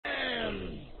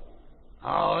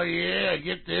Oh, yeah,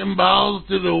 get them balls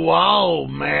to the wall,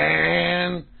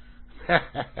 man.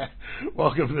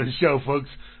 Welcome to the show, folks.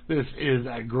 This is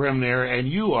Grimnir, and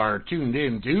you are tuned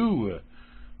in to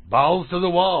Balls to the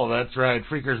Wall. That's right,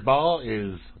 Freaker's Ball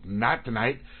is not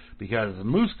tonight because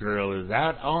Moosegurl is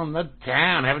out on the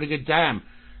town having a good time.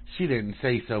 She didn't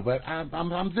say so, but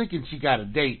I'm thinking she got a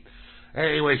date.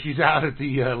 Anyway, she's out at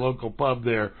the local pub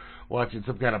there watching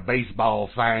some kind of baseball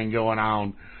thing going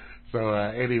on. So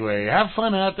anyway, have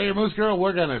fun out there, Moosegurl.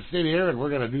 We're going to sit here and we're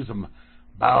going to do some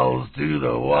balls to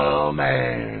the wall,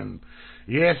 man.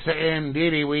 Yes,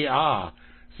 indeedy we are.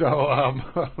 So,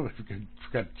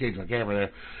 forgot to change my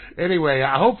camera there. Anyway,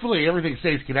 hopefully everything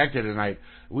stays connected tonight.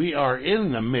 We are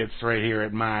in the midst right here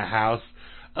at my house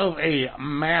of a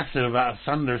massive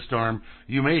thunderstorm.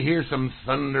 You may hear some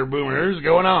thunder boomers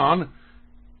going on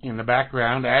in the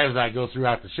background as I go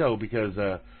throughout the show because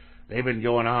they've been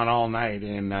going on all night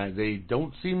and they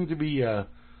don't seem to be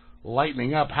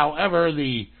lightening up. However,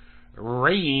 the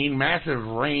rain, massive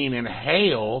rain and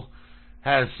hail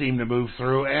has seemed to move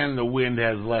through and the wind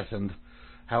has lessened.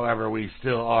 However, we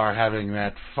still are having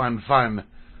that fun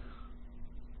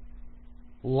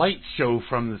light show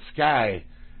from the sky.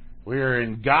 We're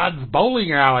in God's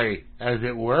bowling alley, as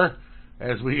it were,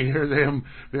 as we hear them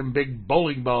big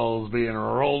bowling balls being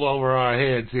rolled over our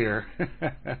heads here.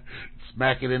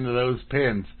 Smacking into those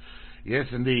pins. Yes,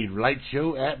 indeed. Light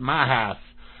show at my house.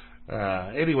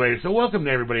 Anyway, so welcome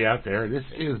to everybody out there. This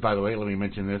is, by the way, let me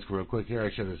mention this real quick here.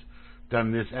 I should have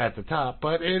done this at the top,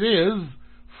 but it is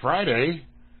Friday,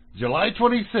 July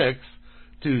 26th,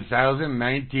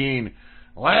 2019.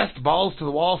 Last Balls to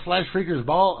the Wall / Freakers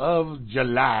Ball of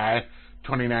July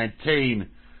 2019.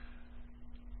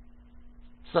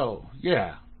 So,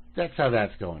 yeah, that's how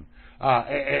that's going.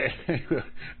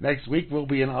 Next week we'll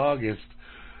be in August.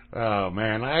 Oh,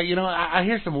 man. I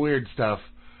hear some weird stuff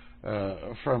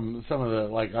from some of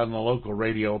the, like, on the local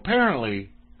radio. Apparently,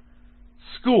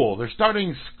 they're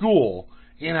starting school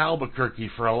in Albuquerque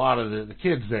for a lot of the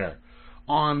kids there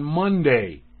on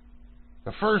Monday.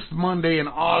 The first Monday in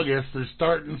August, they're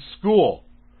starting school.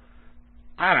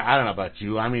 I don't know about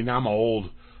you. I mean, I'm old.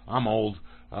 I'm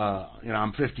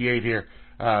 58 here.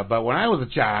 But when I was a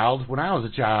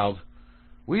child,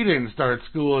 we didn't start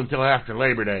school until after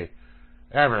Labor Day,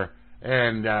 ever.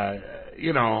 And,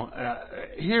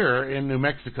 here in New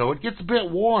Mexico, it gets a bit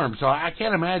warm, so I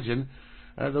can't imagine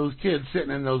those kids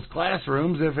sitting in those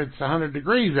classrooms if it's 100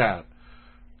 degrees out.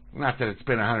 Not that it's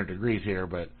been 100 degrees here,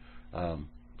 but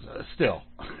still.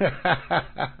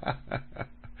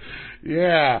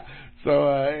 Yeah. So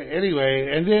anyway,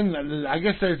 and then I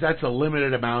guess that's a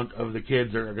limited amount of the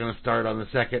kids that are going to start on the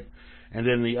 2nd, and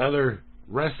then the other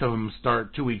rest of them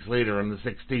start 2 weeks later on the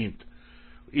 16th.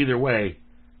 Either way,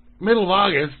 middle of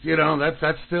August,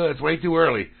 that's still, it's way too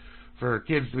early for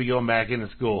kids to be going back into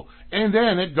school. And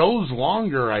then it goes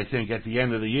longer, I think, at the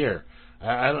end of the year.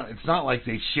 It's not like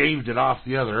they shaved it off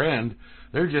the other end.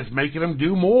 They're just making them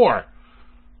do more.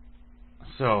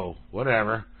 So,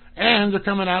 whatever. And they're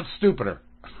coming out stupider.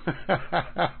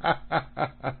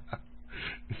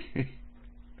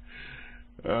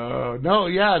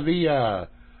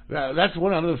 That's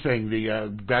one other thing.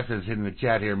 Beth is in the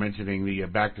chat here mentioning the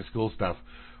back to school stuff,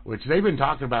 which they've been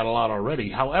talking about a lot already.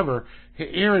 However,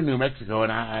 here in New Mexico,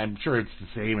 and I'm sure it's the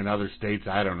same in other states,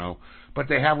 I don't know, but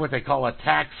they have what they call a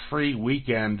tax-free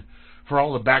weekend for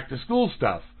all the back to school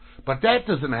stuff. But that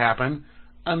doesn't happen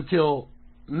until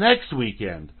next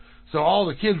weekend. So all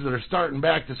the kids that are starting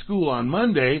back to school on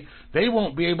Monday, they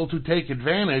won't be able to take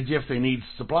advantage, if they need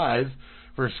supplies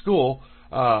for school,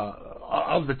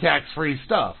 of the tax-free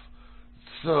stuff.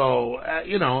 So,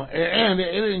 and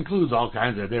it includes all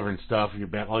kinds of different stuff,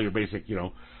 all your basic,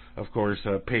 of course,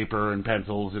 paper and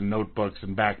pencils and notebooks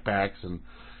and backpacks and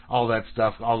all that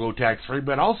stuff, all go tax-free,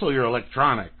 but also your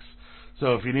electronics.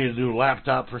 So if you need to do a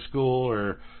laptop for school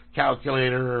or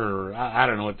calculator or I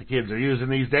don't know what the kids are using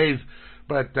these days,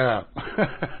 but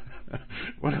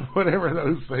whatever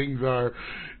those things are,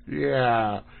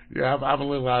 yeah, I'm a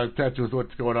little out of touch with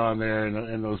what's going on there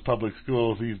in those public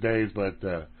schools these days. But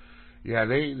they're going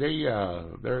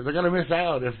to miss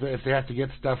out if they have to get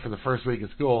stuff for the first week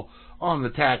of school on the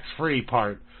tax-free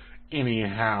part.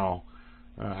 Anyhow,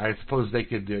 I suppose they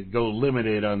could go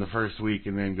limited on the first week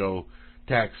and then go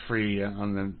tax-free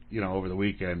on the over the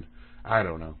weekend. I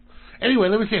don't know. Anyway,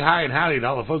 let me say hi and howdy to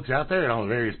all the folks out there in all the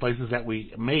various places that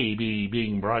we may be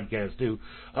being broadcast to.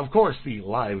 Of course, the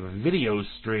live video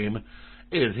stream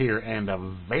is here and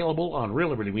available on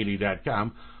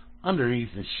RealLibertyMedia.com.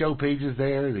 Underneath the show pages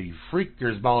there, the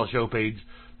Freakers Ball show page.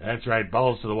 That's right,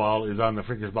 Balls to the Wall is on the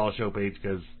Freakers Ball show page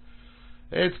because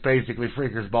it's basically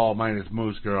Freakers Ball minus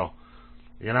Moosegurl.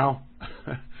 you know?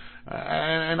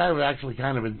 And I've actually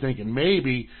kind of been thinking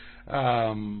maybe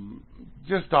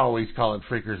just always call it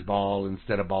Freaker's Ball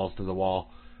instead of Balls to the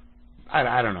Wall.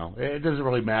 I don't know. It doesn't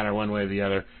really matter one way or the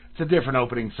other. It's a different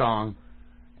opening song,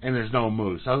 and there's no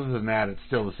Moose. Other than that, it's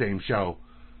still the same show.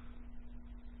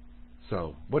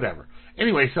 So, whatever.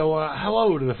 Anyway, so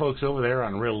hello to the folks over there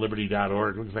on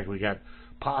RealLiberty.org. Looks like we got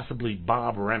possibly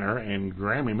Bob Renner and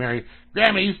Grammy Mary.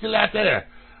 Grammy, you still out there?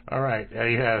 All right.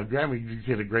 Yeah, Grammy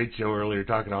did a great show earlier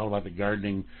talking all about the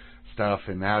gardening stuff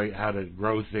and how to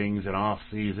grow things in off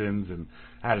seasons and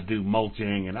how to do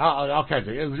mulching and all kinds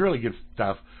of. It was really good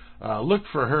stuff. Look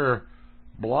for her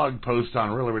blog post on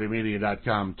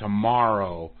RealLibertyMedia.com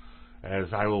tomorrow, as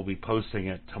I will be posting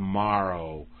it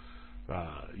tomorrow.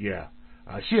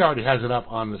 She already has it up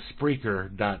on the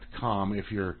Spreaker.com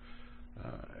if you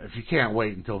can't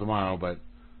wait until tomorrow, but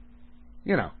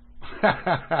you know.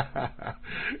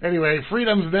 Anyway,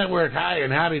 Freedom's Network, hi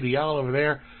and howdy to y'all over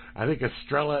there. I think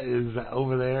Estrella is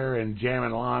over there and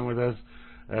jamming along with us,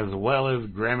 as well as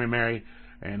Grammy Mary,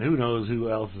 and who knows who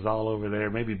else is all over there.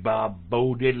 Maybe Bob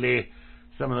Bo Diddley,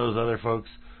 some of those other folks.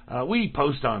 We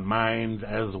post on Minds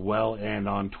as well and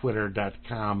on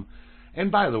Twitter.com.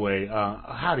 And by the way,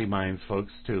 howdy Minds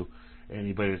folks too,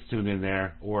 anybody that's tuned in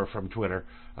there or from Twitter.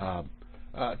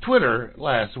 Twitter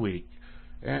last week,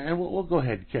 and we'll go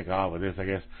ahead and kick off with this, I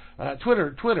guess.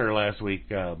 Twitter last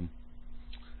week,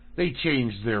 they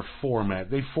changed their format.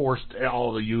 They forced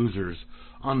all the users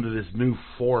onto this new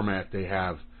format they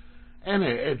have. And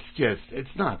it's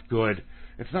not good.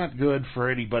 It's not good for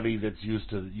anybody that's used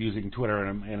to using Twitter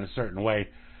in a certain way.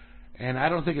 And I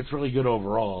don't think it's really good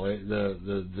overall.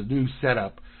 The new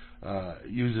setup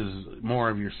uses more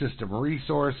of your system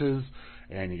resources,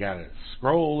 and you got to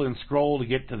scroll and scroll to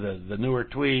get to the newer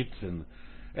tweets. And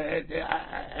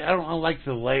I don't like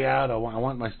the layout. I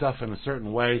want my stuff in a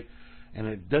certain way, and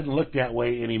it doesn't look that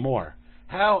way anymore.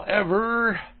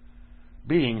 However,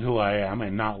 being who I am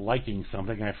and not liking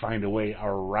something, I find a way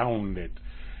around it.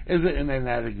 And then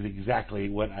that is exactly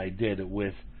what I did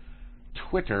with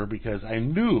Twitter, because I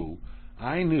knew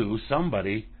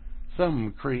somebody,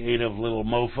 some creative little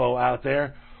mofo out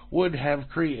there, would have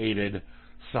created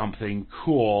something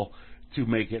cool to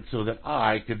make it so that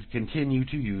I could continue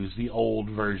to use the old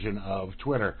version of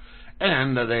Twitter.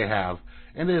 And they have.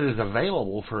 And it is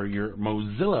available for your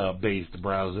Mozilla-based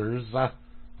browsers. What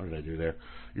did I do there?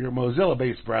 Your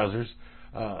Mozilla-based browsers,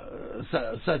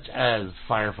 such as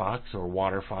Firefox or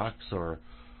WaterFox or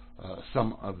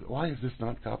some of. Why is this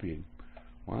not copying?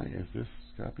 Why is this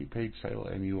copy page title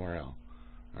and URL? All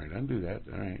right, undo that.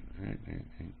 All right.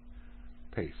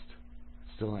 Paste.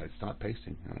 It's not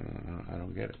pasting. I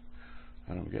don't get it.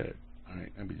 All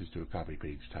right, let me just do a copy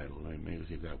page title. Maybe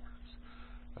see if that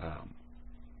works.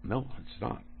 No, it's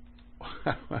not.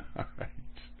 All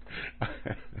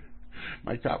right.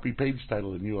 My copy page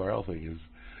title and URL thing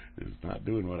is not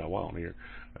doing what I want here.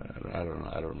 I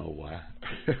don't know why.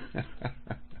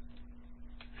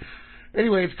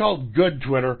 Anyway, it's called Good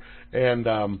Twitter, and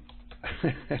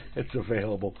it's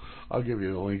available. I'll give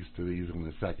you the links to these in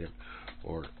a second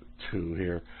or two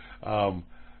here.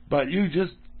 But you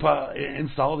just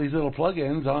install these little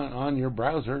plugins on your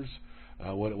browsers,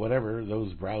 whatever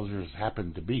those browsers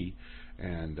happen to be,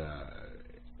 and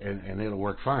it'll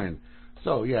work fine.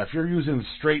 So yeah, if you're using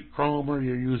straight Chrome or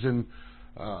you're using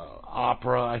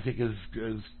Opera, I think is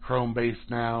Chrome based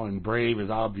now, and Brave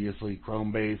is obviously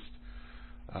Chrome based.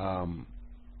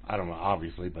 I don't know,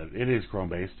 obviously, but it is Chrome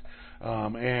based,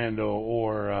 and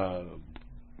or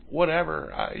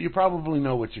whatever. You probably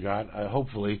know what you got.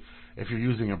 Hopefully, if you're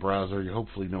using a browser, you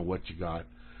hopefully know what you got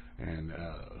and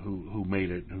who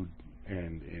made it,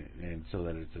 and so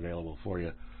that it's available for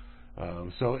you.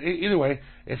 So either way,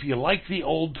 if you like the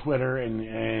old Twitter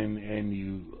and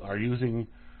you are using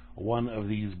one of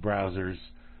these browsers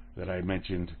that I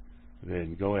mentioned,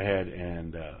 then go ahead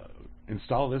and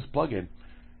install this plugin,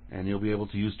 and you'll be able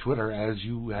to use Twitter as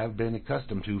you have been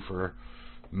accustomed to for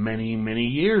many, many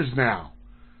years now.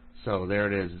 So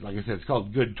there it is. Like I said, it's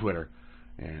called Good Twitter,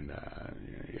 and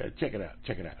yeah, check it out.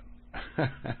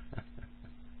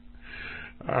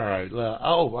 All right.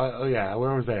 Yeah,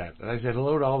 where was that? I said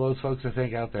hello to all those folks I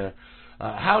think out there.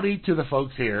 Howdy to the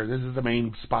folks here. This is the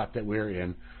main spot that we're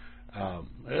in.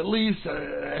 At least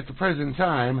at the present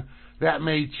time, that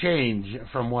may change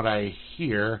from what I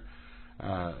hear.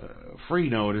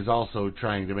 Freenode is also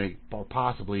trying to make, or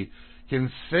possibly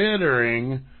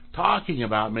considering talking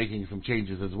about making some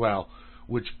changes as well,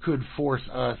 which could force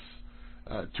us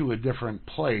to a different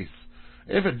place.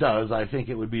 If it does, I think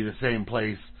it would be the same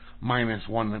place minus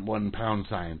one pound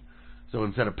sign. So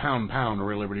instead of pound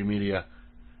Real Liberty Media,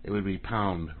 it would be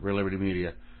pound Real Liberty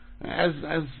Media, as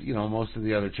you know, most of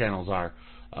the other channels are.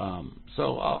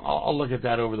 So I'll look at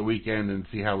that over the weekend and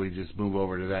see how we just move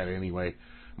over to that anyway.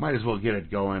 Might as well get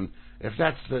it going. If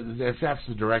that's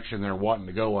the direction they're wanting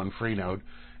to go on Freenode,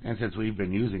 and since we've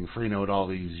been using Freenode all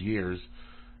these years,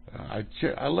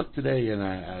 I looked today and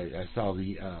I saw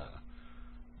the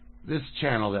this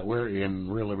channel that we're in,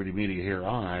 Real Liberty Media here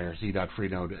on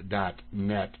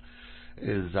irc.freenode.net,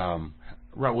 is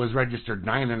was registered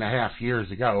 9.5 years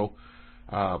ago.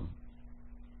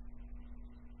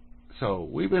 So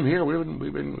we've been here.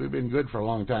 We've been good for a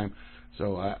long time.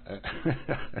 So I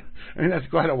mean, that's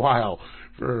quite a while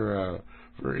for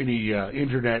any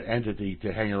internet entity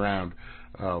to hang around.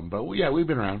 But yeah, we've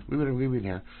been around. We've been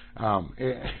here.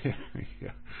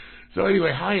 Yeah. So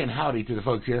anyway, hi and howdy to the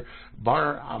folks here.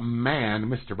 Barman,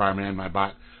 Mr. Barman, my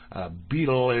bot,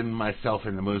 Beetle and myself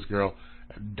and the Moosegurl,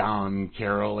 Don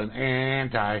Carroll and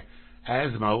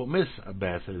Anti-Asmo, Miss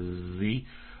Beth Z,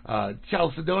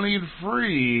 Chalcedonian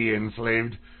Free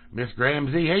Enslaved, Miss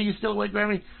Graham Z. Hey, you still awake,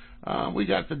 Grammy? We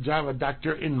got the Java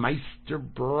Doctor in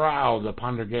Meisterbrow, the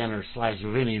Ponderganner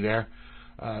 / Vinny there.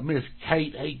 Miss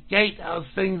Kate. Hey, Kate, how's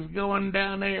things going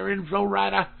down there in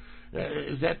Florida?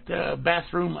 Is that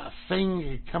bathroom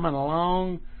thing coming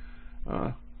along?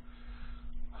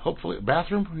 Hopefully,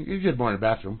 bathroom? You did more in a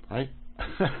bathroom, right?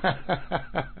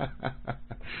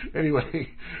 Anyway,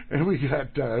 and we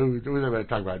got, who was I going to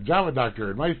talk about? Java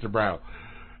Doctor and Meisterbrow.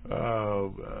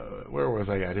 Where was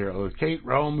I at here? It was Kate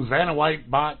Romes, Vanna White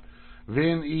Bot,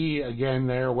 Vin E again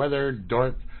there, Weather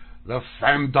Dork, the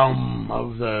Phantom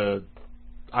of the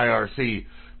IRC,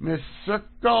 Miss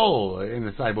Circle in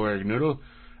the Cyborg Noodle,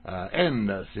 and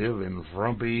Civ and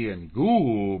Frumpy and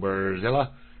Gooberzilla.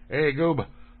 Hey, Goob,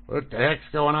 what the heck's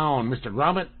going on? Mr.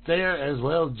 Gromit there as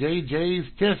well, JJ's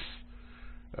Kiss,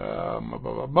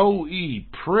 Mo E.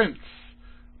 Prince,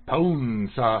 Pone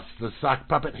Sauce, the sock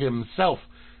puppet himself,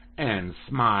 and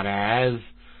Smart As,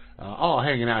 all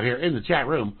hanging out here in the chat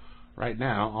room right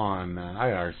now on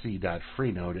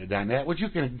irc.freenode.net, which you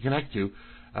can connect to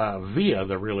via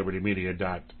the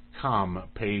RealLibertyMedia.com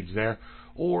page there,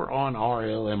 or on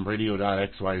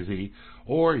rlmradio.xyz,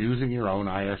 or using your own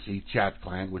IRC chat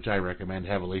client, which I recommend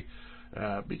heavily,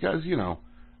 because, you know,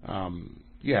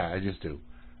 yeah, I just do.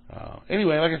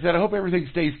 Anyway, like I said, I hope everything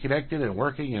stays connected and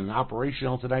working and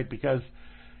operational tonight, because,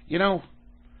 you know,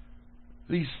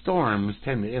 these storms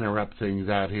tend to interrupt things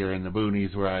out here in the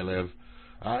boonies where I live,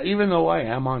 even though I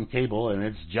am on cable and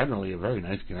it's generally a very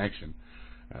nice connection.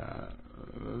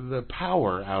 The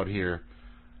power out here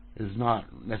is not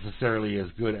necessarily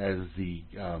as good as the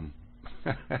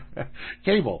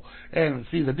cable. And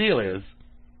see, the deal is,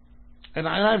 and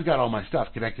I've got all my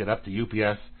stuff connected up to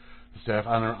UPS stuff,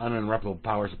 uninterruptible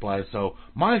power supply, so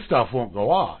my stuff won't go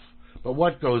off. But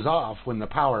what goes off when the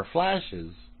power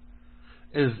flashes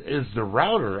is the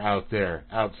router out there,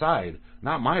 outside.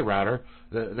 Not my router,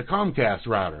 the Comcast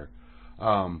router.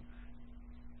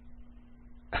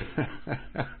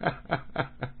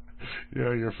 You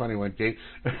know, you're a funny one, Kate.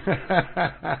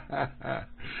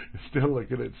 Still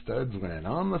looking at studs when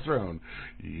on the throne.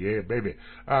 Yeah, baby.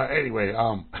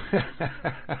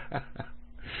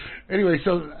 Anyway,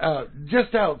 so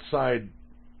just outside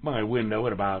my window,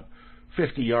 at about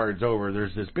 50 yards over,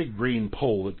 there's this big green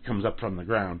pole that comes up from the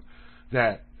ground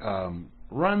that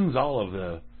runs all of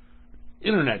the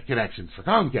internet connections for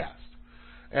Comcast.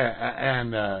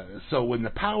 And so when the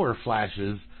power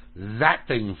flashes, that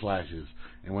thing flashes.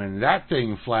 And when that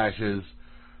thing flashes,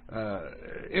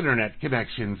 internet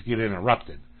connections get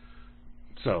interrupted.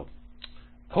 So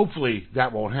hopefully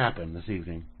that won't happen this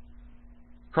evening.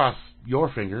 Cross your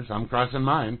fingers. I'm crossing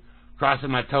mine. Crossing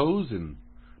my toes and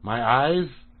my eyes.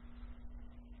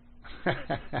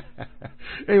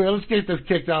 Anyway, let's get this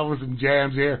kicked off with some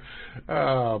jams here.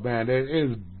 Oh, man, it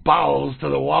is balls to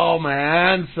the wall,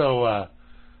 man. So,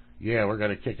 yeah, we're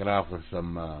going to kick it off with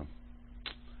some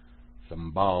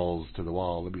balls to the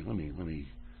wall. Let me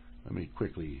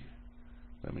quickly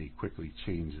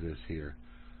change this here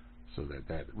so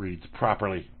that reads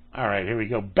properly. All right, here we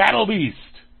go. Battle Beast.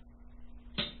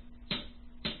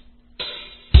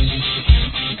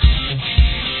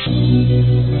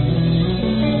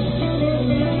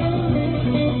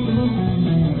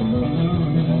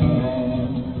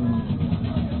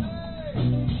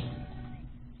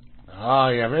 Oh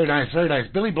yeah, very nice, very nice.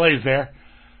 Billy Blaze there.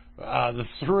 The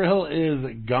thrill is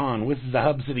gone with the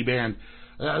Hub City Band.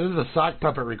 This is a sock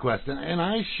puppet request, and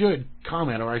I should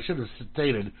comment, or I should have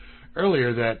stated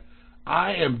earlier, that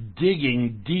I am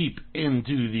digging deep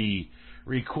into the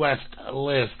request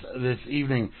list this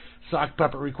evening. Sock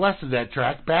Puppet requested that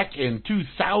track back in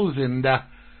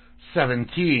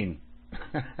 2017.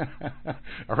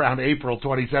 around April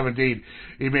 2017,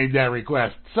 he made that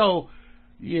request. So,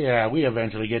 yeah, we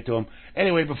eventually get to him.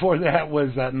 Anyway, before that was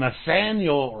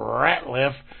Nathaniel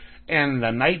Ratliff and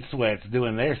the Night Sweats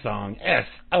doing their song,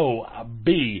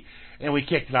 S.O.B. And we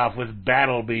kicked it off with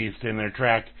Battle Beast in their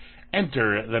track,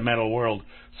 Enter the Metal World.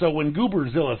 So when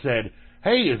Gooberzilla said,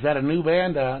 hey, is that a new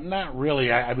band? Not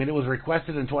really. I mean, it was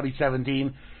requested in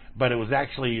 2017, but it was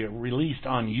actually released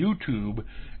on YouTube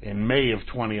in May of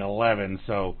 2011.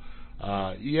 So,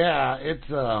 yeah, it's...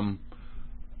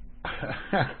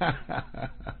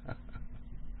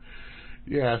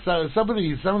 yeah, so some of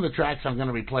the tracks I'm going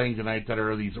to be playing tonight that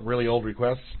are these really old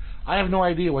requests, I have no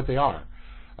idea what they are,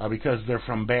 because they're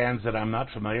from bands that I'm not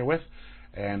familiar with,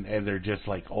 and they're just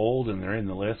like old and they're in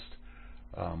the list.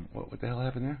 What the hell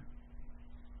happened there?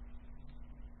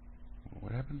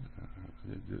 What happened?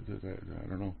 I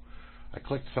don't know. I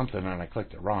clicked something and I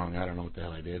clicked it wrong. I don't know what the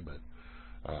hell I did, but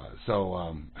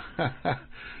so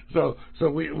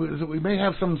we may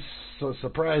have some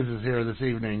surprises here this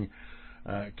evening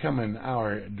coming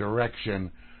our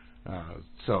direction.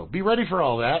 So be ready for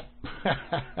all that.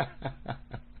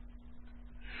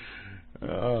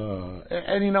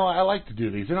 And you know, I like to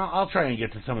do these, and I'll try and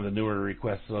get to some of the newer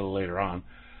requests a little later on.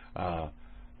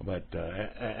 But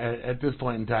at this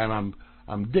point in time,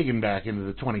 I'm digging back into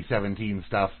the 2017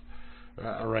 stuff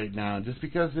right now, just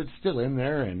because it's still in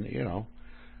there, and you know,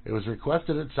 it was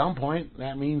requested at some point.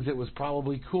 That means it was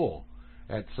probably cool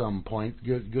at some point.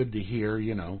 Good to hear,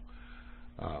 you know.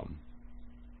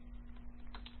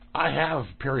 I have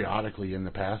periodically in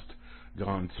the past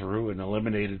gone through and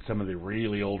eliminated some of the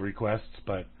really old requests,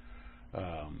 but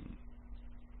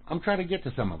I'm trying to get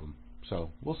to some of them,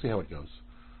 so we'll see how it goes.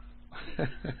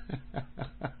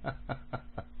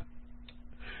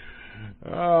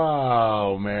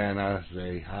 Oh man, I'll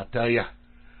tell you,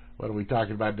 what are we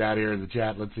talking about down here in the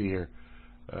chat? Let's see here.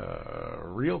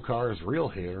 Real cars, real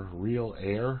hair, real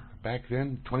air. Back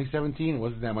then, 2017, it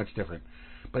wasn't that much different.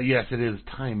 But yes, it is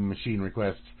Time Machine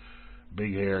requests.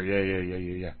 Big hair,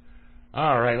 yeah.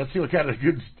 All right, let's see what kind of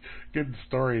good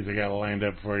stories I got lined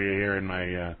up for you here in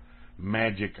my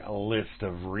magic list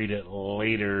of read it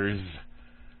laters.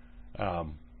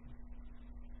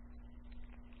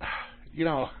 You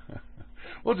know,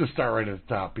 we'll just start right at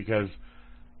the top, because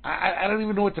I don't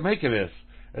even know what to make of this.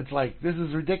 It's like, this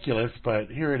is ridiculous, but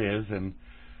here it is, and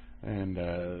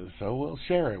so we'll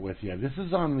share it with you. This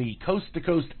is on the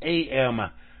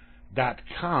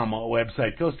coasttocoastam.com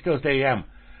website, Coast to Coast AM.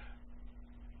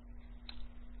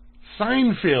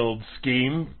 Seinfeld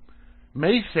scheme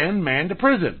may send man to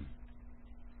prison.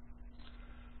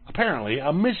 Apparently,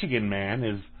 a Michigan man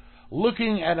is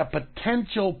looking at a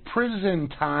potential prison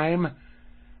time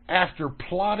after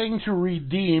plotting to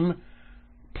redeem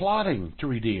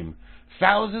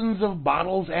thousands of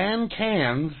bottles and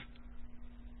cans.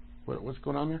 What's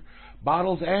going on there?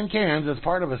 Bottles and cans as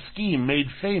part of a scheme made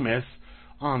famous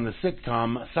on the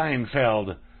sitcom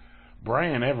Seinfeld.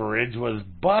 Brian Everidge was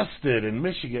busted in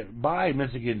Michigan by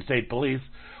Michigan State Police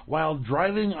while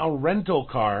driving a rental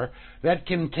car that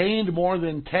contained more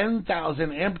than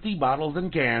 10,000 empty bottles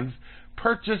and cans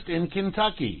purchased in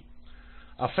Kentucky.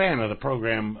 A fan of the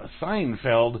program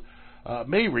Seinfeld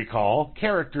may recall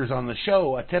characters on the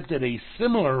show attempted a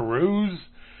similar ruse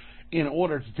in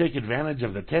order to take advantage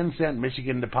of the 10-cent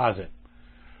Michigan deposit.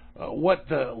 What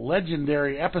the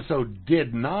legendary episode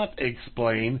did not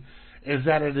explain is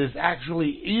that it is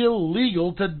actually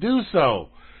illegal to do so,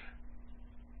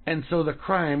 and so the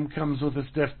crime comes with a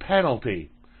stiff penalty.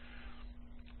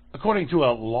 According to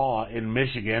a law in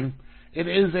Michigan, it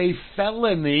is a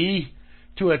felony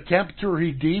to attempt to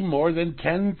redeem more than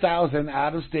 10,000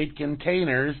 out-of-state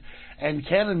containers and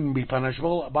can be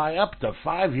punishable by up to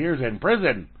 5 years in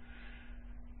prison.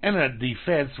 In a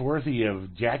defense worthy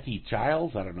of Jackie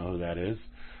Childs, I don't know who that is,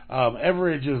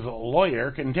 Everidge's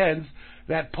lawyer contends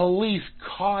that police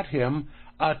caught him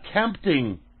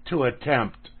attempting to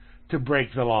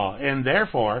break the law, and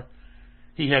therefore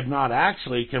he had not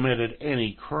actually committed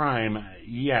any crime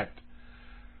yet.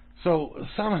 So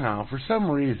somehow, for some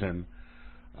reason,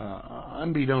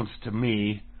 unbeknownst to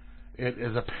me, it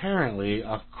is apparently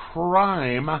a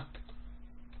crime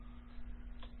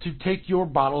to take your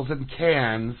bottles and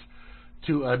cans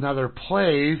to another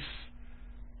place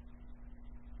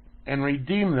and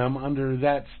redeem them under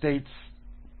that state's...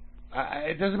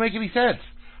 it doesn't make any sense.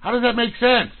 How does that make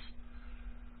sense?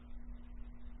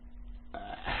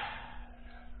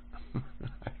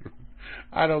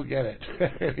 I don't get it.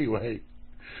 Anyway,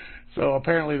 so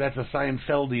apparently that's a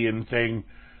Seinfeldian thing.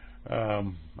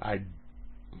 I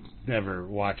never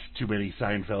watched too many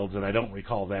Seinfelds, and I don't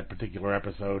recall that particular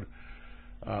episode.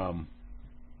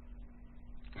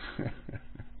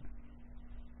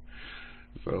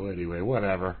 So anyway,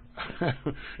 whatever.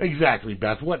 Exactly,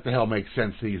 Beth. What the hell makes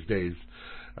sense these days?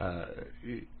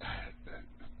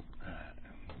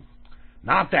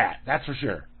 Not that. That's for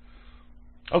sure.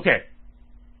 Okay.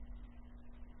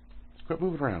 Quit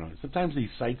moving around on it. Sometimes these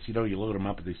sites, you load them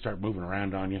up and they start moving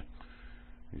around on you.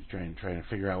 You're trying to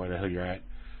figure out where the hell you're at.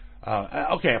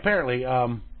 Okay, apparently,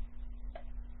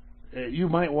 you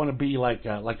might want to be like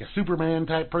a Superman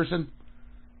type person.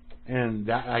 And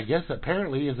that, I guess,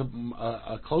 apparently is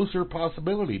a closer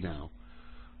possibility now.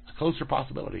 A closer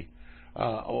possibility.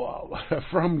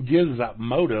 From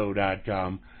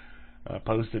Gizmodo.com,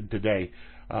 posted today.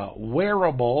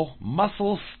 Wearable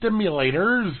muscle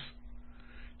stimulators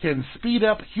can speed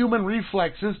up human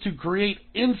reflexes to create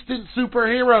instant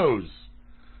superheroes.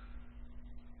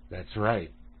 That's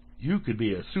right. You could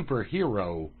be a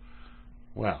superhero.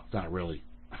 Well, not really.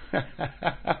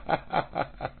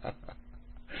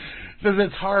 Says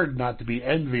it's hard not to be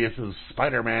envious of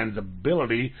Spider-Man's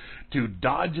ability to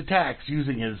dodge attacks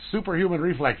using his superhuman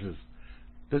reflexes.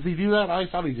 Does he do that? I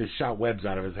thought he just shot webs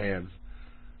out of his hands.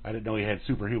 I didn't know he had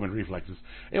superhuman reflexes.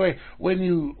 Anyway, when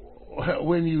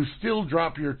you still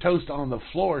drop your toast on the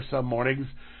floor some mornings,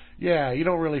 yeah, you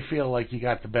don't really feel like you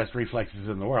got the best reflexes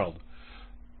in the world.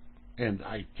 And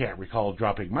I can't recall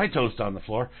dropping my toast on the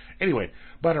floor. Anyway,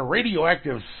 but a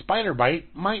radioactive spider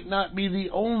bite might not be the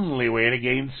only way to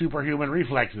gain superhuman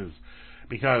reflexes,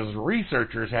 because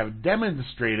researchers have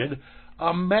demonstrated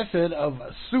a method of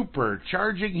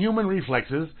supercharging human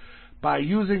reflexes by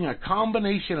using a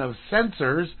combination of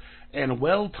sensors and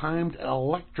well-timed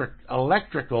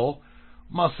electrical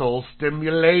muscle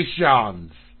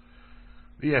stimulations.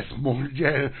 Yes,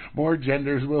 more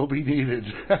genders will be needed.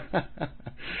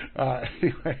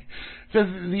 Anyway, it says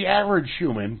the average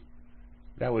human,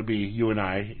 that would be you and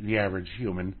I, the average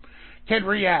human, can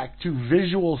react to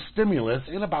visual stimulus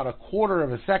in about a quarter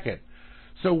of a second.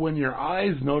 So when your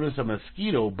eyes notice a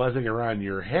mosquito buzzing around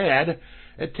your head,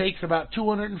 it takes about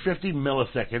 250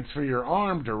 milliseconds for your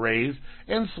arm to raise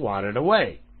and swat it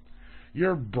away.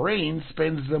 Your brain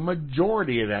spends the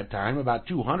majority of that time, about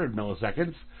 200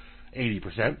 milliseconds,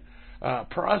 80%,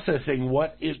 processing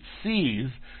what it sees,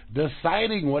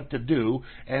 deciding what to do,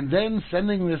 and then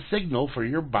sending the signal for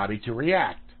your body to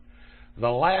react.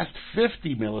 The last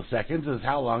 50 milliseconds is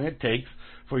how long it takes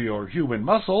for your human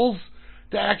muscles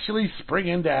to actually spring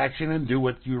into action and do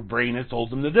what your brain has told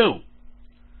them to do.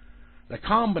 The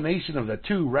combination of the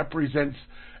two represents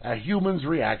a human's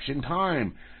reaction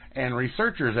time, and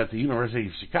researchers at the University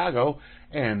of Chicago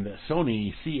and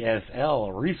Sony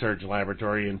CSL Research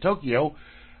Laboratory in Tokyo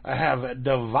have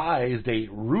devised a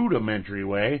rudimentary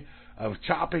way of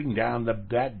chopping down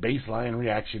that baseline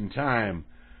reaction time.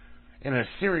 In a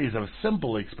series of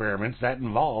simple experiments that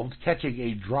involved catching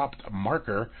a dropped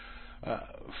marker,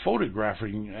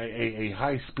 photographing a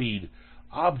high-speed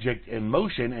object in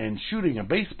motion, and shooting a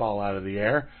baseball out of the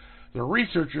air, the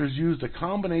researchers used a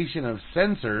combination of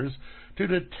sensors to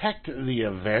detect the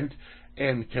event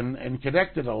and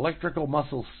connected electrical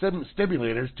muscle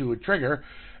stimulators to a trigger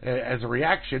as a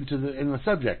reaction in the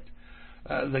subject.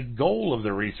 The goal of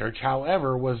the research,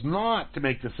 however, was not to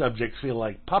make the subjects feel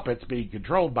like puppets being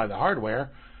controlled by the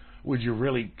hardware. Would you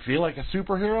really feel like a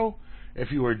superhero if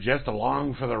you were just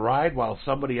along for the ride while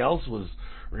somebody else was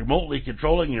remotely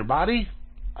controlling your body?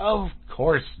 Of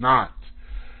course not.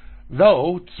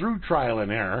 Though, through trial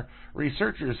and error,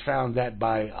 researchers found that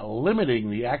by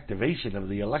limiting the activation of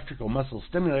the electrical muscle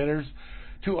stimulators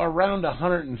to around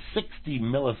 160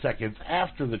 milliseconds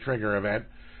after the trigger event,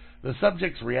 the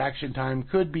subject's reaction time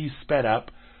could be sped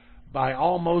up by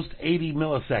almost 80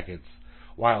 milliseconds,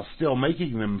 while still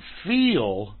making them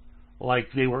feel like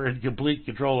they were in complete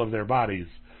control of their bodies.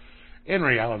 In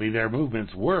reality, their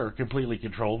movements were completely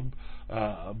controlled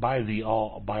by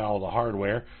all the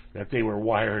hardware that they were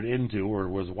wired into, or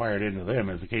was wired into them,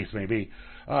 as the case may be.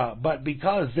 But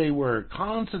because they were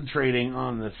concentrating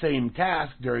on the same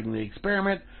task during the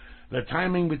experiment, the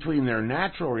timing between their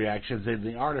natural reactions and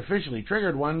the artificially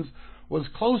triggered ones was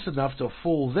close enough to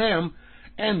fool them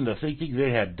into thinking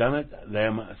they had done it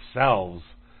themselves.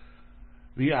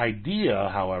 The idea,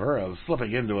 however, of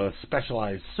slipping into a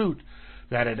specialized suit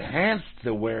that enhanced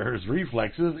the wearer's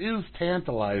reflexes is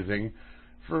tantalizing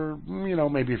for,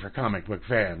 maybe for comic book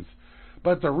fans.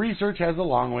 But the research has a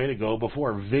long way to go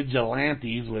before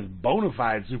vigilantes with bona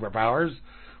fide superpowers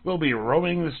will be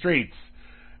roaming the streets.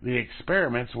 The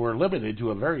experiments were limited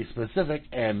to a very specific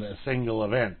and single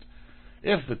event.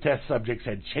 If the test subjects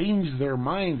had changed their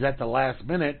minds at the last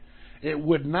minute, it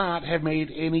would not have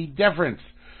made any difference.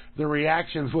 The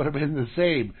reactions would have been the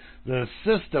same. The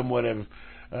system would have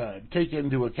take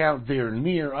into account their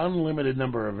near unlimited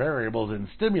number of variables and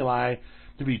stimuli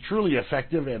to be truly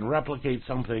effective and replicate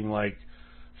something like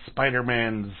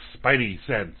Spider-Man's Spidey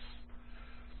sense.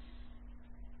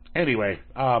 Anyway,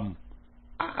 I'm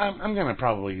going to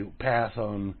probably pass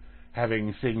on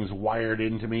having things wired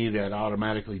into me that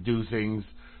automatically do things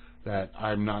that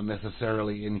I'm not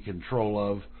necessarily in control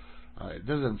of. It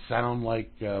doesn't sound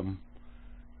like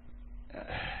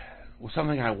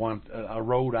something I want, a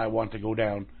road I want to go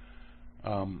down.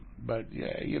 But,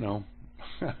 yeah, you know.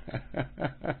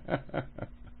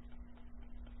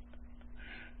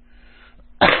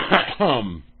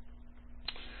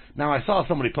 Now, I saw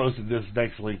somebody posted this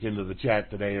next link into the chat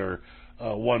today, or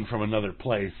one from another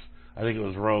place. I think it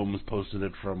was Rome's posted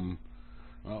it from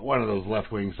one of those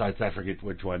left-wing sites. I forget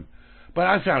which one. But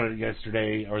I found it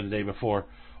yesterday or the day before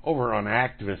over on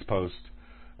Activist Post.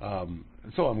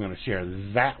 So I'm going to share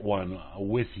that one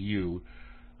with you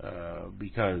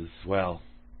because, well,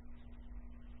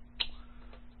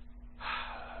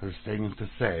 there's things to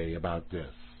say about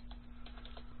this.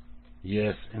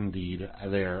 Yes, indeed,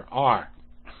 there are.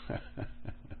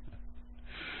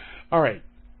 All right.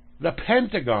 The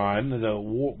Pentagon,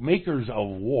 the makers of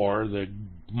war, the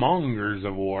mongers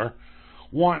of war,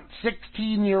 want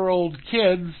 16-year-old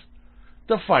kids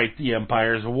to fight the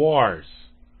Empire's wars.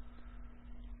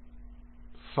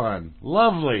 Fun.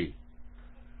 Lovely.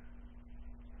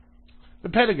 The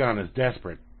Pentagon is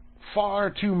desperate. Far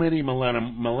too many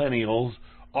millennials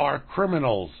are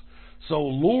criminals, so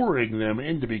luring them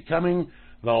into becoming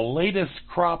the latest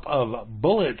crop of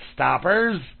bullet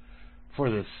stoppers for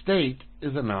the state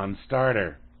is a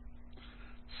non-starter.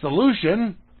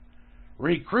 Solution: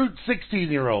 recruit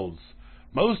 16-year-olds.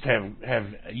 Most have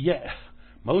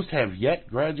yet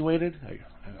graduated,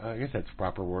 I guess that's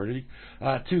proper wording,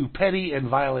 to petty and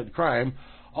violent crime,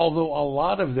 although a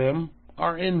lot of them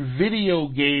are in video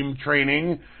game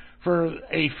training for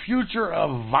a future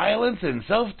of violence and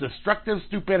self-destructive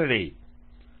stupidity.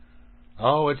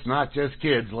 Oh, it's not just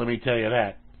kids, let me tell you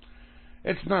that.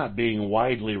 It's not being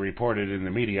widely reported in the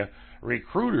media.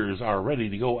 Recruiters are ready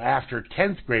to go after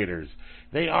 10th graders.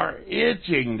 They are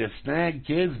itching to snag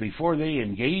kids before they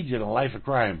engage in a life of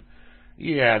crime.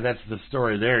 Yeah, that's the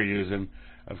story they're using.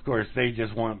 Of course, they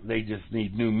just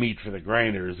need new meat for the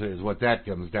grinders, is what that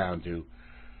comes down to.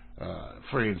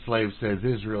 Free and Slave says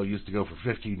Israel used to go for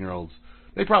 15-year-olds.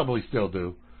 They probably still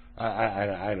do.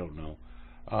 I don't know.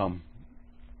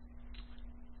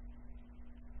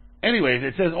 Anyways,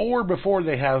 it says, or before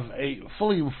they have a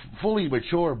fully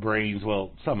mature brains,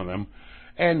 well, some of them,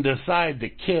 and decide to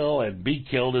kill and be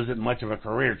killed isn't much of a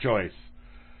career choice.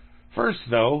 First,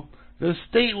 though, the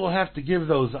state will have to give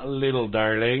those little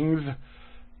darlings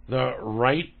the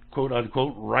right,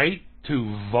 quote-unquote, right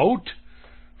to vote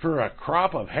for a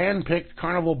crop of hand-picked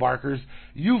carnival barkers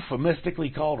euphemistically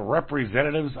called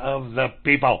representatives of the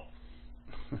people.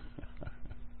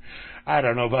 I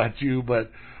don't know about you, but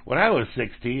when I was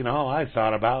 16, all I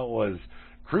thought about was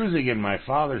cruising in my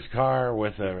father's car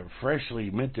with a freshly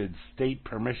minted state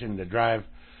permission to drive.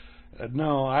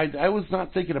 No, I was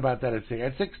not thinking about that at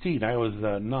 16. I was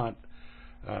not.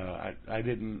 I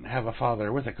didn't have a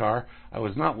father with a car. I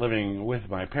was not living with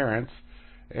my parents,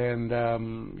 and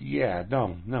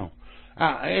no.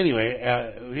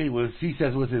 Anyway, he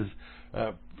says with his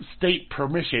state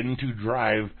permission to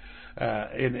drive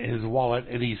in his wallet,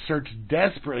 and he searched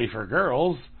desperately for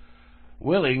girls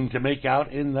willing to make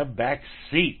out in the back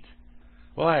seat.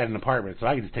 Well, I had an apartment, so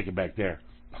I could just take it back there.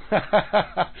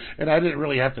 And I didn't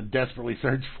really have to desperately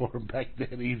search for them back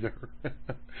then either.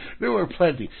 There were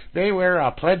plenty. They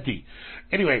were plenty.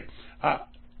 Anyway,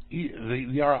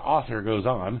 the author goes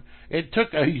on, it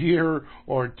took a year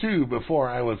or two before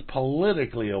I was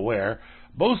politically aware,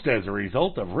 most as a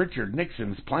result of Richard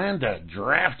Nixon's plan to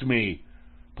draft me,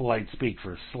 polite speak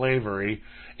for slavery,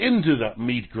 into the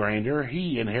meat grinder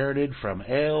he inherited from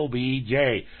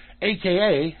LBJ,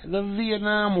 a.k.a. the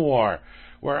Vietnam War,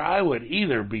 where I would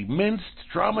either be minced,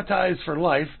 traumatized for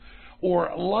life,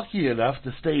 or lucky enough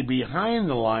to stay behind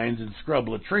the lines and scrub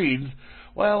latrines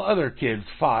while other kids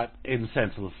fought and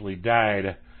senselessly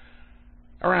died.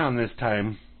 Around this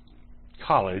time,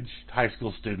 college, high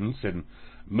school students, and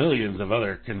millions of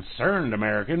other concerned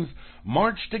Americans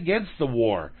marched against the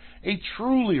war, a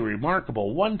truly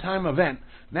remarkable one-time event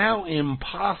now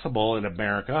impossible in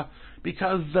America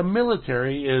because the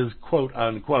military is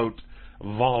quote-unquote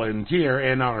volunteer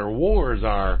and our wars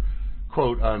are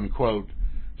quote-unquote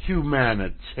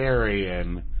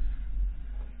humanitarian.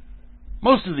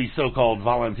 Most of these so-called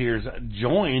volunteers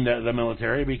joined the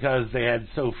military because they had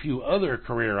so few other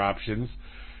career options,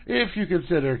 if you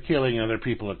consider killing other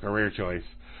people a career choice.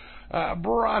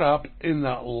 brought up in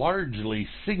the largely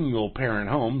single-parent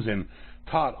homes and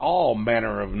taught all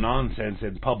manner of nonsense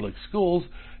in public schools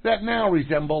that now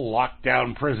resemble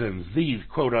lockdown prisons. These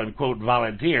quote-unquote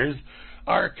volunteers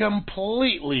are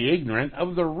completely ignorant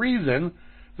of the reason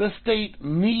the state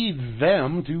needs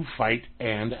them to fight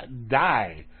and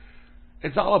die.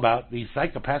 It's all about the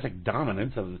psychopathic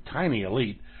dominance of the tiny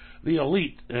elite. The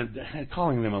elite,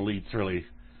 calling them elites really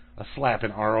a slap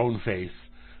in our own face.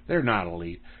 They're not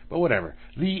elite, but whatever.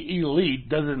 The elite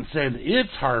doesn't send its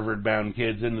Harvard-bound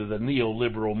kids into the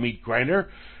neoliberal meat grinder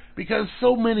because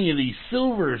so many of these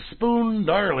silver spoon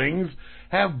darlings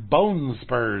have bone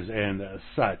spurs and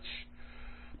such.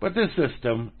 But this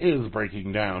system is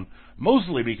breaking down,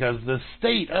 mostly because the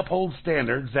state upholds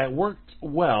standards that worked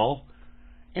well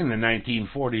in the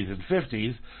 1940s and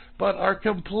 50s, but are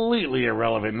completely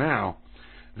irrelevant now.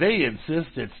 They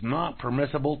insist it's not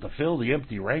permissible to fill the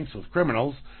empty ranks with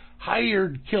criminals.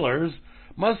 Hired killers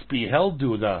must be held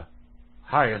to the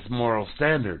highest moral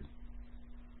standard.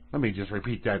 Let me just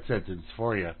repeat that sentence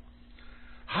for you.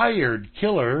 Hired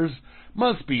killers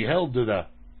must be held to the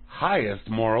highest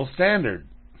moral standard.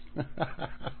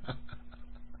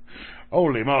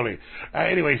 Holy moly.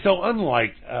 Anyway, so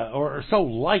like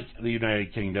the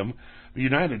United Kingdom, the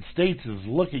United States is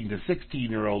looking to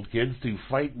 16-year-old kids to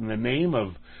fight in the name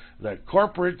of the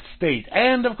corporate state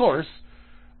and, of course,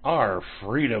 our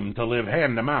freedom to live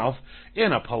hand-to-mouth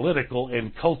in a political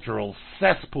and cultural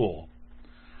cesspool.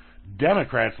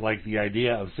 Democrats like the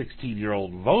idea of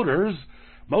 16-year-old voters.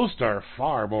 Most are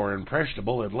far more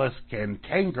impressionable and less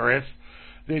cantankerous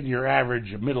than your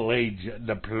average middle-aged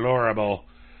deplorable.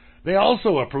 They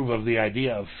also approve of the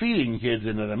idea of feeding kids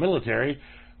into the military,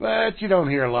 but you don't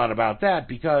hear a lot about that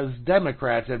because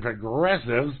Democrats and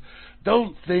progressives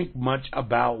don't think much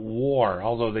about war,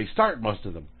 although they start most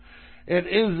of them. It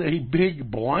is a big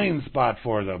blind spot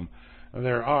for them.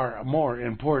 There are more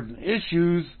important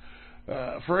issues,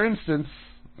 for instance,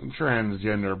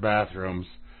 transgender bathrooms.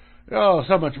 Oh,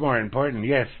 so much more important,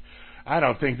 yes. I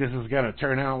don't think this is going to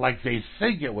turn out like they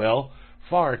think it will.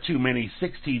 Far too many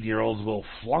 16-year-olds will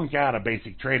flunk out of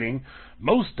basic training.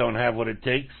 Most don't have what it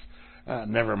takes.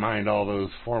 Never mind all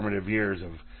those formative years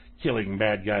of killing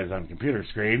bad guys on computer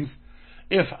screens.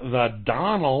 If the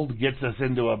Donald gets us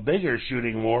into a bigger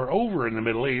shooting war over in the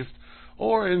Middle East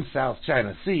or in South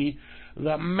China Sea,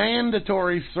 the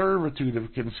mandatory servitude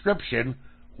of conscription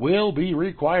will be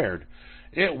required.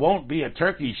 It won't be a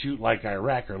turkey shoot like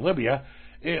Iraq or Libya.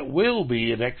 It will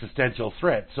be an existential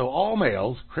threat. So all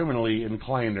males, criminally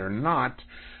inclined or not,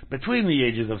 between the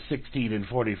ages of 16 and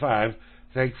 45,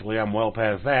 thankfully I'm well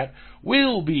past that,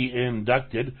 will be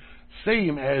inducted,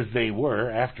 same as they were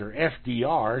after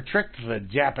FDR tricked the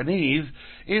Japanese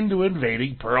into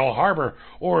invading Pearl Harbor,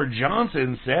 or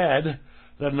Johnson said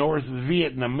the North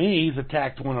Vietnamese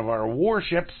attacked one of our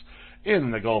warships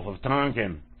in the Gulf of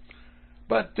Tonkin.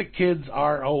 But the kids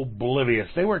are oblivious.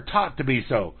 They were taught to be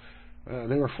so.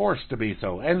 They were forced to be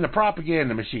so. And the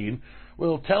propaganda machine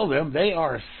will tell them they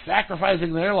are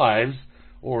sacrificing their lives,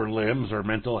 or limbs, or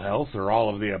mental health, or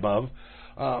all of the above,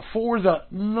 for the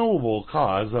noble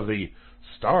cause of the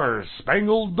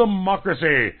Star-Spangled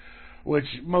Democracy, which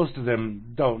most of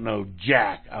them don't know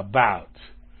jack about.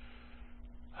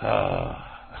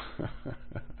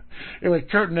 Anyway,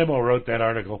 Kurt Nimmo wrote that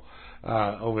article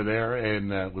over there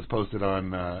and was posted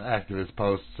on Activist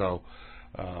Post, so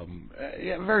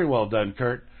yeah, very well done,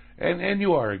 Kurt. And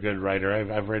you are a good writer.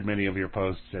 I've read many of your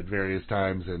posts at various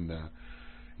times, and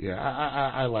yeah,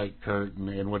 I like Kurt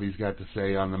and what he's got to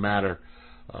say on the matter.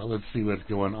 Let's see what's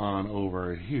going on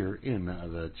over here in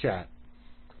the chat.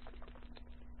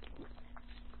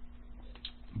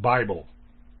 Bible.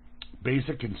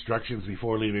 Basic instructions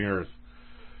before leaving Earth.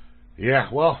 Yeah,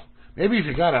 well, maybe if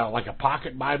you got a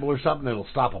pocket Bible or something, it'll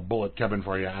stop a bullet coming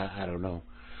for you. I don't know.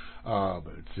 But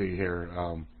let's see here.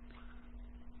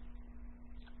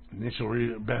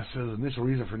 Beth says initial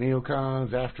reason for neocons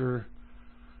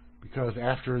because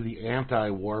after the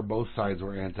anti-war, both sides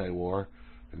were anti-war,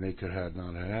 and they could have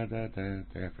not had that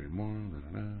after more.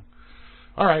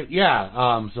 All right,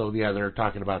 yeah. So yeah, they're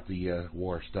talking about the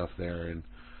war stuff there, and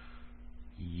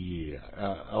yeah.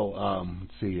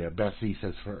 Let's see. Beth C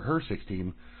says for her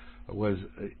 16 was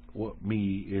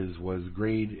was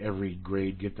grade every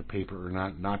grade, get the paper or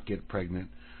not get pregnant,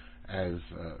 as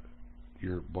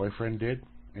your boyfriend did,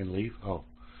 and leave. Oh,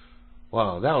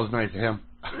 well, that was nice of him.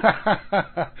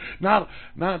 not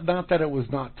that it was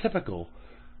not typical,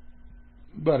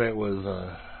 but it was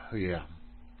yeah.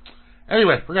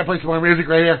 Anyway, we're gonna play some more music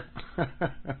right here.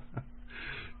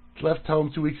 Left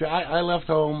home 2 weeks. I left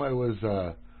home. It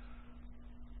was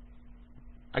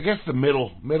I guess the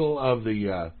middle of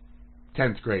the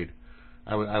 10th grade.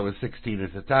 I was 16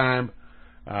 at the time,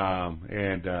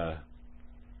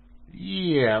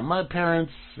 yeah, my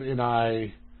parents and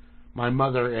I, my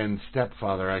mother and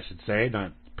stepfather, I should say,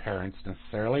 not parents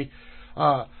necessarily,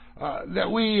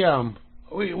 that we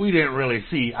didn't really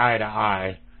see eye to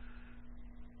eye,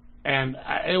 and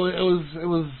it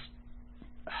was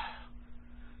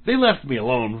they left me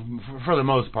alone for the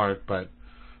most part, but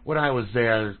when I was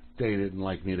there, they didn't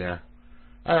like me there.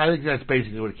 I think that's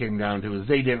basically what it came down to, is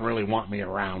they didn't really want me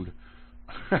around.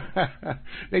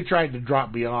 They tried to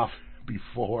drop me off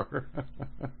before.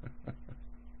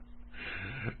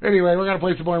 Anyway, we're going to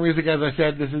play some more music. As I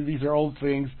said, these are old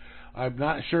things. I'm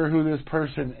not sure who this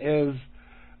person is.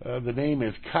 The name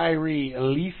is Kyrie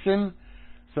Leeson.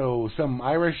 So some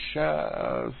Irish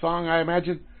song, I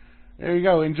imagine. There you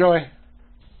go. Enjoy.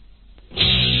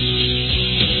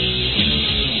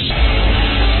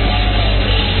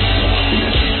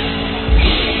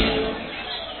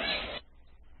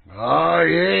 Oh,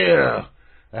 yeah.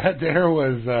 That there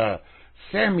was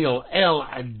Samuel L.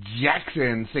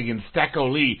 Jackson singing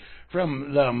Stacko Lee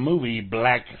from the movie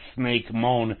Black Snake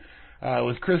Moan. It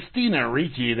was Christina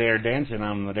Ricci there dancing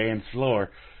on the dance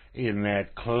floor in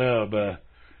that club.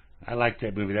 I liked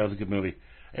that movie. That was a good movie.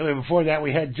 Anyway, before that,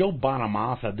 we had Joe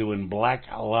Bonamassa doing Black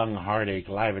Lung Heartache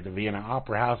live at the Vienna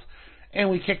Opera House.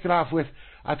 And we kicked it off with,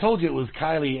 I told you it was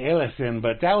Kylie Ellison,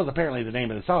 but that was apparently the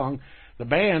name of the song. The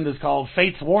band is called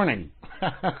Fate's Warning.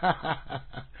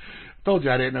 Told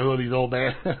you I didn't know who these old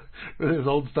band, this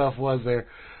old stuff was there.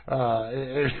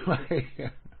 Anyway.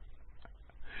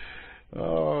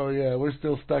 Oh, yeah, we're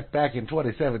still stuck back in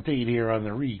 2017 here on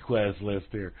the request list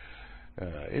here.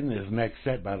 In this next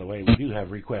set, by the way, we do have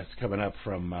requests coming up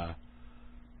from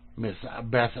Miss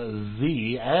Beth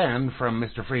Z and from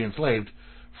Mr. Free Enslaved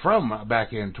from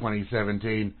back in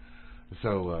 2017.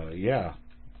 So, yeah.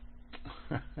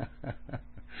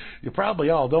 You probably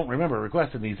all don't remember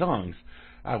requesting these songs.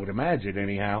 I would imagine,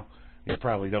 anyhow. You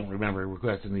probably don't remember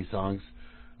requesting these songs.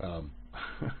 Because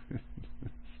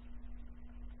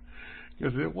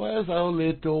it was a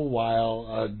little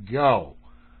while ago.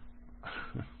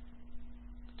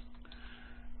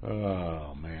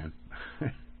 Oh, man.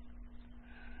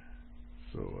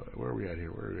 So, where are we at here?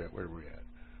 Where are we at?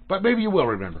 But maybe you will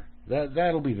remember.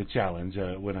 That'll be the challenge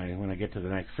when I get to the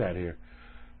next set here.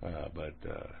 But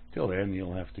till then,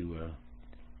 you'll have to...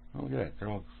 oh, look at that,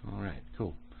 girl. All right,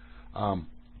 cool.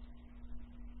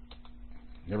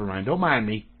 Never mind. Don't mind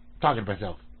me. I'm talking to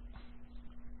myself.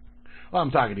 Well,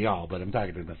 I'm talking to y'all, but I'm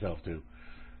talking to myself, too.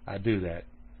 I do that.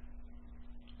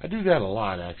 I do that a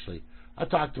lot, actually. I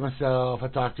talk to myself. I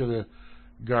talk to the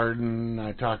garden.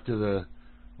 I talk to the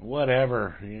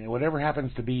whatever. Whatever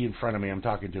happens to be in front of me, I'm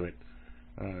talking to it.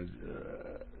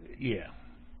 Yeah.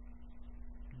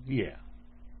 Yeah.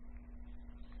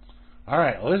 All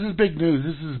right. Well, this is big news.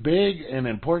 This is big and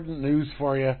important news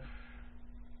for you.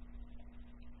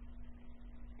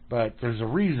 But there's a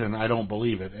reason I don't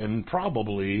believe it. And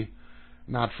probably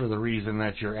not for the reason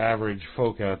that your average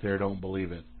folk out there don't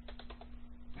believe it.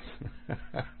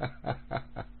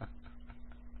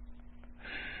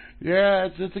 Yeah,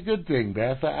 it's a good thing,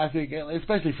 Beth. I think,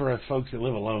 especially for us folks that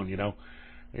live alone, you know.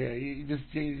 You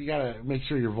gotta make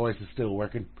sure your voice is still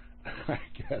working, I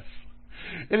guess.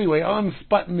 Anyway, on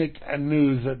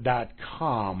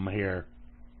SputnikNews.com here.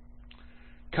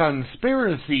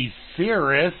 Conspiracy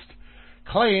theorist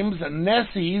claims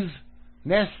Nessies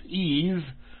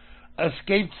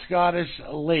escaped Scottish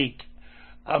lake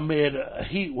amid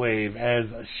heatwave as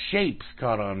shapes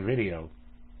caught on video.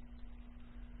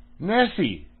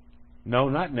 Nessie. No,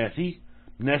 not Nessie.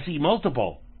 Nessie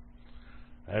multiple.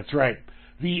 That's right.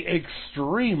 The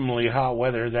extremely hot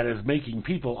weather that is making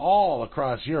people all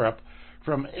across Europe,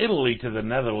 from Italy to the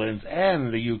Netherlands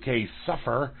and the UK,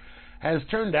 suffer, has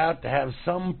turned out to have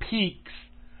some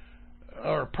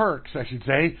perks, I should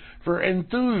say, for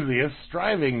enthusiasts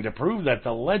striving to prove that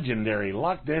the legendary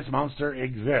Loch Ness Monster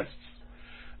exists.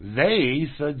 They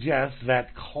suggest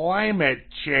that climate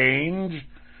change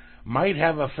might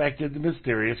have affected the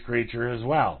mysterious creature as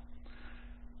well.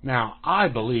 Now, I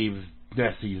believe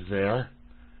Nessie's there.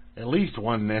 At least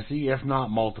one Nessie, if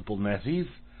not multiple Nessies.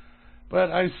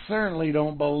 But I certainly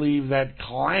don't believe that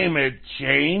climate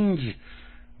change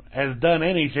has done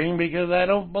anything, because I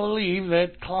don't believe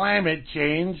that climate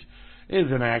change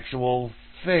is an actual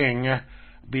thing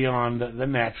beyond the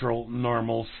natural,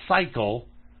 normal cycle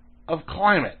of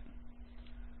climate.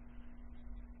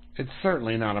 It's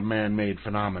certainly not a man-made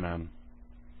phenomenon.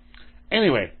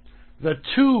 Anyway, the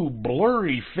two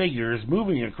blurry figures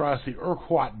moving across the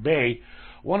Urquhart Bay,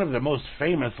 one of the most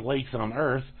famous lakes on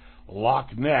Earth,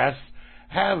 Loch Ness,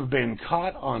 have been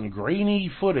caught on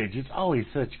grainy footage. It's always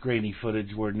such grainy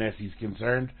footage where Nessie's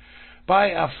concerned. By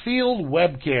a field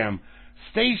webcam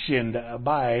stationed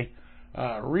by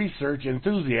research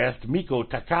enthusiast Miko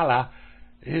Takala.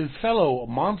 His fellow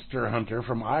monster hunter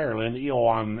from Ireland,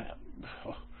 Iwan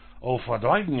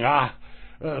O'Fadoigna,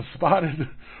 spotted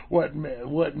what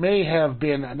may have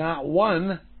been not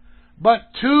one, but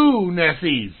two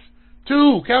Nessies.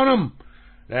 Two, count them.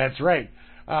 That's right.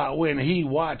 When he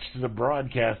watched the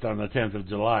broadcast on the 10th of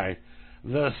July,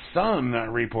 The Sun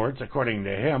reports, according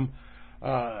to him,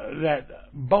 that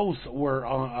both were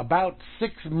about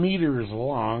 6 meters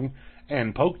long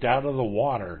and poked out of the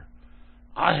water.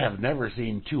 I have never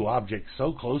seen two objects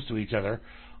so close to each other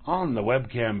on the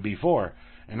webcam before,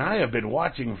 and I have been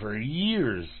watching for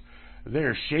years.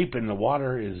 Their shape in the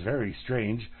water is very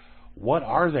strange. What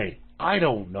are they? I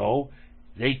don't know.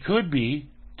 They could be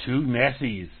two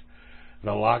Nessies.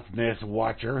 The Loch Ness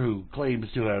watcher, who claims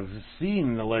to have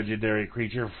seen the legendary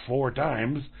creature 4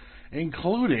 times,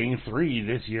 including 3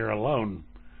 this year alone.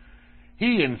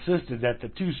 He insisted that the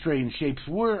two strange shapes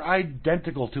were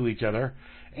identical to each other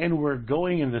and were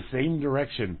going in the same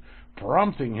direction,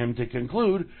 prompting him to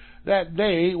conclude that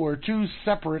they were two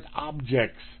separate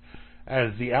objects.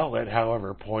 As the outlet,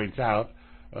 however, points out,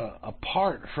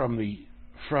 apart from the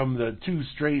two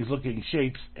strange-looking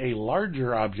shapes, a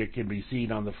larger object can be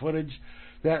seen on the footage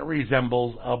that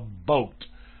resembles a boat.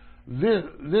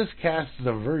 This casts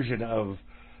the version of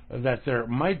that there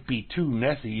might be two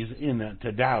Nessies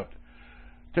into doubt.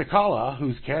 Takala,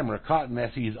 whose camera caught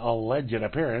Nessie's alleged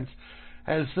appearance,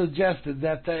 has suggested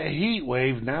that the heat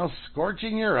wave now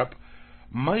scorching Europe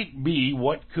might be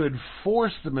what could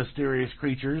force the mysterious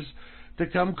creatures to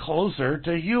come closer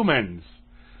to humans.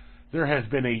 There has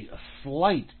been a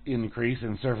slight increase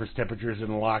in surface temperatures in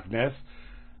Loch Ness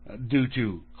due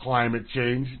to climate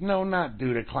change. No, not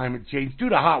due to climate change, due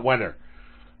to hot weather.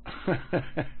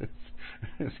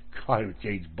 It's climate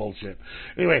change bullshit.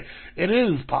 Anyway, it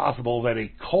is possible that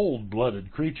a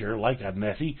cold-blooded creature like a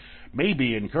Nessie may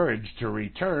be encouraged to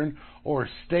return or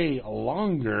stay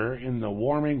longer in the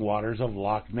warming waters of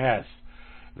Loch Ness.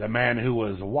 The man who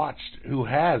has watched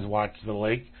the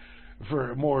lake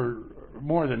for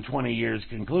more than 20 years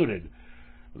concluded.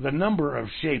 The number of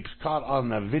shapes caught on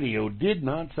the video did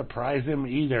not surprise him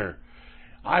either.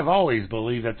 I've always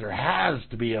believed that there has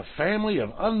to be a family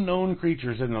of unknown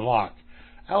creatures in the loch,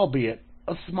 albeit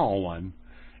a small one.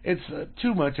 It's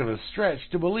too much of a stretch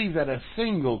to believe that a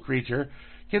single creature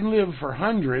can live for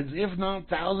hundreds, if not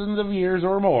thousands of years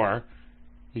or more,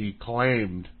 he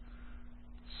claimed.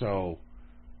 So,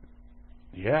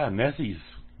 yeah, Nessies.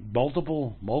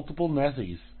 Multiple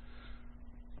Nessies.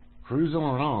 Cruising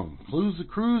along.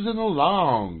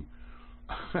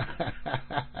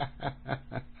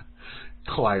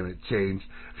 Climate change.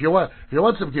 If you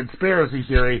want some conspiracy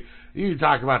theory, you need to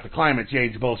talk about the climate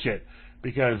change bullshit.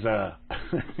 Because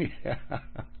yeah.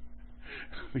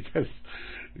 Because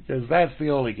that's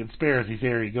the only conspiracy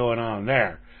theory going on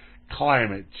there.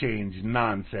 Climate change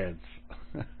nonsense.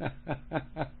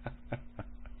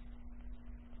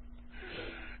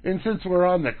 And since we're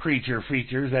on the creature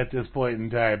features at this point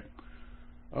in time,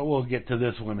 we'll get to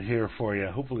this one here for you.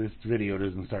 Hopefully this video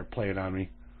doesn't start playing on me.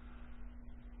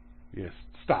 Yes,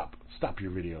 stop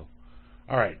your video.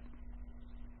 All right.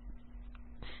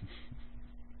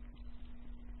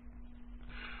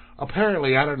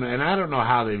 Apparently, I don't know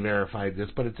how they verified this,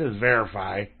 but it says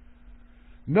verify.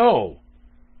 No,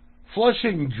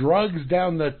 flushing drugs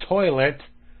down the toilet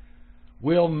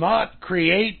will not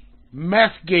create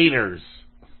Meth-Gators.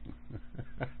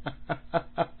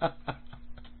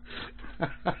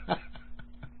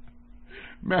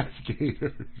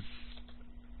 Meth-Gators.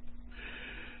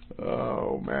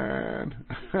 Oh, man.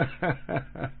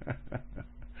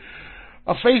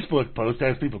 A Facebook post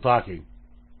has people talking.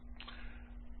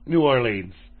 New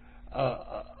Orleans.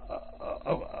 A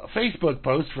Facebook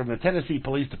post from the Tennessee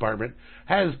Police Department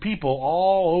has people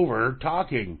all over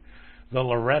talking. The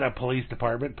Loretta Police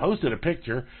Department posted a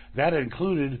picture that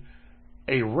included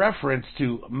a reference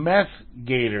to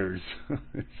Meth-Gators.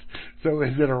 So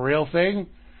is it a real thing?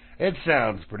 It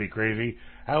sounds pretty crazy.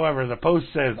 However, the post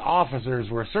says officers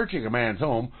were searching a man's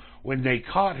home when they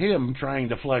caught him trying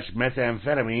to flush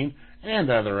methamphetamine and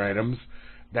other items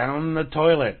down the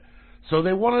toilet. So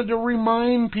they wanted to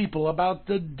remind people about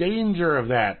the danger of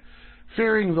that,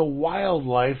 fearing the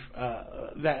wildlife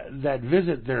that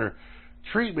visit their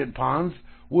treatment ponds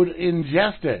would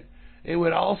ingest it.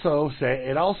 It also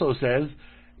says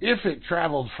if it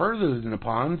traveled further than the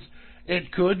ponds,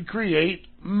 it could create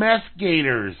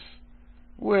Meth-Gators,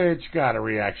 which got a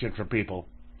reaction from people.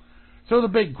 So the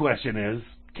big question is,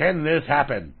 can this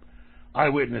happen?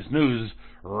 Eyewitness News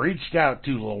reached out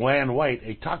to Luann White,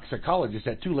 a toxicologist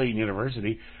at Tulane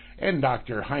University, and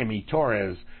Dr. Jaime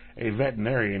Torres, a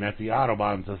veterinarian at the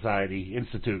Audubon Society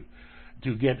Institute,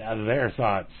 to get their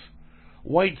thoughts.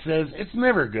 White says it's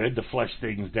never good to flush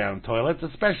things down toilets,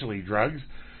 especially drugs,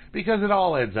 because it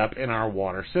all ends up in our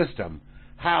water system.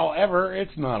 However,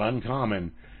 it's not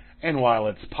uncommon, and while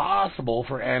it's possible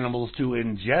for animals to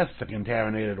ingest the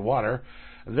contaminated water,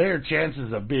 their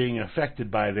chances of being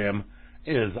affected by them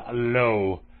is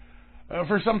low.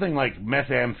 For something like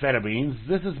methamphetamines,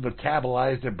 this is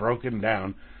metabolized and broken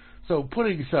down, so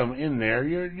putting some in there,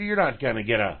 you're not going to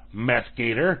get a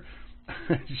Meth-Gator,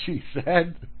 she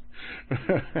said.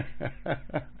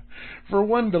 For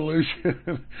one,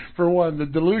 the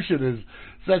dilution is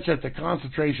such that the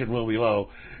concentration will be low,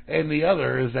 and the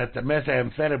other is that the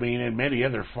methamphetamine and many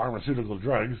other pharmaceutical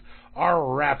drugs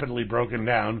are rapidly broken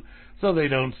down, so they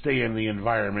don't stay in the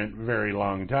environment very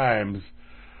long times.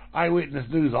 Eyewitness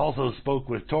News also spoke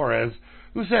with Torres,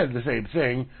 who said the same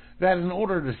thing, that in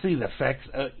order to see the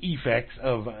effects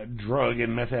of drug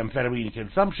and methamphetamine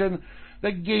consumption,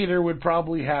 the gator would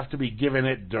probably have to be given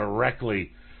it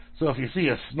directly. So if you see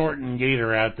a snorting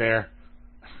gator out there,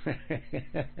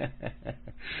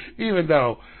 even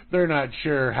though they're not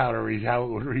sure how it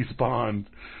would respond,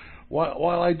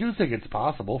 while I do think it's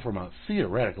possible from a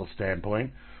theoretical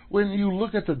standpoint, when you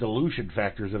look at the dilution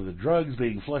factors of the drugs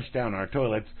being flushed down our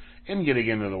toilets and getting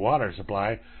into the water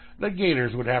supply, the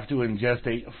gators would have to ingest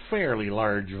a fairly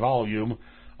large volume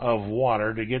of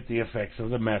water to get the effects of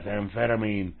the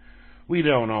methamphetamine. We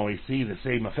don't always see the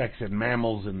same effects in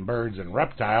mammals and birds and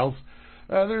reptiles.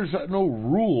 There's no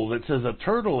rule that says a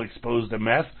turtle exposed to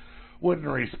meth wouldn't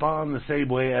respond the same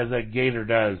way as a gator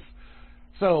does.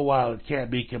 So while it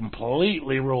can't be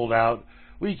completely ruled out,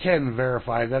 we can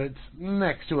verify that it's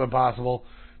next to impossible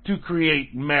to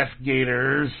create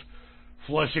Meth-Gators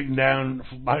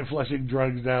by flushing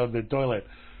drugs down the toilet.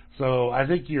 So I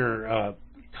think your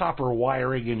copper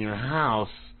wiring in your house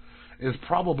is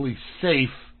probably safe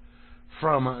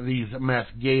from these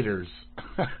Meth-Gators.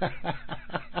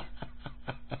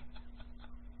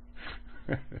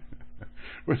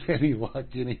 With any luck,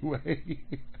 anyway.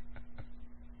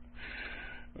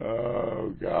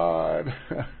 Oh, God.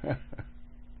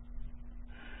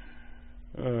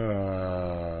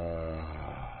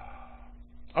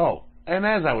 Oh, and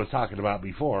as I was talking about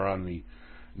before on the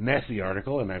Nessie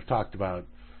article, and I've talked about,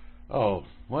 I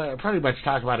pretty much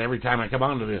talk about every time I come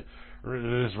onto this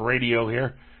radio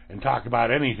here and talk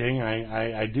about anything,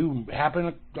 I do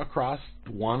happen across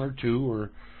one or two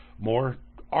or more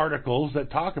articles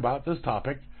that talk about this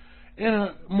topic in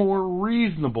a more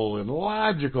reasonable and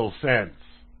logical sense.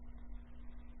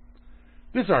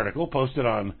 This article, posted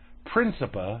on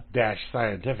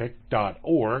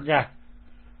principa-scientific.org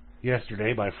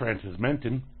yesterday by Francis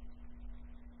Menton.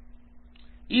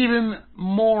 Even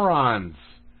morons,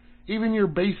 even your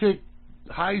basic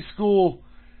high school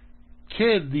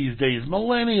kid these days,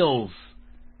 millennials,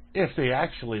 if they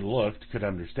actually looked, could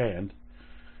understand.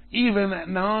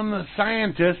 Even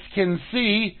non-scientists can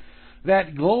see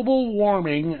that global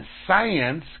warming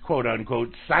science,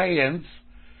 quote-unquote science,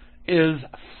 is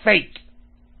fake.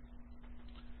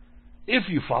 If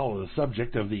you follow the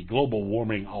subject of the global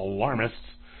warming alarmists,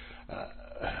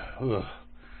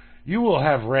 you will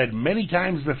have read many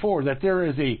times before that there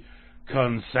is a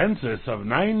consensus of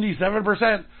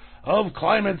 97% of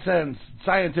climate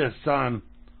scientists on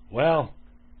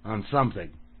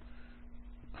something.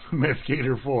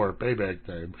 Meth-Gator 4, payback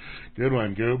time. Good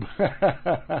one, Goob.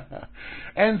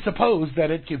 And suppose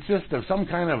that it consists of some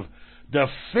kind of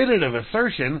definitive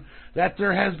assertion that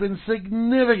there has been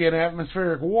significant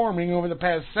atmospheric warming over the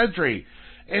past century,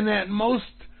 and that most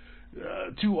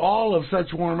to all of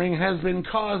such warming has been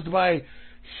caused by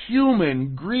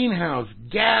human greenhouse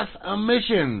gas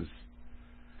emissions.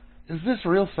 Is this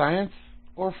real science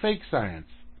or fake science?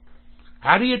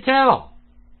 How do you tell?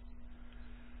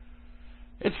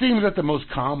 It seems that the most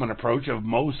common approach of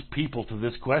most people to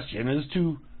this question is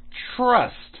to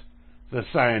trust the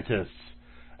scientists.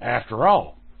 After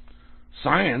all,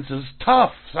 science is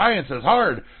tough, science is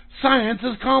hard, science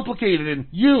is complicated, and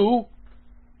you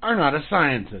are not a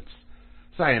scientist.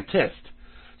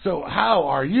 So how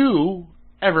are you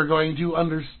ever going to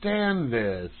understand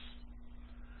this?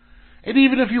 And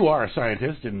even if you are a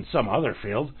scientist in some other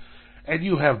field, and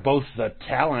you have both the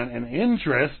talent and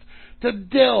interest to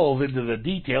delve into the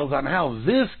details on how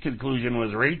this conclusion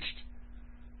was reached,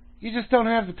 you just don't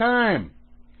have the time.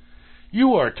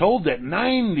 You are told that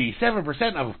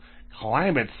 97% of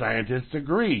climate scientists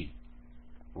agree.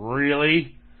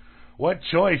 Really? What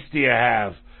choice do you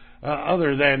have?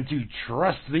 other than to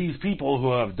trust these people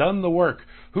who have done the work,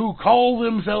 who call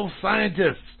themselves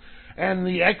scientists and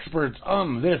the experts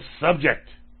on this subject.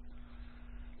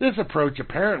 This approach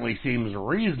apparently seems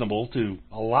reasonable to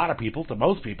a lot of people, to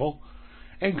most people,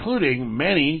 including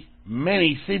many,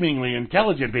 many seemingly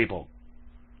intelligent people.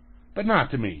 But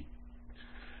not to me.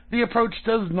 The approach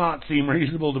does not seem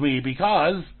reasonable to me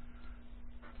because,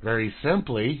 very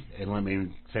simply, and let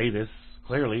me say this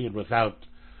clearly and without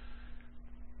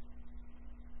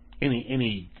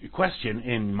any question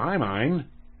in my mind,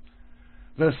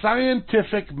 the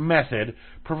scientific method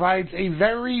provides a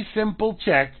very simple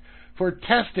check for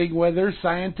testing whether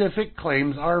scientific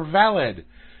claims are valid,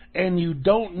 and you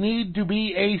don't need to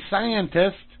be a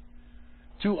scientist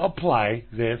to apply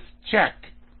this check.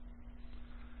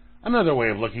 Another way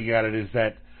of looking at it is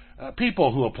that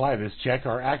people who apply this check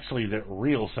are actually the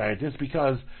real scientists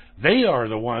because they are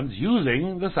the ones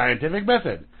using the scientific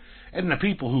method. And the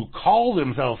people who call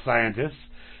themselves scientists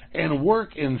and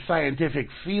work in scientific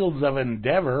fields of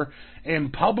endeavor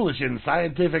and publish in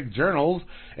scientific journals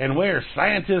and wear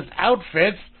scientist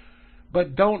outfits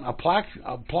but don't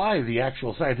apply the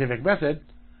actual scientific method,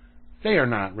 they are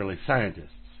not really scientists.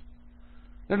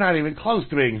 They're not even close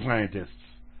to being scientists.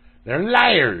 They're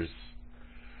liars.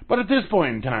 But at this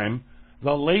point in time,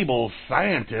 the label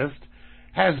scientist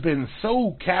has been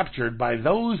so captured by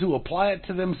those who apply it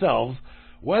to themselves,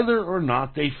 whether or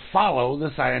not they follow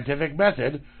the scientific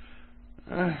method,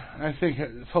 I think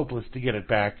it's hopeless to get it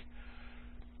back.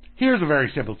 Here's a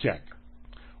very simple check.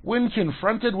 When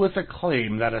confronted with a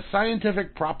claim that a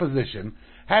scientific proposition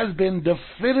has been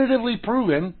definitively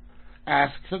proven,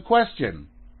 ask the question: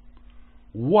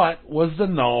 what was the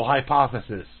null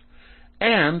hypothesis?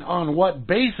 And on what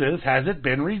basis has it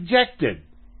been rejected?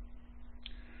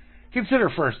 Consider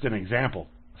first an example,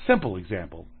 simple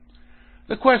example.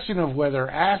 The question of whether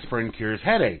aspirin cures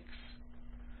headaches.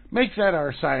 Make that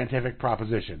our scientific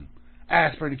proposition.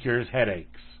 Aspirin cures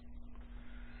headaches.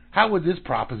 How would this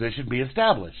proposition be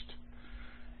established?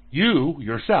 You,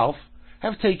 yourself,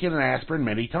 have taken an aspirin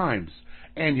many times,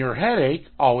 and your headache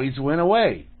always went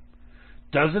away.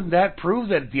 Doesn't that prove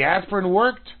that the aspirin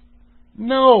worked?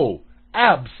 No,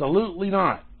 absolutely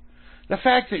not. The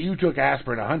fact that you took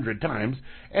aspirin 100 times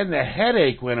and the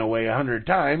headache went away 100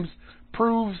 times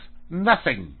proves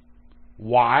nothing.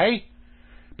 Why?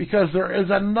 Because there is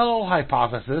a null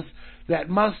hypothesis that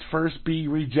must first be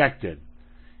rejected.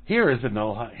 Here the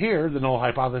null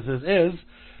hypothesis is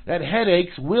that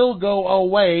headaches will go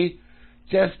away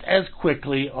just as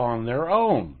quickly on their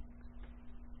own.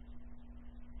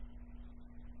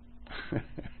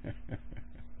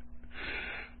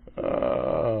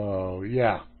 Oh,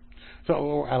 yeah.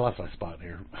 So I lost my spot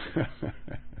here.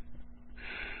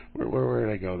 Where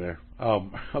did I go there?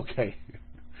 Okay.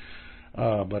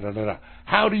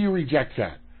 How do you reject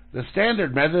that? The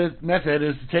standard method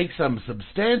is to take some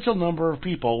substantial number of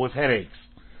people with headaches,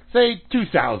 say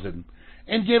 2,000,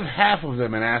 and give half of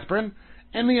them an aspirin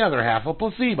and the other half a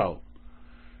placebo.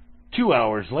 2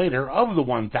 hours later, of the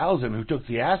 1,000 who took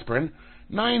the aspirin,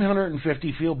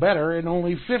 950 feel better and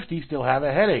only 50 still have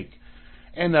a headache.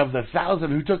 And of the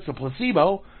 1,000 who took the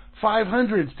placebo,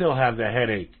 500 still have the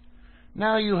headache.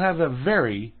 Now you have a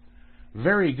very,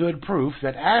 very good proof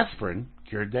that aspirin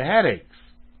cured the headaches.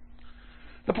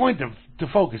 The point to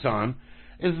focus on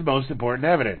is the most important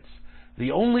evidence.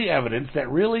 The only evidence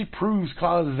that really proves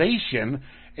causation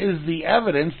is the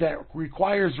evidence that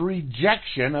requires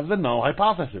rejection of the null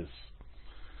hypothesis.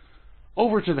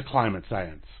 Over to the climate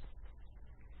science.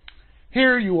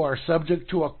 Here you are subject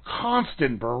to a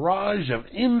constant barrage of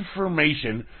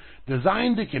information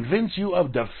designed to convince you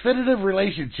of definitive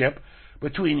relationship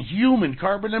between human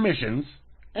carbon emissions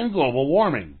and global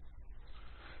warming.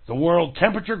 The world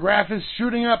temperature graph is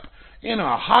shooting up in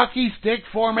a hockey stick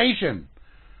formation.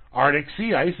 Arctic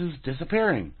sea ice is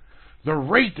disappearing. The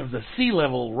rate of the sea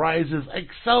level rise is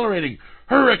accelerating.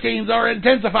 Hurricanes are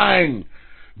intensifying.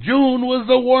 June was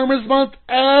the warmest month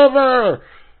ever.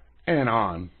 And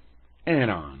on, and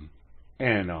on,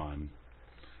 and on.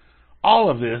 All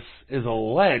of this is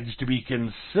alleged to be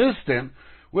consistent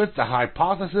with the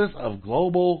hypothesis of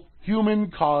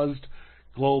human-caused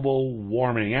global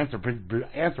warming,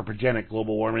 anthropogenic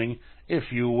global warming, if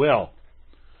you will.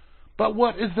 But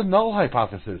what is the null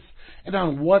hypothesis, and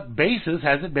on what basis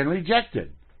has it been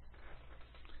rejected?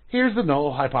 Here's the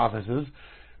null hypothesis,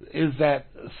 is that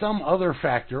some other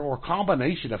factor or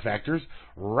combination of factors,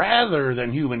 rather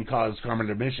than human-caused carbon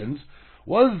emissions,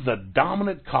 was the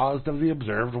dominant cause of the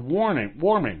observed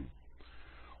warming.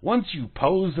 Once you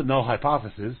pose the null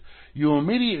hypothesis, you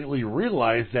immediately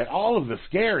realize that all of the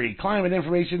scary climate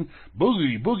information,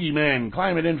 boogeyman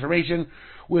climate information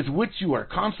with which you are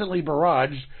constantly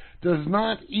barraged does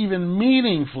not even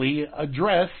meaningfully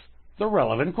address the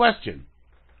relevant question.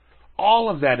 All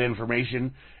of that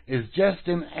information is just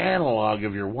an analog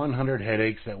of your 100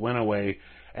 headaches that went away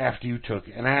after you took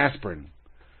an aspirin.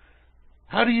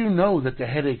 How do you know that the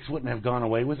headaches wouldn't have gone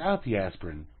away without the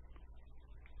aspirin?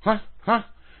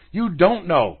 You don't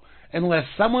know unless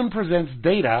someone presents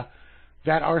data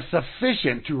that are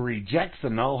sufficient to reject the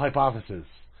null hypothesis.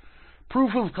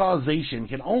 Proof of causation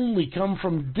can only come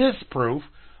from disproof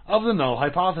of the null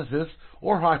hypothesis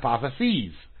or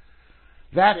hypotheses.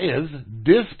 That is,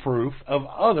 disproof of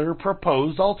other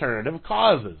proposed alternative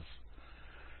causes.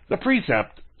 The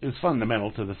precept is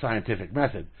fundamental to the scientific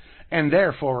method, and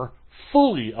therefore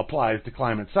fully applies to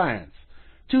climate science,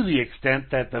 to the extent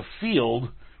that the field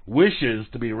wishes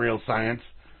to be real science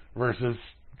versus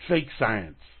fake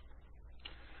science.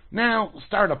 Now,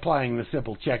 start applying the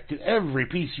simple check to every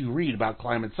piece you read about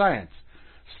climate science.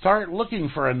 Start looking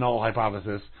for a null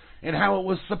hypothesis and how it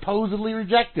was supposedly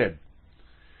rejected.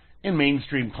 In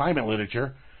mainstream climate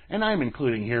literature, and I'm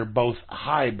including here both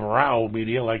highbrow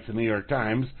media like the New York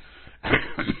Times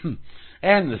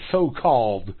and the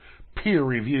so-called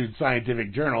peer-reviewed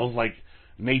scientific journals like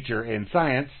Nature and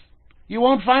Science, you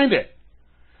won't find it.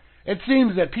 It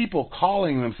seems that people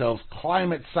calling themselves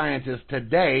climate scientists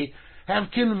today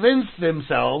have convinced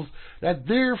themselves that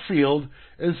their field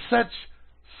is such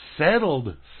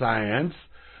settled science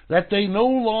that they no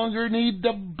longer need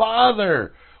to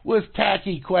bother with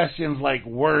tacky questions like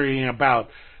worrying about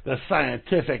the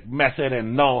scientific method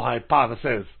and null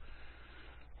hypothesis.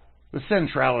 The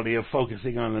centrality of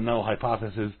focusing on the null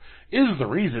hypothesis is the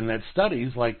reason that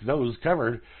studies like those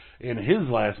covered in his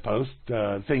last post,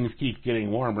 Things Keep Getting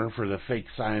Warmer for the Fake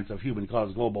Science of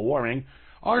Human-Caused Global Warming,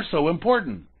 are so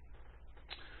important.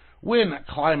 When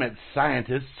climate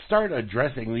scientists start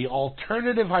addressing the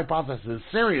alternative hypothesis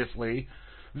seriously,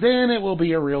 then it will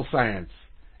be a real science.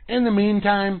 In the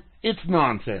meantime, it's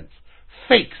nonsense.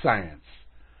 Fake science.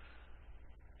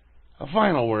 A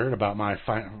final word about my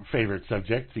favorite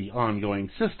subject, the ongoing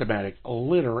systematic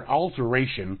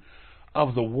alteration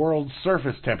of the world's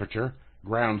surface temperature,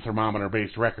 ground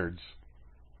thermometer-based records.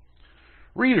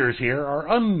 Readers here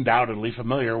are undoubtedly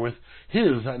familiar with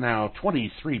his now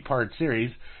 23-part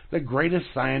series, The Greatest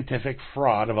Scientific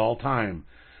Fraud of All Time.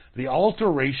 The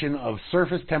alteration of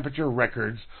surface temperature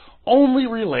records only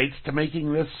relates to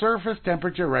making the surface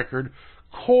temperature record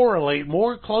correlate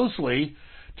more closely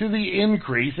to the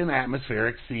increase in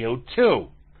atmospheric CO2.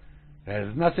 It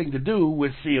has nothing to do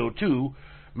with CO2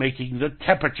 making the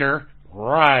temperature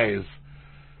rise.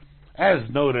 As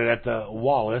noted at the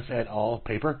Wallace et al.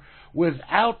 Paper,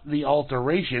 without the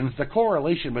alterations, the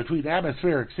correlation between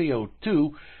atmospheric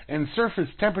CO2 and surface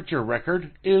temperature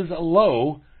record is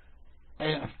low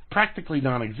and practically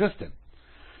non-existent.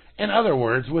 In other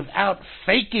words, without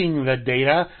faking the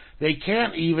data, they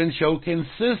can't even show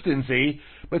consistency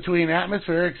between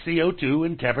atmospheric CO2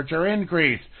 and temperature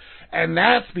increase. And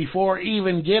that's before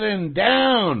even getting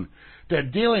down to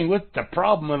dealing with the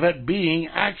problem of it being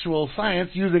actual science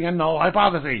using a null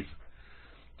hypothesis.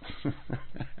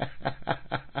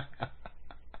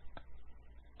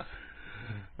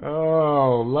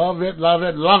 Oh, love it, love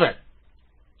it, love it.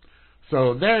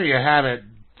 So there you have it,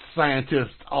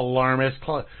 scientists, alarmists,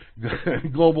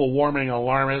 global warming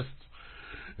alarmists.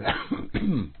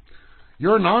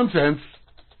 Your nonsense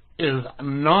is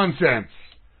nonsense.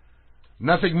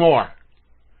 Nothing more.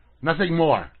 Nothing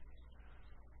more.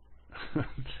 Let's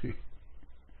see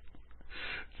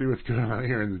what's going on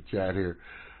here in the chat here.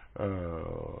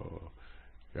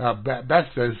 Beth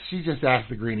says she just asked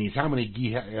the greenies how many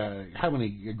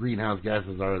greenhouse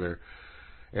gases are there,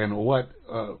 and what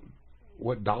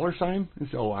dollar sign is?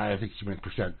 Oh, I think she meant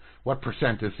percent. What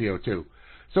percent is CO2?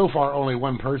 So far, only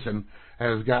one person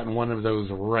has gotten one of those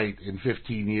right in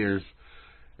 15 years.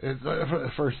 It's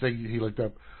the first thing he looked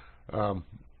up.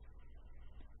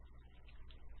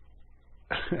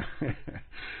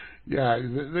 Yeah,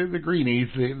 the greenies,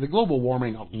 the global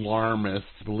warming alarmists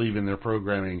believe in their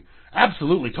programming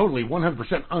absolutely, totally,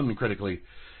 100% uncritically,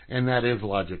 and that is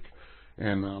logic.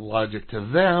 And logic to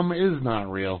them is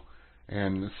not real,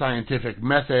 and the scientific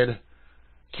method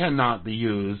cannot be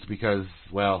used because,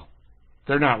 well,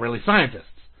 they're not really scientists.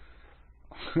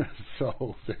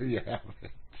 So there you have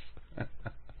it.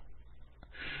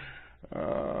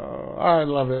 I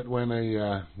love it when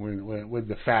when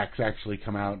the facts actually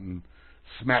come out and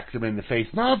smack them in the face.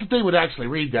 Not that they would actually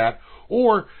read that,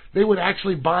 or they would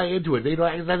actually buy into it. They'd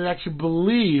actually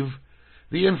believe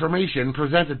the information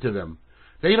presented to them.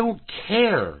 They don't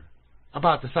care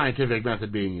about the scientific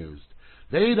method being used.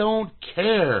 They don't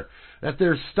care that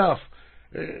their stuff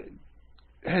they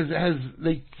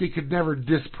could never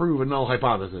disprove a null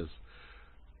hypothesis.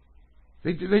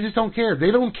 They just don't care.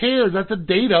 They don't care that the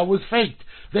data was faked.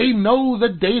 They know the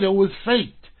data was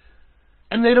faked,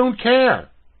 and they don't care.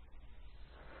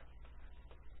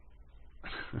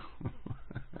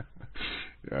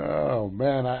 Oh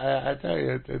man, I tell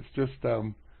you, it's just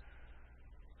All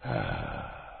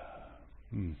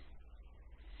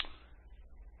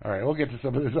right, we'll get to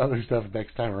some of this other stuff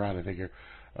next time around, I think.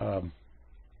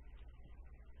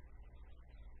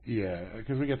 Yeah,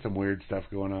 because we get some weird stuff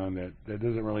going on that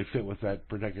doesn't really fit with that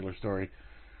particular story.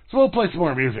 So we'll play some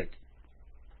more music.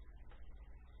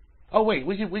 Oh wait,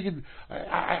 we could.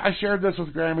 I shared this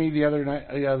with Grammy the other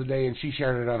day, and she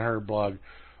shared it on her blog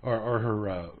or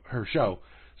her show.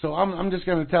 So I'm just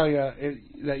going to tell you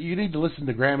that you need to listen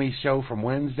to Grammy's show from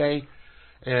Wednesday,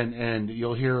 and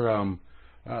you'll hear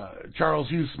Charles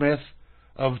Hugh Smith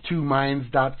of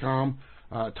twominds.com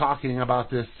talking about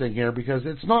this thing here, because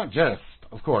it's not just,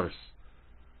 of course,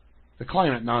 the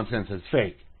climate nonsense is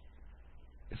fake.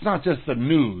 It's not just the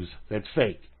news that's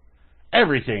fake.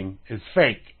 Everything is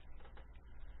fake.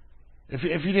 If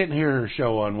you didn't hear her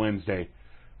show on Wednesday,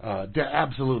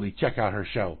 absolutely check out her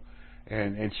show.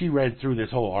 And she read through this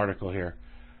whole article here.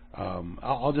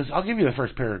 I'll give you the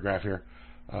first paragraph here.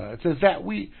 It says that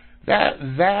we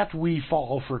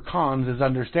fall for cons is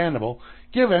understandable,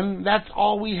 given that's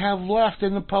all we have left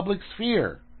in the public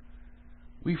sphere.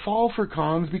 We fall for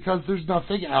cons because there's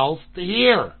nothing else to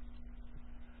hear.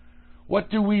 What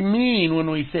do we mean when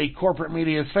we say corporate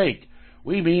media is fake?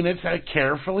 We mean it's a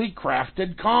carefully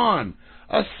crafted con,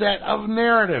 a set of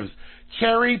narratives,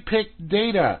 cherry-picked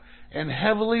data, and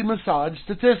heavily massaged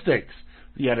statistics,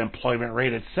 the unemployment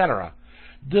rate, etc.,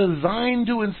 designed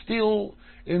to instill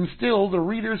the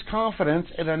reader's confidence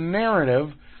in a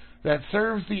narrative that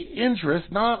serves the interest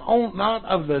not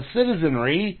of the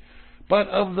citizenry, but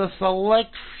of the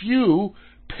select few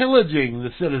pillaging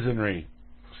the citizenry.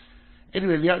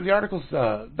 Anyway, the article's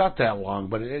not that long,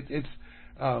 but it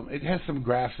has some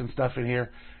graphs and stuff in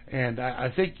here, and I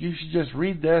think you should just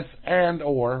read this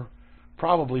or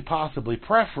possibly,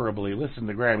 preferably listen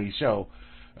to Grammy's show,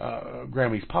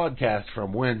 Grammy's podcast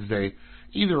from Wednesday,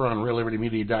 either on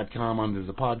RealLibertyMedia.com under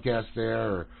the podcast there,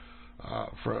 or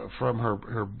from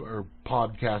her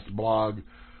podcast blog,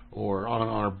 or on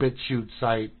our BitChute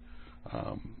site.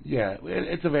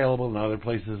 It's available in other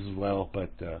places as well,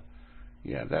 but that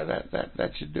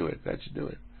should do it. That should do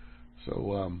it.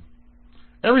 So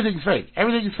everything's fake.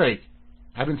 Everything is fake.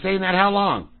 I've been saying that how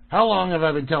long? How long have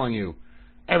I been telling you?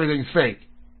 Everything's fake.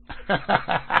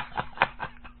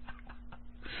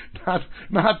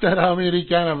 Not that I'm any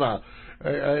kind of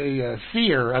a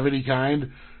seer of any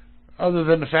kind, other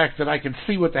than the fact that I can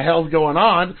see what the hell's going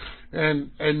on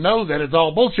and know that it's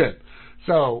all bullshit.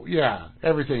 So yeah,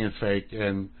 everything is fake,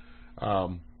 and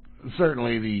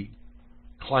certainly the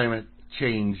climate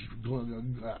change,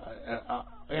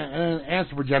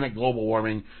 anthropogenic global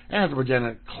warming,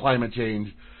 anthropogenic climate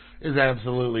change is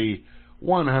absolutely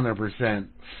 100%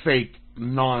 fake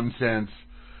nonsense.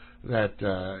 That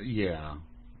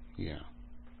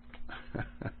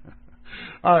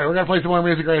All right, we're gonna play some more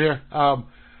music right here.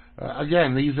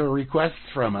 Again, these are requests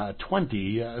from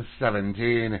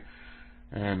 2017,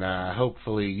 and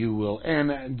hopefully you will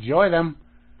enjoy them.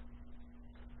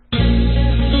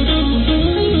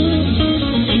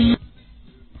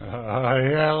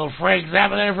 Little Frank's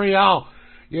happening for y'all.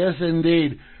 Yes,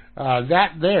 indeed.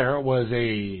 That there was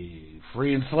a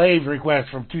Free and Slave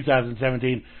request from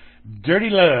 2017. Dirty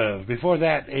Love. Before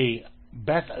that, a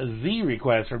Beth Z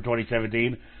request from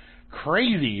 2017.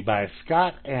 Crazy by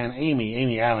Scott and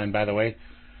Amy Allen, by the way.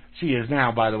 She is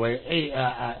now, by the way,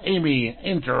 Amy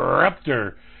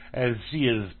Interrupter, as she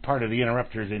is part of the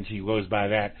Interrupters, and she goes by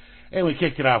that. And we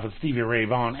kicked it off with Stevie Ray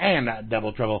Vaughan and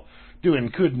Double Trouble doing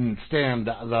Couldn't Stand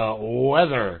the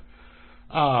Weather.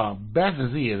 Beth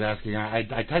Z is asking,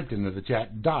 I typed into the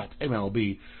chat,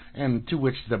 .MLB, and to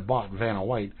which the bot Vanna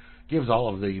White gives all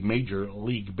of the Major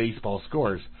League Baseball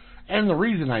scores. And the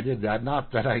reason I did that,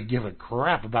 not that I give a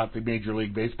crap about the Major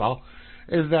League Baseball,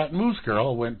 is that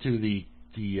Moosegurl went to the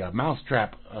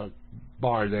Mousetrap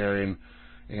bar there in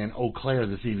Eau Claire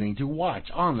this evening to watch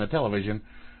on the television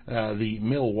the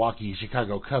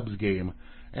Milwaukee-Chicago Cubs game.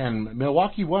 And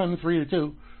Milwaukee won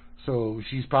 3-2, so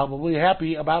she's probably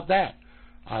happy about that.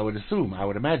 I would assume, I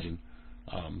would imagine.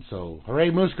 So,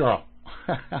 hooray, Moosegurl.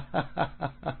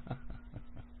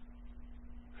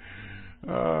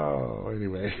 Oh,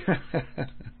 anyway.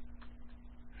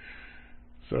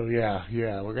 So,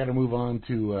 yeah, we're going to move on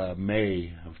to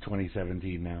May of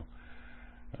 2017 now.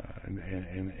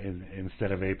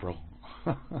 instead of April.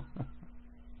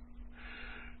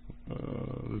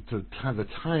 The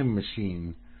time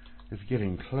machine is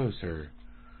getting closer.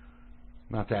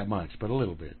 Not that much, but a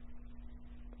little bit.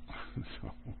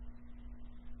 So,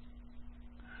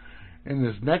 in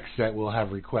this next set, we'll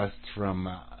have requests from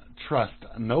Trust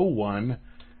No One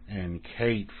and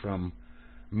Kate from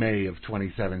May of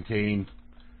 2017.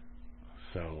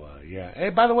 So, yeah. Hey,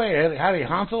 by the way, howdy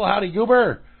Hansel, howdy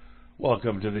Goober.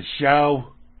 Welcome to the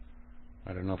show.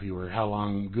 I don't know how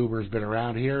long Goober's been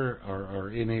around here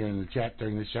or in here in the chat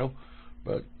during the show,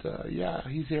 but yeah,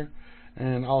 he's here.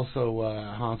 And also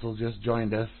Hansel just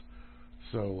joined us.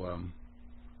 So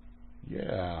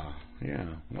yeah,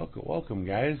 welcome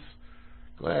guys.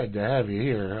 Glad to have you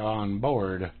here on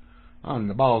board on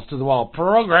the Balls to the Wall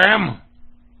program.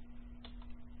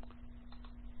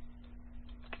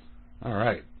 All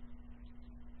right,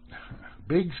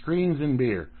 big screens and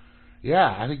beer.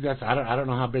 Yeah, I think that's. I don't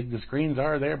know how big the screens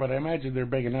are there, but I imagine they're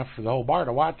big enough for the whole bar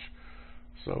to watch.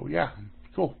 So yeah,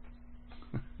 cool.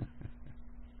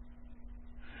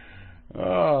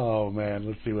 Oh man,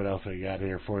 let's see what else I got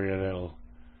here for you.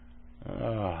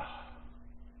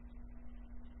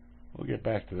 We'll get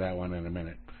back to that one in a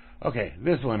minute. Okay,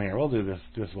 this one here. We'll do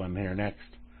this one here next.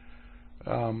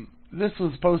 This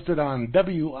was posted on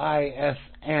WISN.com.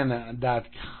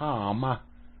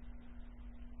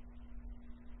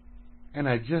 And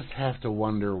I just have to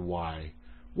wonder why.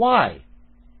 Why?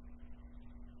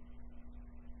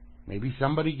 Maybe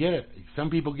somebody get it. Some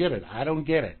people get it. I don't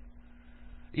get it.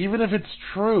 Even if it's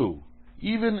true,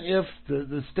 even if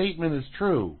the statement is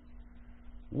true,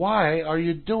 why are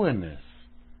you doing this?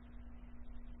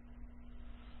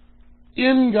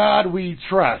 In God We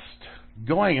Trust,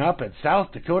 going up at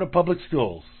South Dakota Public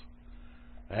Schools.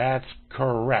 That's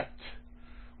correct.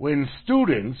 When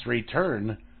students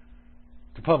return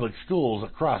to public schools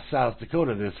across South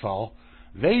Dakota this fall,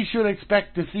 they should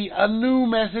expect to see a new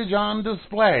message on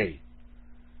display.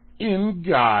 In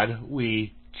God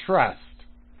We Trust.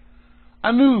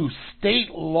 A new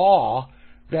state law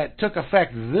that took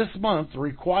effect this month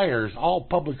requires all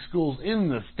public schools in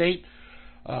the state,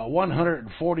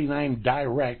 149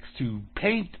 directs, to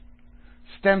paint,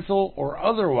 stencil, or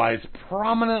otherwise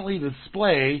prominently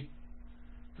display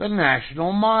the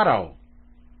national motto.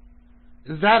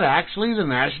 Is that actually the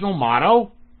national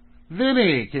motto?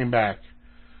 Vinny came back.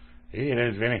 Hey, it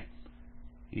is Vinny.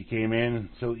 He came in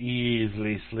so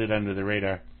easily slid under the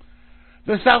radar.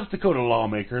 The South Dakota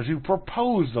lawmakers who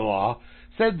proposed the law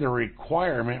said the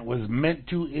requirement was meant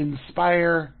to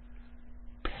inspire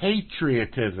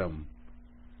patriotism,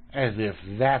 as if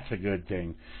that's a good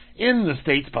thing, in the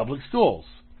state's public schools.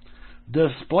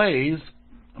 Displays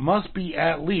must be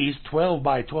at least 12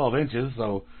 by 12 inches,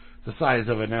 so the size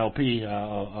of an LP,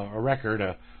 a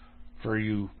record, for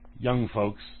you young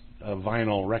folks, a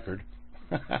vinyl record,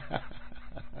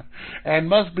 and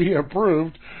must be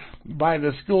approved by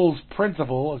the school's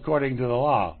principal according to the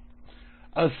law.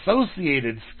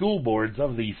 Associated School Boards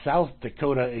of the South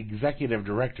Dakota Executive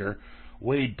Director,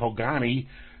 Wade Pogani,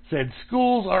 said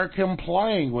schools are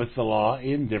complying with the law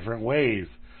in different ways.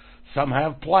 Some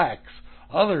have plaques,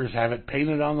 others have it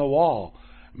painted on the wall,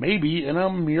 maybe in a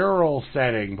mural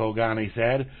setting, Pogani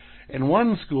said. In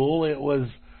one school, it was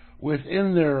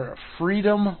within their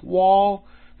freedom wall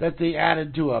that they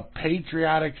added to a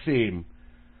patriotic theme.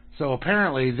 So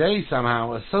apparently they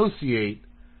somehow associate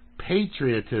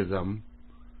patriotism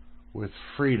with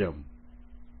freedom.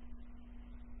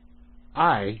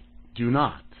 I do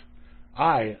not.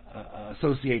 I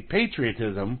associate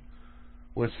patriotism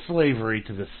with slavery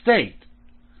to the state.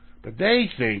 But they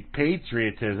think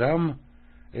patriotism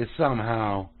is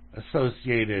somehow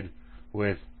associated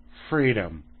with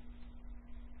freedom.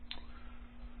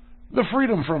 The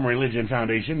Freedom from Religion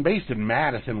Foundation, based in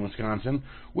Madison, Wisconsin,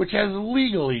 which has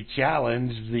legally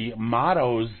challenged the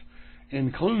motto's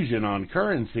inclusion on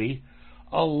currency,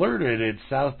 alerted its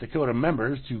South Dakota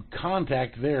members to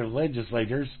contact their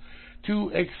legislators to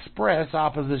express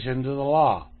opposition to the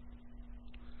law.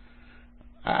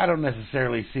 I don't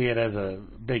necessarily see it as a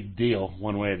big deal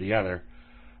one way or the other,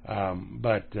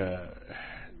 but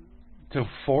to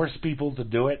force people to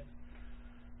do it,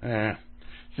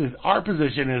 says our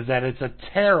position is that it's a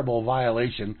terrible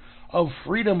violation of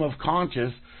freedom of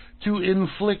conscience to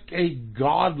inflict a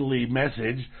godly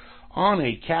message on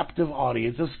a captive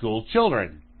audience of school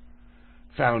children.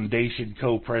 Foundation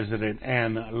co-president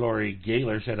Ann Lori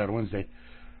Gaylor said on Wednesday.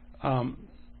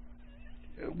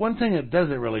 One thing it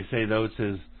doesn't really say, though, it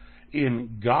says,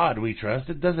 in God we trust.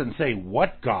 It doesn't say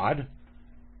what God.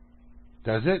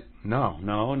 Does it? No,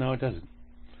 it doesn't.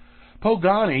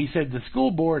 Pogani said the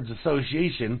School Boards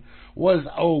Association was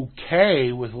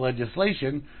okay with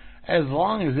legislation as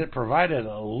long as it provided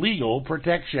a legal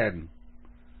protection.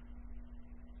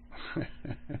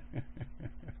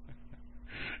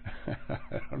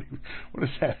 What does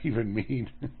that even mean?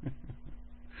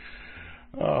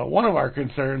 One of our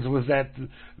concerns was that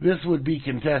this would be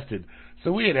contested,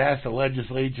 so we had asked the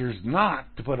legislatures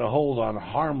not to put a hold on a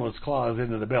harmless clause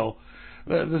into the bill.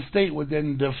 The state would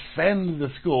then defend the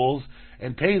schools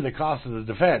and pay the cost of the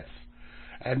defense.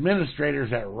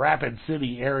 Administrators at Rapid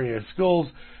City area schools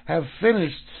have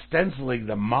finished stenciling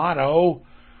the motto.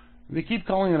 They keep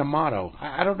calling it a motto.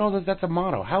 I don't know that that's a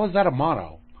motto. How is that a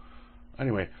motto?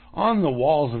 Anyway, on the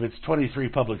walls of its 23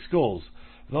 public schools.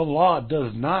 The law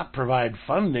does not provide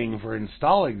funding for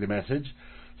installing the message.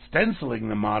 Stenciling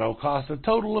the motto cost a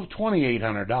total of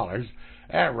 $2,800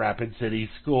 at Rapid City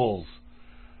schools.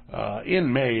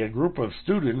 In May, a group of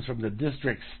students from the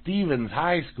district's Stevens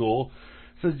High School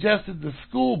suggested to the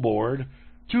school board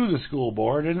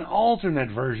an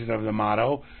alternate version of the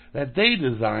motto that they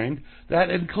designed that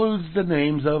includes the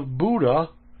names of Buddha,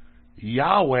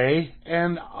 Yahweh,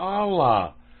 and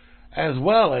Allah, as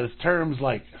well as terms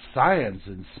like science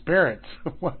and spirits.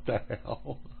 What the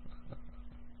hell?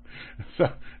 So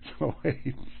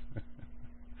wait.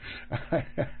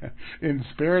 In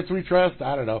spirits we trust?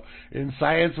 I don't know. In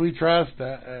science we trust?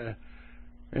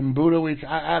 In Buddha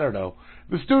I don't know.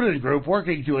 The student group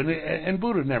working to, and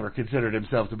Buddha never considered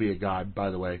himself to be a god, by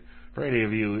the way, for any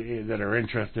of you that are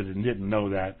interested and didn't know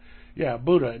that. Yeah,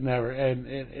 Buddha never,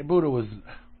 and Buddha was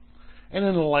an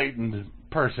enlightened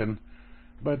person,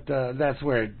 but that's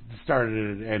where it started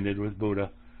and ended with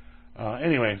Buddha.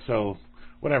 Anyway, so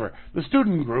whatever. The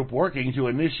student group working to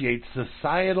initiate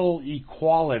societal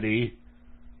equality,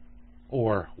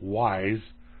 or WISE,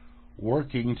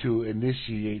 working to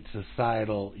initiate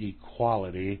societal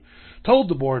equality, told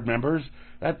the board members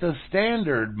that the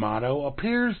standard motto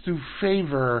appears to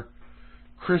favor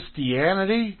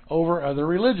Christianity over other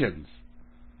religions.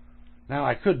 Now,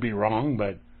 I could be wrong,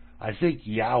 but I think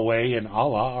Yahweh and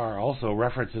Allah are also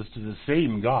references to the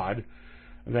same God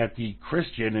that the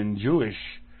Christian and Jewish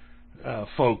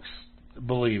folks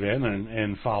believe in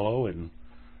and follow and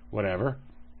whatever.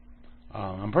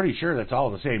 I'm pretty sure that's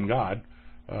all the same God.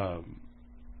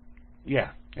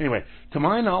 Yeah. Anyway, to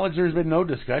my knowledge, there's been no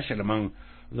discussion among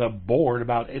the board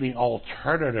about any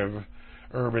alternative.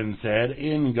 Urban said,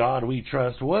 "In God we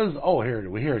trust" was,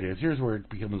 here it is. Here's where it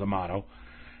becomes a motto.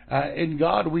 "In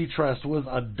God we trust" was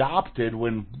adopted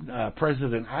when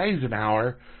President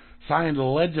Eisenhower signed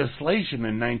legislation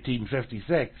in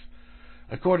 1956,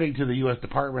 according to the U.S.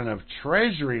 Department of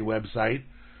Treasury website,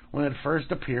 when it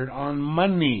first appeared on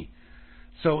money.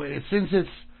 So since it's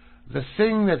the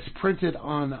thing that's printed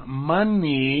on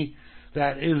money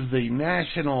that is the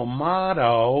national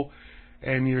motto,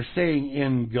 and you're saying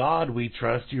 "in God we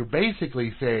trust," you're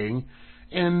basically saying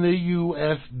 "in the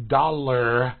U.S.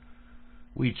 dollar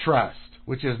we trust,"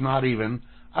 which is not even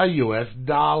a U.S.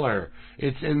 dollar.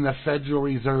 It's in the Federal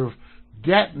Reserve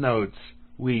debt notes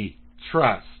we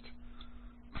trust.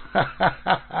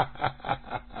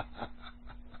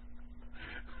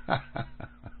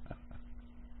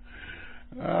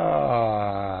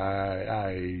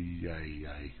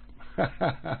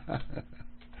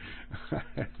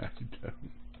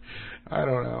 I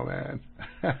don't know, man.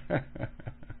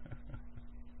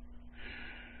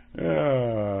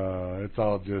 It's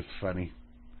all just funny.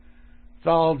 It's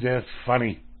all just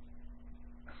funny.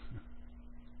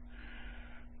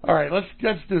 All right, let's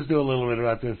just do a little bit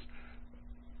about this.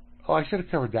 Oh, I should have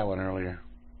covered that one earlier.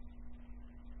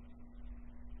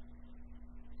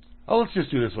 Let's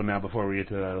just do this one now before we get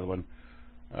to that other one.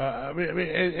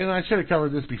 And I should have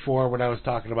covered this before when I was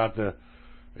talking about the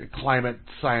climate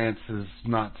science is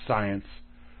not science.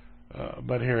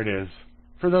 But here it is.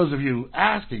 For those of you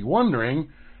asking, wondering,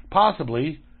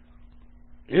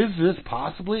 is this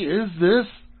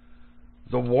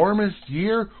the warmest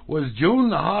year? Was June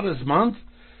the hottest month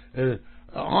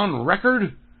on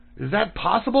record? Is that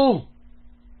possible?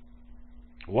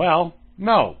 Well,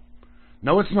 no.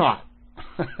 No, it's not.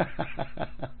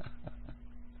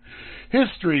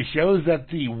 History shows that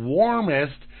the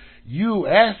warmest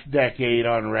U.S. decade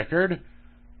on record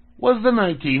was the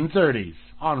 1930s.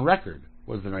 On record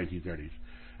was the 1930s.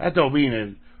 That don't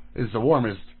mean it's the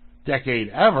warmest decade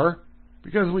ever,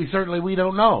 because we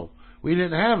don't know. We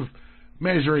didn't have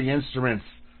measuring instruments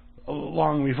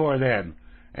long before then.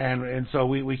 And so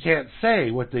we can't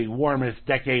say what the warmest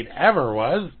decade ever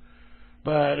was,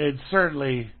 but it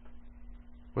certainly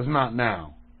was not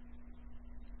now.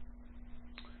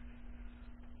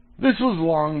 This was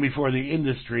long before the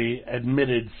industry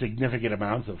admitted significant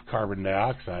amounts of carbon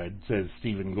dioxide, says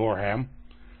Stephen Gorham.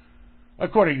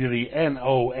 According to the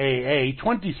NOAA,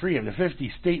 23 of the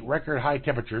 50 state record high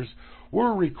temperatures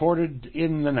were recorded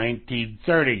in the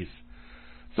 1930s.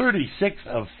 36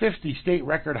 of 50 state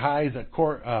record highs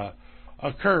occurred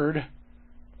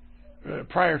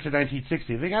prior to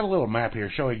 1960. They got a little map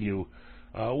here showing you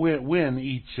when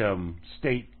each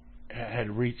state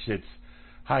had reached its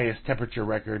highest temperature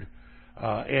record.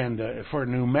 And for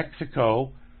New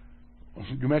Mexico,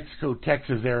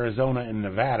 Texas, Arizona, and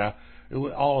Nevada,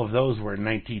 all of those were in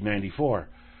 1994.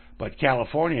 But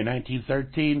California,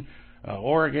 1913,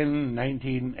 Oregon,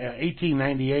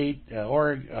 1898,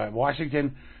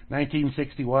 Washington,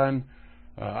 1961,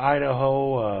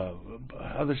 Idaho,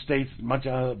 other states, a bunch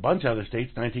of other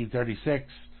states, 1936.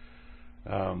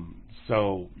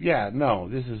 So, yeah, no,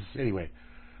 this is, anyway.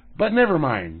 But never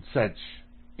mind such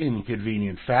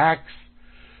inconvenient facts.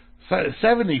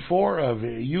 74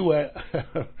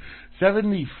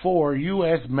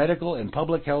 U.S. medical and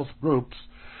public health groups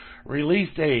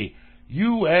released a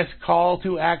U.S. call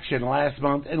to action last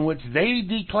month in which they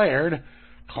declared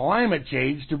climate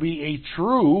change to be a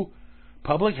true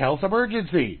public health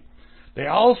emergency. They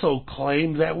also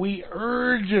claimed that we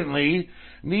urgently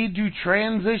need to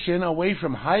transition away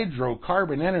from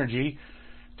hydrocarbon energy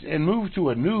and move to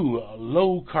a new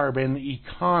low-carbon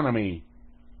economy.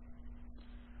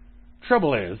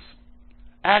 Trouble is,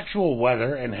 actual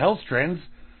weather and health trends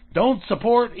don't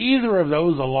support either of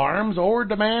those alarms or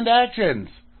demand actions.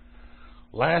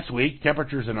 Last week,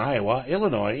 temperatures in Iowa,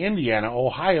 Illinois, Indiana,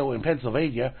 Ohio, and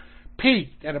Pennsylvania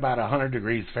peaked at about 100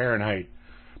 degrees Fahrenheit.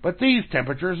 But these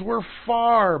temperatures were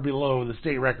far below the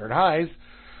state record highs,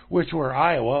 which were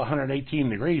Iowa 118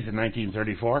 degrees in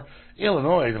 1934,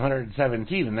 Illinois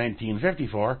 117 in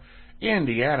 1954,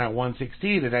 Indiana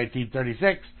 116 in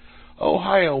 1936,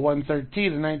 Ohio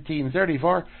 113 in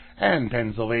 1934, and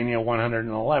Pennsylvania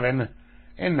 111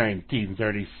 in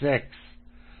 1936.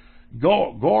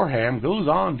 Gorham goes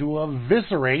on to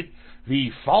eviscerate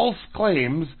the false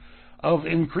claims of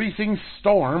increasing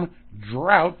storm,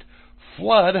 drought,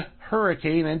 flood,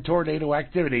 hurricane, and tornado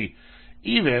activity,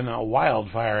 even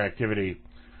wildfire activity.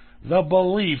 The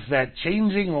belief that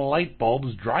changing light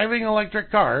bulbs, driving electric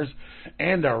cars,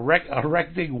 and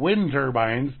erecting wind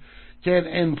turbines can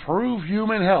improve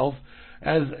human health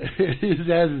is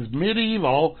as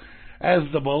medieval as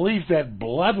the belief that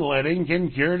bloodletting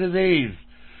can cure disease,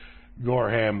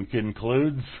 Gorham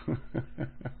concludes.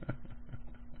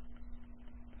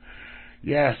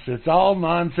 Yes, it's all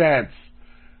nonsense.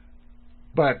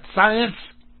 But science?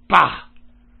 Bah!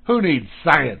 Who needs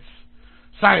science?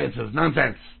 Science is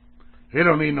nonsense. You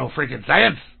don't need no freaking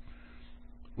science.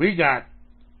 We got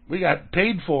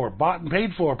bought and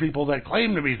paid for people that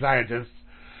claim to be scientists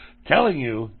telling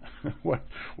you what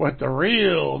the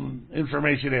real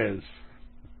information is.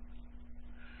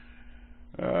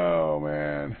 Oh,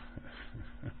 man.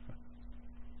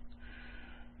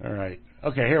 All right.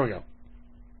 Okay, here we go.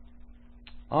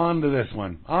 On to this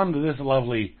one. On to this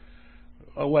lovely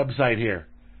website here.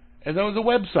 And the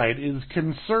website is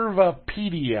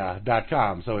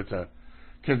conservapedia.com, so it's a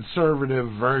conservative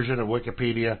version of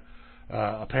Wikipedia,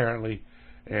 apparently.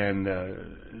 And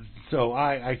so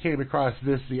I came across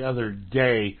this the other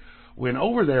day when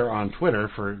over there on Twitter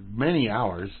for many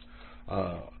hours,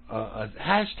 a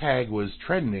hashtag was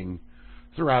trending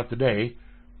throughout the day,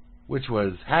 which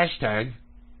was hashtag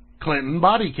Clinton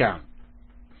body count.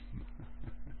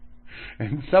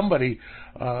 And somebody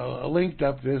linked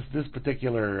up this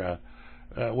particular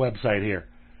website here.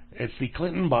 It's the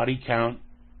Clinton body count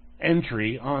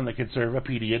entry on the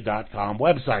conservapedia.com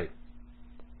website.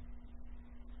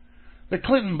 The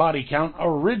Clinton body count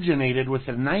originated with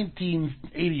the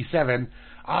 1987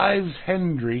 Ives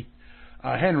Henry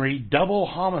double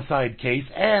homicide case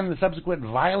and the subsequent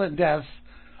violent deaths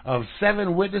of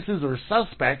 7 witnesses or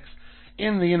suspects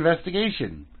in the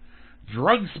investigation.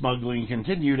 Drug smuggling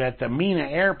continued at the Mena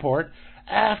airport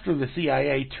after the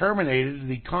CIA terminated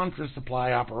the Contra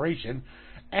supply operation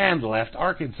and left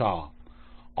Arkansas.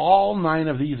 All 9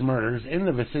 of these murders in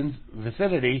the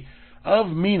vicinity of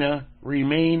Mena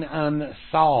remain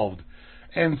unsolved,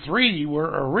 and 3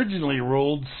 were originally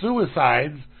ruled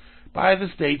suicides by the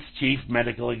state's chief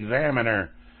medical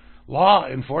examiner. Law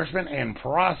enforcement and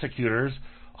prosecutors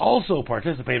also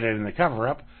participated in the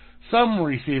cover-up, some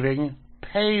receiving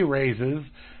pay raises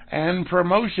and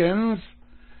promotions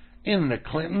in the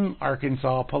Clinton,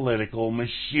 Arkansas political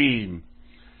machine.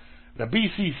 The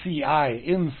BCCI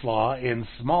inflaw in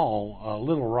small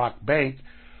Little Rock Bank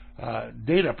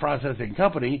data processing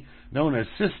company known as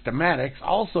Systematics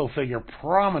also figure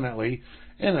prominently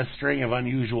in a string of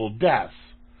unusual deaths.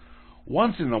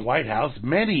 Once in the White House,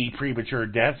 many premature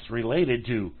deaths related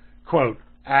to, quote,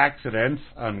 accidents,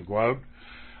 unquote,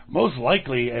 most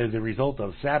likely as a result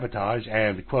of sabotage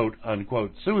and, quote,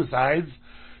 unquote, suicides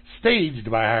staged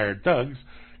by hired thugs,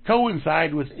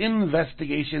 coincide with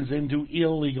investigations into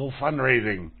illegal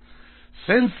fundraising.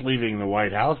 Since leaving the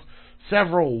White House,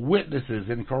 several witnesses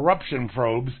in corruption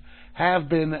probes have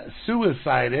been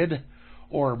suicided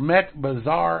or met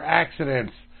bizarre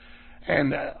accidents,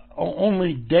 and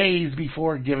only days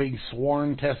before giving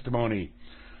sworn testimony.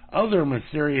 Other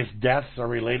mysterious deaths are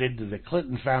related to the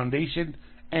Clinton Foundation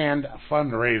and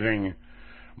fundraising.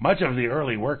 Much of the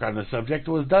early work on the subject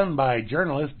was done by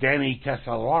journalist Danny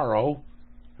Casolaro,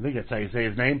 I think that's how you say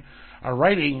his name,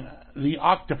 writing The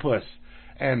Octopus,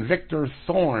 and Victor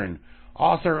Thorne,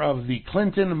 author of the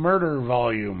Clinton Murder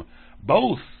Volume,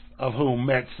 both of whom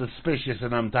met suspicious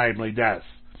and untimely deaths.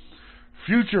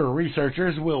 Future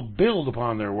researchers will build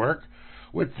upon their work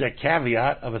with the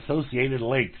caveat of associated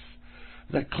links.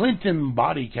 The Clinton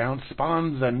body count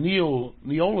spawns a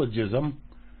neologism?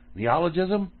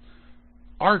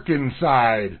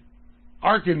 Arkancide,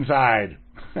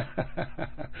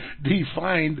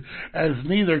 defined as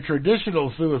neither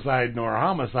traditional suicide nor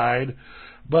homicide,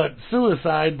 but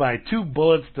suicide by 2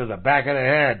 bullets to the back of the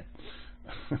head.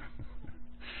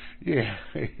 Yeah,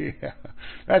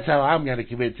 that's how I'm going to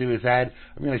commit suicide.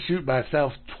 I'm going to shoot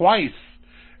myself twice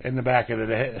in the back of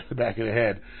the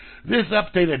head. This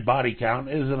updated body count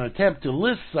is an attempt to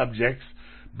list subjects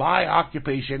by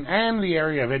occupation and the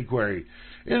area of inquiry.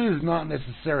 It is not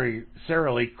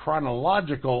necessarily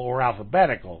chronological or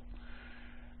alphabetical.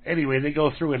 Anyway, they go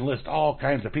through and list all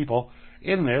kinds of people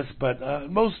in this, but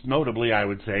most notably, I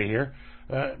would say here,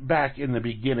 back in the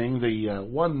beginning, the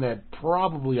one that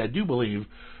probably, I do believe,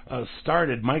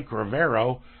 started Mike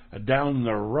Rivero down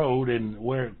the road and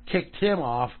where kicked him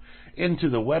off into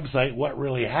the website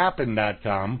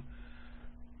whatreallyhappened.com,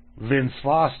 Vince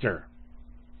Foster.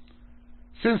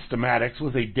 Systematics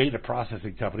was a data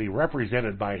processing company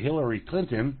represented by Hillary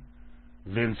Clinton,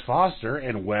 Vince Foster,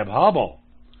 and Webb Hubbell.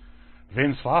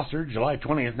 Vince Foster, July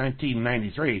 20th,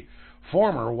 1993,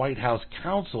 former White House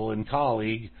counsel and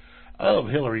colleague of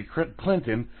Hillary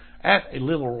Clinton at a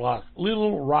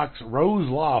Little Rock's Rose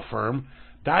Law Firm,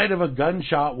 died of a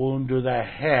gunshot wound to the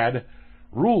head,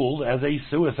 ruled as a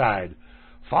suicide.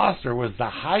 Foster was the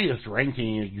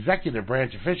highest-ranking executive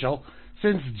branch official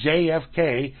since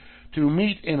JFK to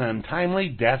meet an untimely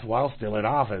death while still in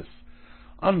office.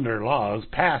 Under laws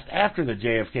passed after the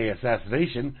JFK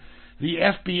assassination, the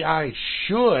FBI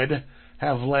should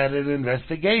have led an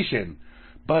investigation,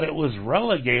 but it was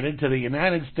relegated to the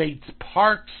United States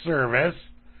Park Service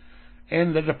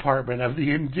and the Department of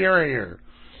the Interior.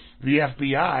 The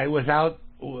FBI, without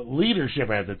leadership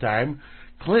at the time,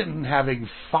 Clinton having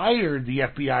fired the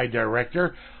FBI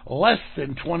director less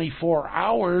than 24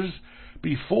 hours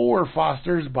before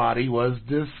Foster's body was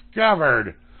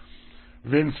discovered.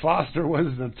 Vince Foster was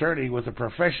an attorney with a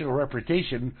professional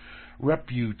reputation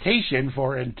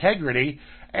for integrity,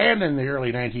 and in the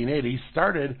early 1980s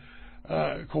started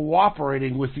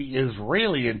cooperating with the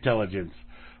Israeli intelligence.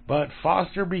 But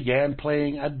Foster began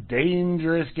playing a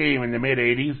dangerous game in the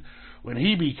mid-80s when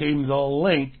he became the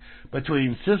link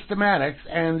between Systematics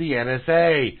and the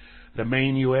NSA, the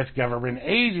main U.S. government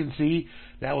agency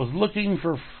that was looking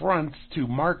for fronts to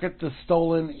market the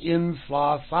stolen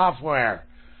InSlaw software.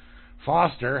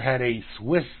 Foster had a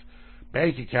Swiss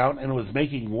bank account and was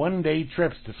making one-day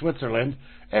trips to Switzerland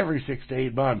every 6 to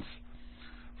 8 months.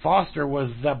 Foster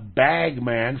was the bag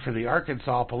man for the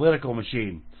Arkansas political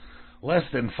machine. Less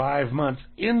than 5 months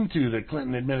into the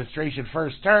Clinton administration's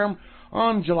first term,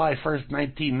 on July 1st,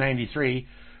 1993,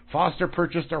 Foster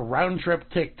purchased a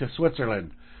round-trip ticket to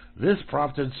Switzerland. This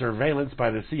prompted surveillance by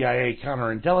the CIA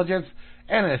counterintelligence,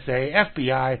 NSA,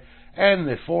 FBI, and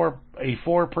a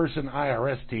four-person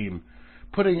IRS team,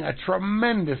 putting a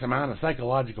tremendous amount of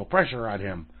psychological pressure on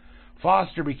him.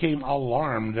 Foster became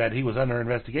alarmed that he was under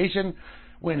investigation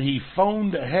when he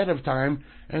phoned ahead of time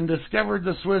and discovered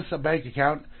the Swiss bank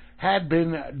account had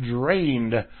been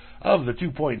drained of the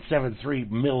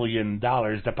 $2.73 million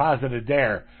deposited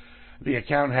there. The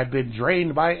account had been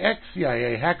drained by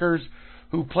ex-CIA hackers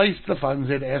who placed the funds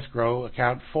in escrow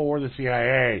account for the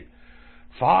CIA.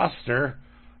 Foster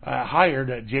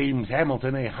hired James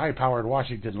Hamilton, a high-powered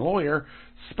Washington lawyer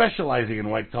specializing in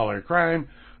white-collar crime,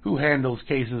 who handles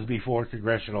cases before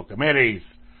congressional committees.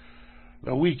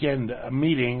 The weekend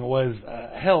meeting was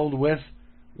held with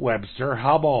Webster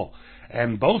Hubbell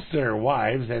and both their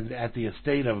wives, and at the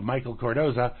estate of Michael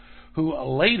Cardoza, who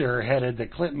later headed the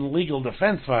Clinton Legal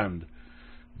Defense Fund.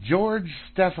 George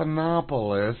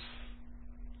Stephanopoulos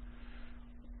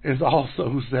is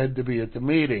also said to be at the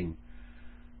meeting.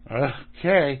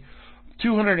 Okay.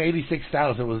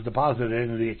 $286,000 was deposited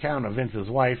into the account of Vince's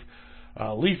wife,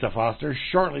 Lisa Foster,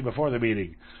 shortly before the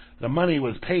meeting. The money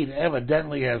was paid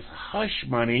evidently as hush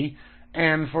money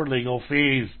and for legal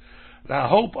fees. The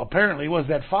hope apparently was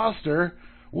that Foster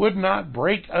would not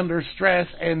break under stress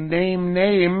and name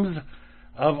names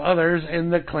of others in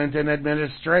the Clinton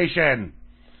administration.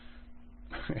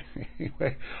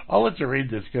 Anyway, I'll let you read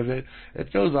this because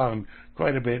it goes on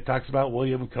quite a bit. It talks about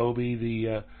William Kobe,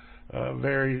 the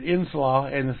very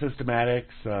Inslaw and the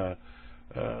systematics,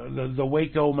 the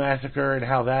Waco massacre and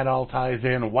how that all ties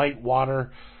in.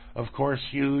 Whitewater, of course,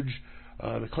 huge.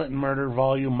 The Clinton murder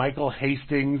volume. Michael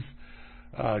Hastings,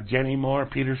 Jenny Moore,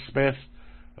 Peter Smith,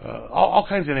 all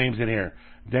kinds of names in here.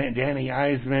 Danny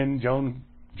Eisman,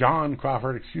 John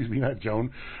Crawford, not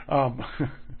Joan.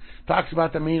 Talks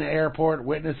about the Mena airport,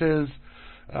 witnesses,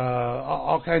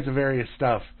 all kinds of various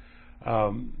stuff.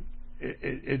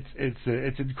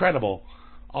 It's incredible,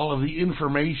 all of the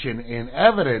information and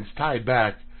evidence tied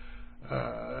back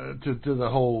to the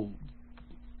whole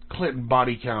Clinton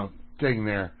body count thing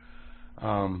there.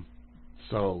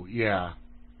 So yeah,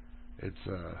 it's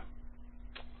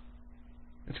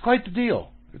quite the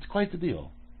deal. It's quite the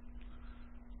deal.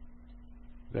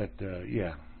 That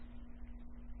yeah.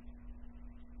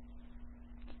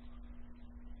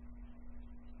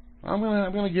 I'm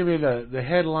gonna give you the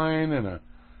headline and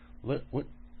what did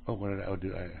I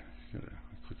do? I should have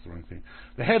clicked the wrong thing.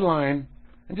 The headline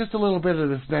and just a little bit of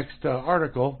this next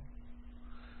article,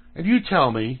 and you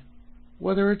tell me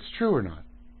whether it's true or not.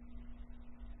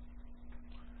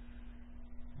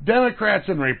 Democrats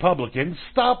and Republicans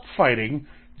stopped fighting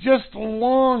just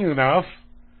long enough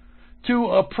to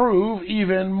approve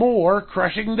even more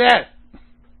crushing debt.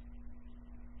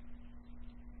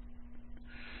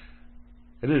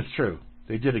 It is true.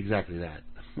 They did exactly that.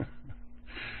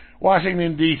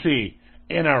 Washington, D.C.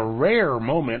 In a rare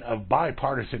moment of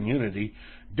bipartisan unity,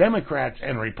 Democrats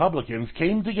and Republicans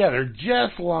came together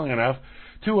just long enough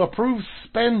to approve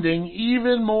spending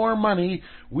even more money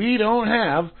we don't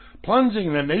have,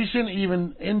 plunging the nation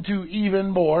into even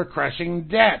more crushing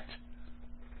debt.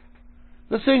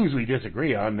 The things we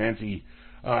disagree on,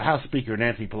 House Speaker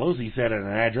Nancy Pelosi said in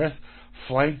an address,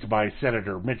 flanked by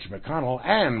Senator Mitch McConnell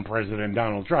and President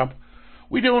Donald Trump.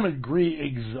 We don't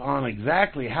agree on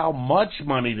exactly how much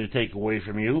money to take away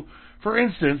from you. For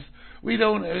instance, we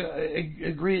don't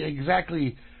agree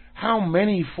exactly how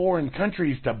many foreign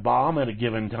countries to bomb at a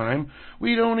given time.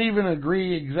 We don't even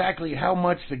agree exactly how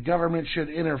much the government should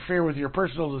interfere with your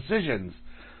personal decisions.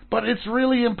 But it's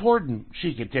really important,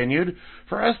 she continued,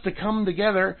 for us to come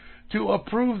together to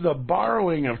approve the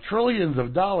borrowing of trillions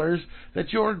of dollars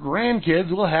that your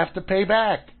grandkids will have to pay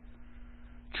back.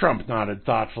 Trump nodded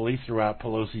thoughtfully throughout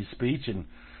Pelosi's speech and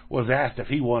was asked if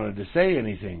he wanted to say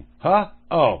anything. Huh?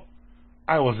 Oh,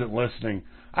 I wasn't listening.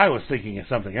 I was thinking of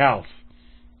something else.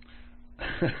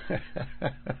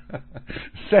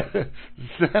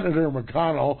 Senator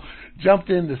McConnell jumped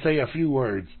in to say a few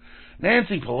words.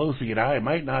 Nancy Pelosi and I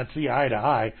might not see eye to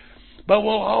eye, but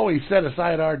we'll always set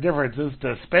aside our differences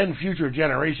to spend future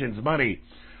generations' money.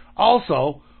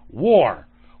 Also, war.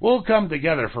 We'll come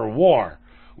together for war.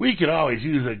 We could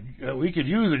use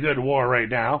a good war right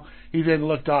now. He then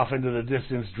looked off into the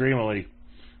distance dreamily.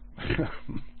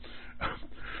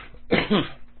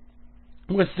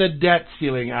 With the debt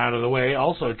ceiling out of the way,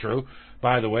 also true,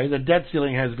 by the way, the debt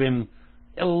ceiling has been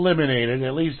eliminated,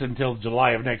 at least until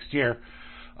July of next year.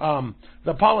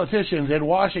 The politicians in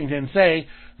Washington say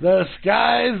the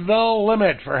sky's the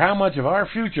limit for how much of our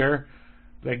future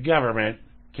the government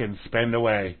can spend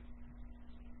away.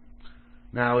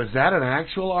 Now, is that an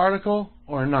actual article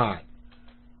or not?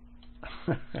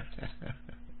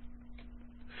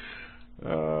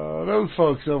 Those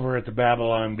folks over at the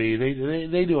Babylon Bee,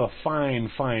 they do a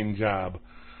fine job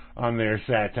on their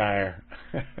satire.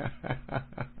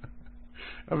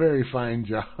 A very fine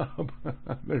job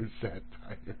on their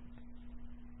satire.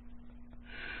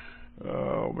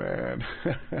 Oh, man.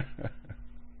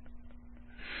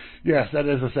 Yes, that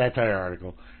is a satire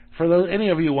article. For any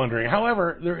of you wondering,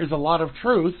 however, there is a lot of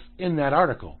truth in that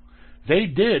article. They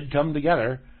did come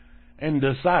together and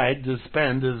decide to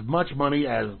spend as much money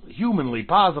as humanly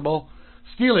possible,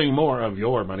 stealing more of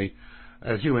your money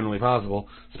as humanly possible,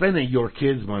 spending your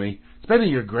kids' money, spending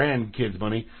your grandkids'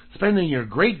 money, spending your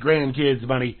great-grandkids'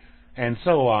 money, and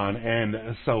so on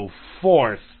and so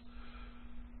forth.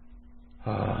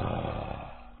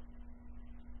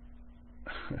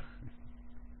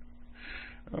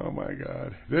 Oh my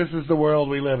God. This is the world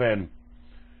we live in.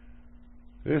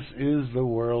 This is the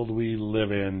world we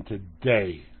live in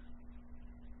today.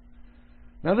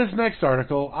 Now, this next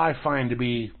article I find to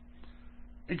be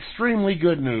extremely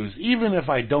good news, even if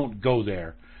I don't go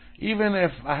there. Even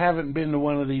if I haven't been to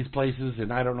one of these places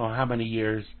in I don't know how many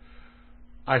years,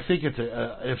 I think if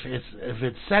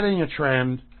it's setting a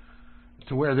trend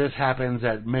to where this happens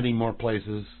at many more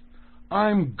places,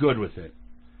 I'm good with it.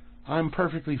 I'm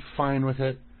perfectly fine with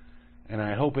it, and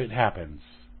I hope it happens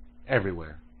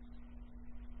everywhere.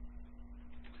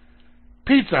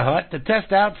 Pizza Hut to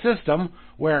test out system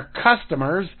where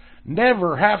customers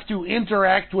never have to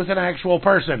interact with an actual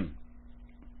person.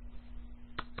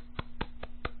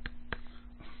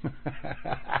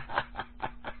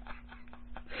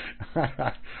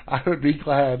 I would be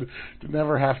glad to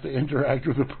never have to interact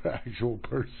with an actual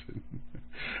person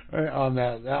on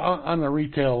the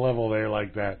retail level there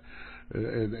like that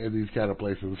in these kind of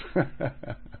places.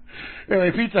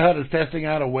 Anyway, Pizza Hut is testing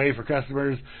out a way for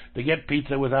customers to get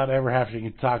pizza without ever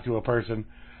having to talk to a person.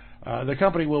 The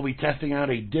company will be testing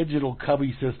out a digital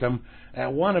cubby system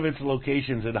at one of its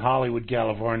locations in Hollywood,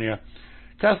 California.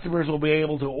 Customers will be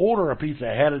able to order a pizza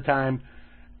ahead of time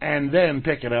and then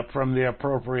pick it up from the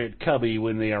appropriate cubby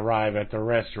when they arrive at the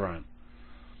restaurant.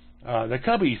 The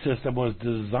cubby system was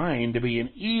designed to be an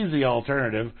easy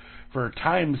alternative for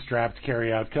time-strapped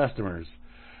carry-out customers.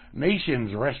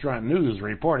 Nation's Restaurant News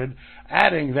reported,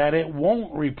 adding that it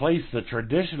won't replace the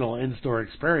traditional in-store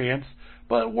experience,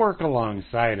 but work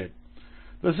alongside it.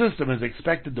 The system is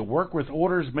expected to work with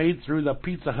orders made through the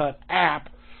Pizza Hut app,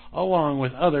 along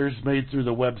with others made through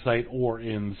the website or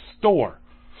in-store.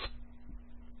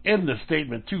 In the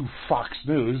statement to Fox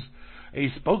News,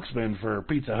 a spokesman for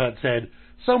Pizza Hut said,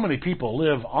 "So many people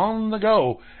live on the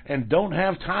go and don't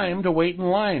have time to wait in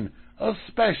line,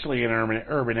 especially in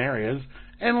urban areas,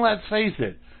 and let's face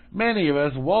it, many of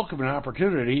us welcome an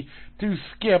opportunity to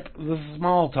skip the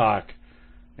small talk,"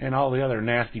 and all the other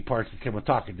nasty parts that come with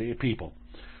talking to people.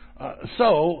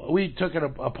 So we took it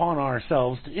upon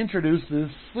ourselves to introduce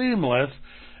this seamless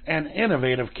and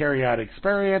innovative carry-out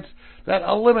experience that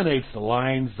eliminates the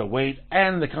lines, the wait,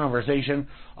 and the conversation,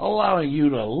 allowing you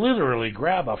to literally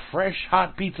grab a fresh,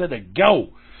 hot pizza to go.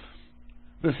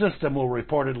 The system will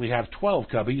reportedly have 12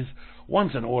 cubbies.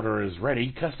 Once an order is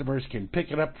ready, customers can pick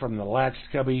it up from the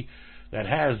latched cubby that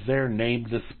has their name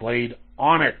displayed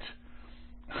on it.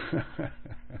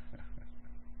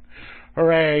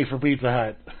 Hooray for Pizza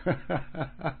Hut.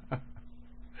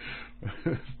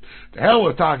 To hell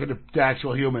with talking to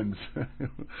actual humans.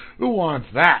 Who wants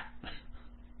that?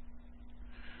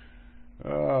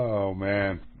 Oh,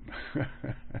 man.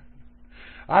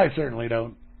 I certainly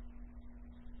don't.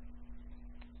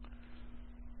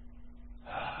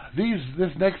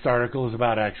 This next article is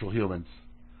about actual humans.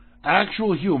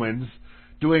 Actual humans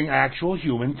doing actual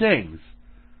human things.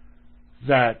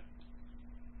 That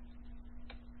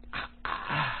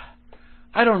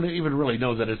I don't even really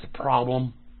know that it's a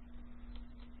problem.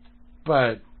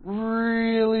 But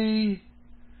really,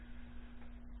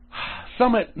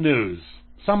 Summit.news.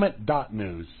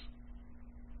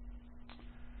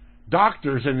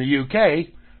 Doctors in the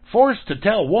UK forced to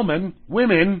tell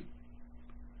women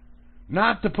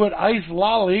not to put ice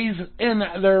lollies in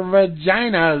their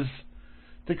vaginas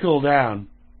to cool down.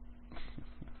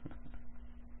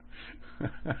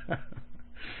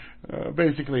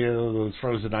 Basically, those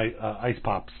frozen ice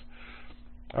pops.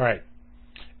 All right.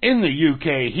 In the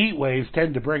UK, heat waves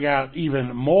tend to bring out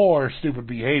even more stupid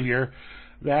behavior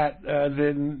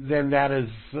than that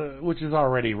is, which is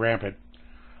already rampant.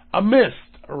 Amidst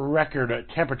record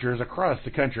temperatures across the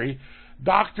country,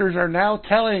 doctors are now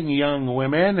telling young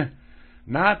women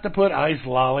not to put ice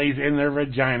lollies in their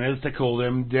vaginas to cool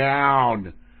them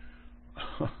down.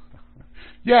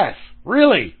 Yes,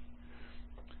 really.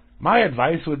 My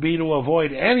advice would be to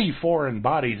avoid any foreign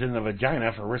bodies in the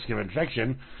vagina for risk of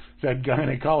infection, said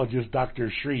gynecologist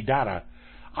Dr. Sri Datta.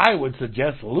 I would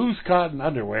suggest loose cotton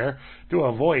underwear to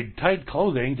avoid tight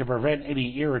clothing to prevent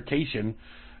any irritation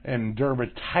and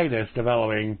dermatitis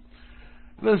developing.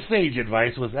 The sage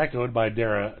advice was echoed by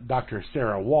Dr.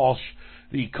 Sarah Walsh,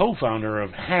 the co-founder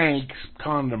of Hank's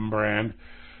condom brand,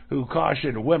 who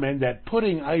cautioned women that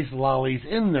putting ice lollies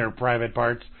in their private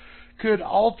parts could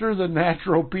alter the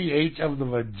natural pH of the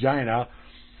vagina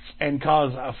and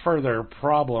cause further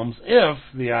problems if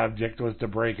the object was to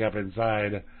break up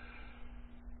inside.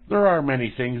 There are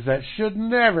many things that should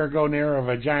never go near a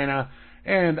vagina,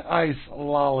 and ice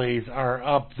lollies are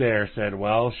up there, said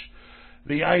Welsh.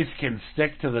 The ice can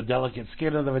stick to the delicate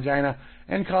skin of the vagina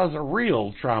and cause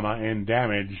real trauma and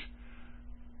damage.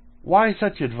 Why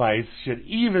such advice should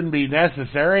even be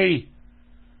necessary?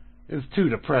 is too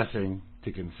depressing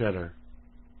to consider.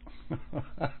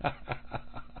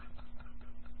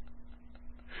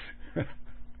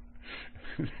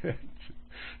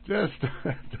 Just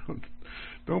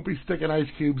don't be sticking ice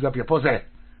cubes up your pussy.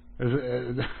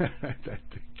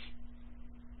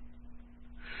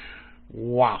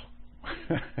 Wow.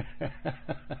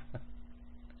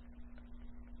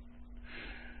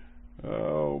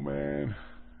 Oh man.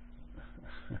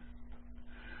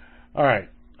 All right.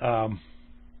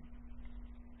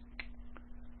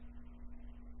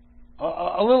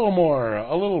 A little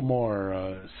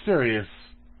more serious,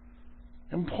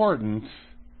 important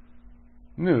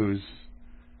news.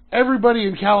 Everybody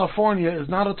in California is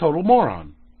not a total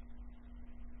moron.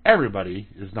 Everybody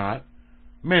is not.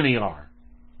 Many are.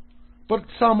 But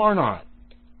some are not.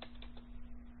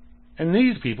 And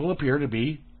these people appear to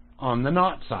be on the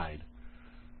not side,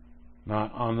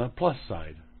 not on the plus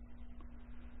side.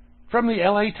 From the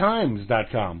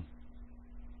LATimes.com.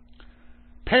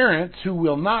 Parents who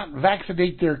will not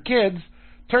vaccinate their kids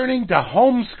turning to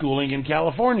homeschooling in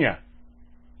California.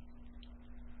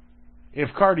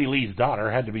 If Cardi Lee's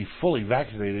daughter had to be fully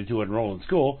vaccinated to enroll in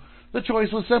school, the choice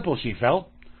was simple, she felt.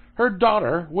 Her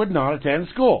daughter would not attend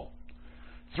school.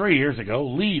 3 years ago,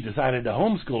 Lee decided to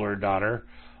homeschool her daughter,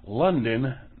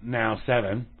 London, now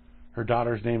 7. Her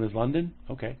daughter's name is London?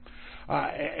 Okay.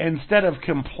 Instead of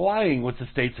complying with the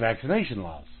state's vaccination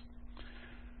laws.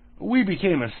 We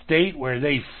became a state where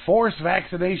they force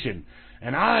vaccination,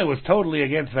 and I was totally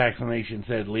against vaccination,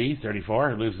 said Lee, 34,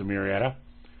 who lives in Murrieta.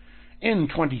 In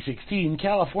 2016,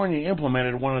 California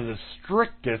implemented one of the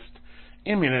strictest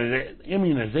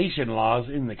immunization laws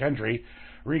in the country,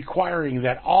 requiring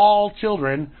that all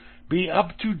children be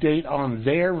up to date on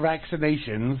their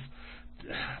vaccinations.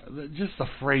 Just the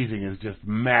phrasing is just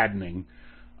maddening.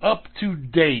 Up to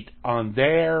date on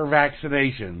their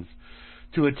vaccinations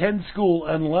to attend school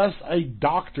unless a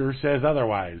doctor says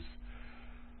otherwise.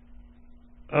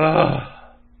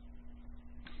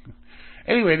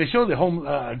 Anyway, they show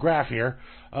the graph here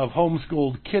of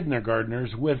homeschooled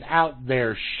kindergartners without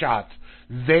their shots.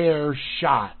 Their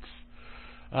shots.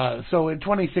 So in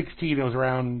 2016 it was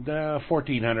around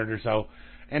 1,400 or so,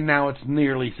 and now it's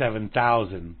nearly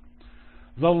 7,000.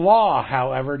 The law,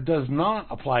 however, does not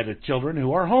apply to children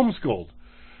who are homeschooled.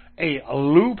 A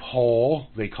loophole,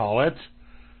 they call it,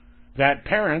 that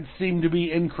parents seem to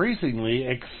be increasingly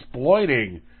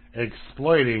exploiting.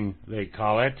 Exploiting, they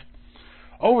call it.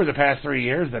 Over the past 3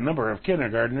 years, the number of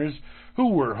kindergartners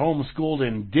who were homeschooled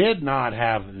and did not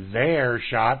have their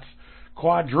shots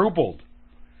quadrupled,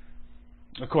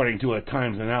 according to a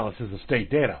Times analysis of state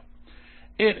data.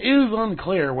 It is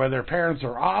unclear whether parents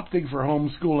are opting for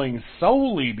homeschooling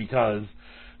solely because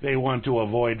they want to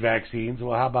avoid vaccines.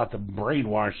 Well, how about the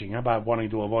brainwashing? How about wanting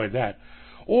to avoid that?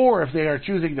 Or if they are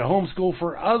choosing to homeschool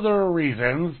for other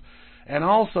reasons and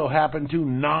also happen to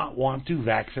not want to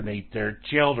vaccinate their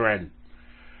children.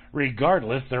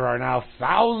 Regardless, there are now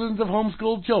thousands of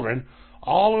homeschooled children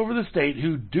all over the state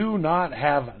who do not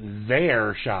have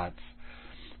their shots,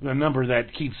 the number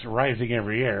that keeps rising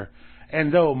every year.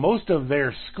 And though most of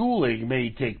their schooling may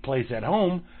take place at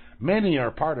home, many are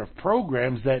part of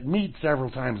programs that meet several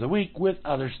times a week with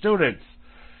other students.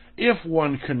 If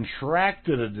one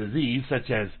contracted a disease such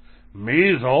as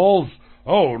measles,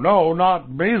 oh no, not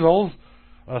measles,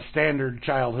 a standard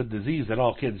childhood disease that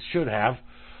all kids should have,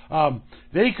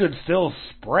 they could still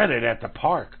spread it at the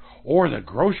park, or the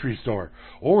grocery store,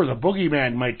 or the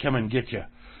boogeyman might come and get you,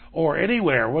 or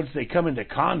anywhere once they come into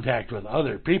contact with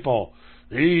other people.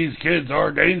 These kids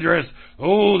are dangerous.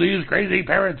 Oh, these crazy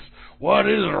parents. What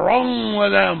is wrong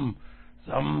with them?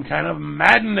 Some kind of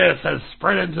madness has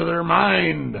spread into their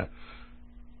mind.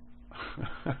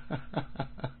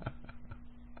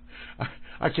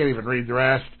 I can't even read the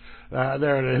rest.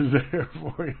 There it is there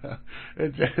for you.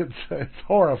 It's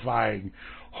horrifying.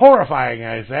 Horrifying,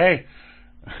 I say.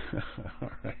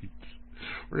 All right.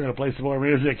 We're going to play some more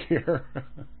music here.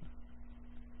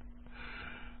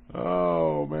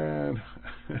 Oh, man.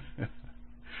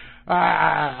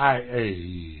 I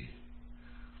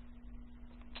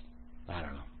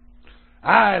don't know.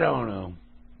 I don't know.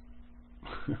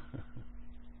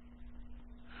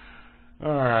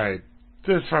 All right.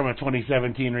 This is from a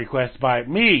 2017 request by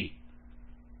me.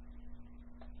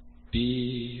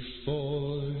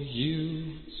 Before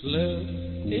you slip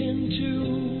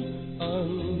into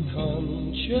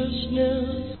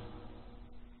unconsciousness.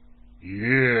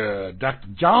 Yeah, Dr.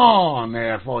 John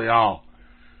there for y'all.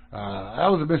 That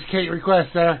was a Miss Kate request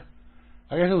there.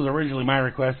 I guess it was originally my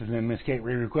request, and then Miss Kate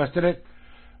re-requested it.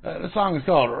 The song is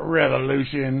called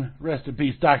Revolution. Rest in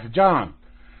peace, Dr. John.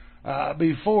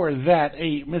 Before that,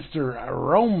 a Mr.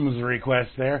 Rome's request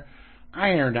there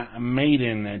Iron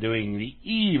Maiden doing The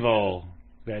Evil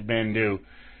That Men Do.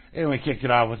 And we kicked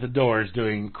it off with the Doors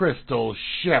doing Crystal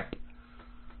Ship.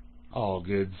 All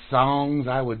good songs,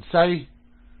 I would say.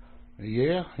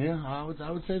 Yeah, I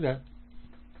would say that.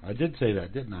 I did say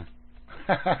that, didn't I?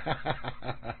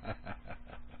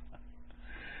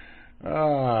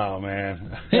 Oh,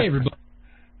 man. Hey, everybody.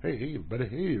 Hey,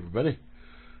 everybody.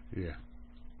 Yeah.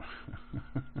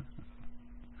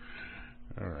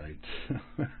 All right.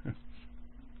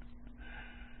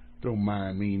 Don't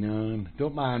mind me none.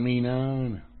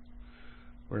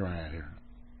 Where am I at here?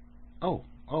 Oh,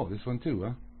 this one too,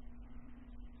 huh?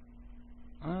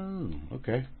 Oh,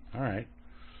 okay. All right.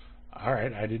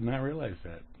 I did not realize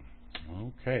that.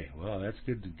 Okay. Well, that's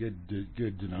good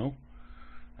to know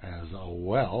as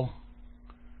well.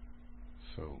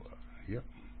 So, yep.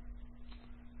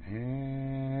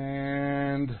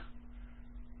 And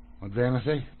what did Vanna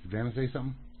say? Did Vanna say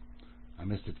something? I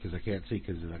missed it because I can't see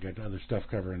because I got other stuff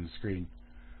covering the screen.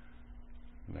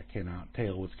 And I cannot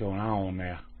tell what's going on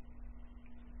now.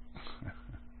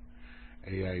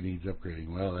 AI needs upgrading.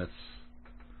 Well, that's...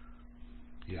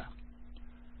 Yeah.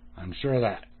 I'm sure of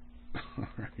that. All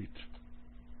right.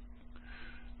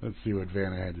 Let's see what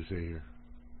Vanna had to say here.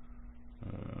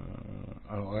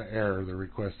 Error. The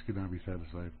request could not be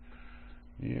satisfied.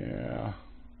 Yeah.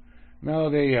 No,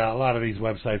 a lot of these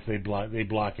websites they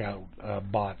block out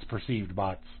bots, perceived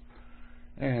bots,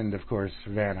 and of course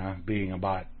Vanna, being a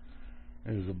bot,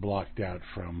 is blocked out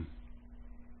from.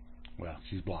 Well,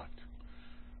 she's blocked.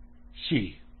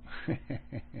 She.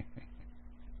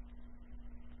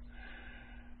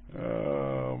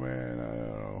 Oh man, I don't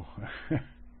know.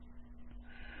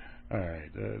 All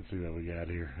right, let's see what we got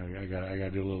here. I got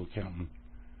to do a little counting.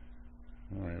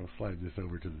 All right, we'll slide this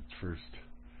over to the first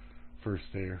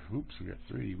there. Oops, we got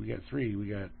three. We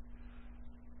got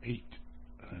 8,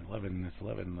 11. That's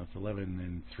 11. That's 11,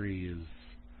 and 3 is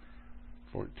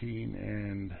 14,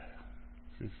 and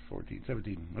 14,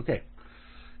 17. Okay,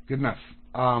 good enough.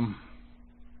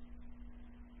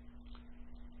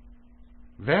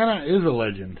 Vanna is a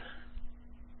legend.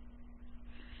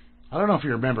 I don't know if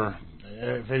you remember,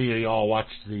 if any of y'all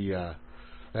watched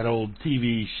that old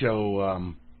TV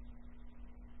show,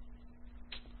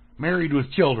 Married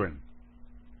with Children.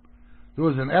 There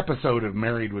was an episode of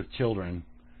Married with Children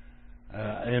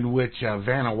in which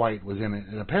Vanna White was in it,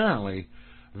 and apparently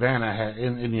Vanna had,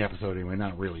 in the episode anyway,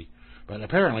 not really, but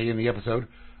apparently in the episode,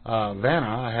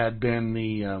 Vanna had been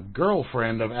the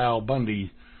girlfriend of Al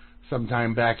Bundy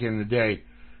sometime back in the day.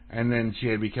 And then she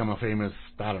had become a famous,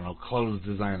 I don't know, clothes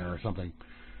designer or something.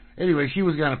 Anyway, she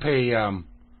was going to pay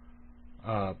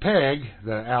Peg,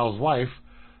 Al's wife,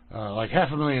 like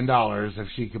 $500,000 if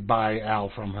she could buy Al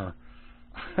from her.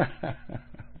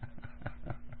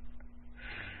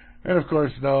 And of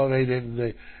course, no, they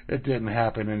didn't. It didn't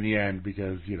happen in the end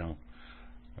because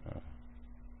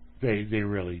they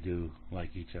really do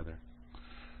like each other.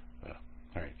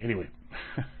 All right. Anyway.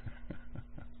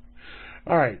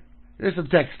 All right. Here's some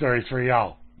tech stories for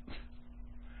y'all.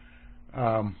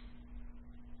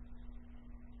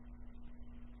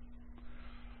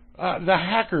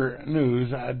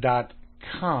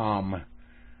 TheHackerNews.com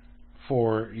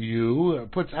for you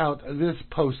puts out this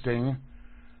posting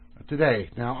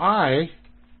today. Now, I,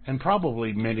 and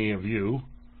probably many of you,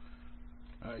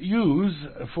 use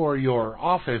for your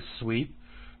office suite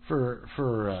for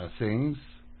things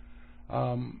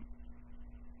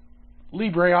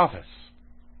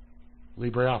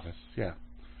LibreOffice, yeah.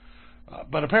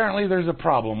 But apparently there's a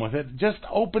problem with it. Just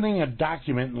opening a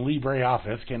document in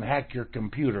LibreOffice can hack your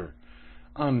computer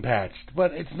unpatched.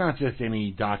 But it's not just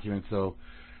any document, so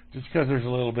just because there's a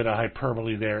little bit of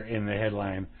hyperbole there in the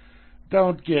headline,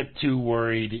 don't get too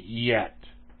worried yet.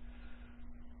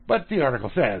 But the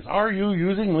article says, are you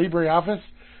using LibreOffice?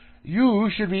 You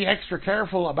should be extra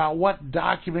careful about what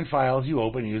document files you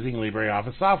open using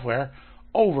LibreOffice software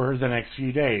over the next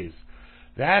few days.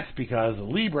 That's because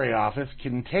LibreOffice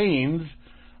contains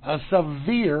a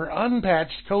severe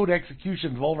unpatched code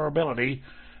execution vulnerability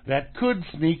that could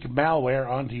sneak malware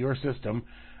onto your system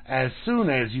as soon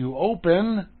as you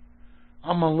open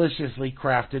a maliciously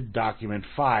crafted document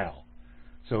file.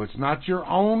 So it's not your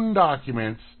own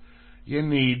documents you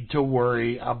need to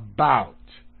worry about.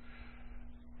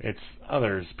 It's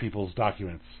others people's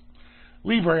documents.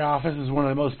 LibreOffice is one of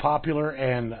the most popular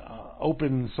and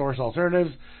open source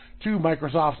alternatives to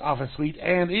Microsoft's Office Suite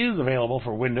and is available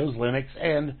for Windows, Linux,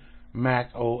 and Mac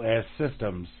OS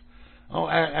systems. Oh,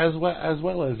 as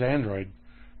well as Android,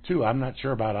 too. I'm not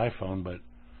sure about iPhone, but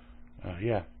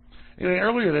yeah. Anyway,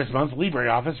 earlier this month,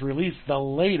 LibreOffice released the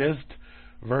latest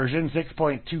version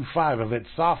 6.25 of its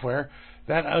software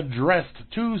that addressed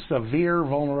two severe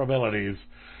vulnerabilities,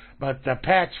 but the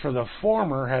patch for the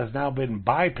former has now been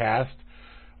bypassed,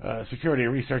 security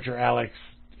researcher Alex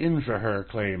Inverher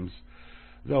claims.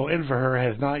 Though Inverher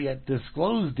has not yet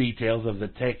disclosed details of the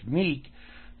technique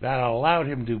that allowed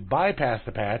him to bypass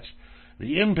the patch,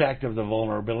 the impact of the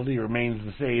vulnerability remains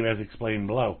the same as explained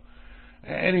below.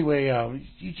 Anyway,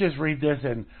 you just read this,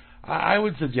 and I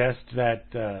would suggest that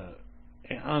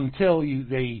until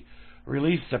they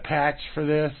release the patch for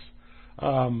this,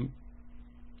 don't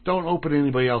open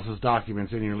anybody else's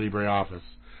documents in your LibreOffice.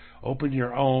 Open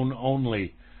your own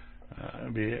only,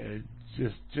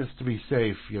 just to be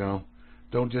safe,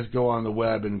 Don't just go on the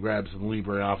web and grab some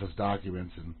LibreOffice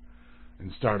documents and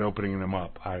start opening them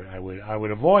up. I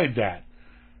would avoid that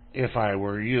if I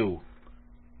were you,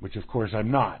 which of course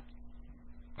I'm not.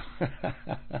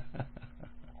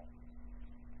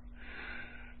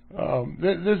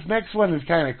 This next one is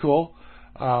kind of cool,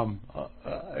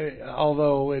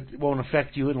 although it won't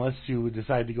affect you unless you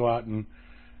decide to go out and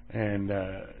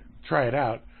try it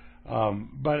out.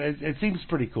 But it seems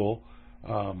pretty cool.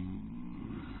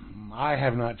 I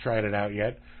have not tried it out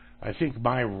yet. I think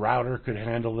my router could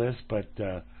handle this, but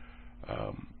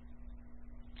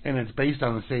and it's based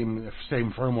on the same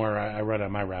firmware I run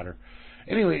on my router.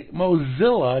 Anyway,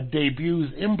 Mozilla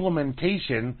debuts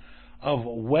implementation of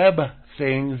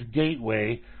WebThings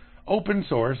Gateway open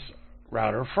source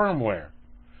router firmware.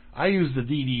 I use the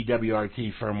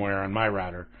DDWRT firmware on my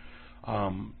router.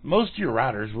 Most of your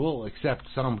routers will accept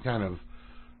some kind of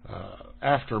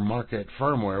aftermarket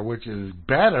firmware, which is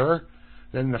better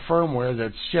than the firmware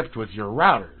that's shipped with your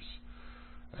routers.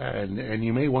 And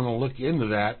you may want to look into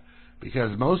that,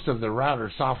 because most of the router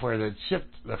software that's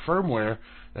shipped, the firmware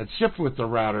that's shipped with the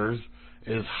routers,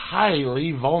 is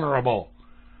highly vulnerable.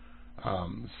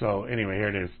 So anyway, here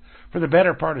it is. For the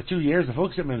better part of 2 years, the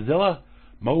folks at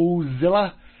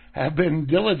Mozilla have been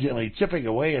diligently chipping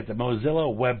away at the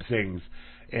Mozilla WebThings,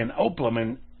 an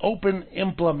open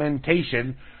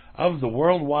implementation of the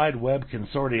World Wide Web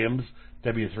Consortium's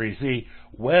W3C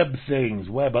WebThings,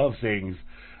 Web of Things,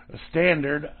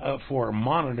 standard for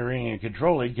monitoring and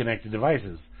controlling connected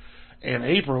devices. In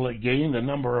April, it gained a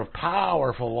number of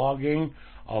powerful logging,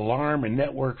 alarm, and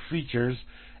network features,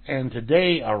 and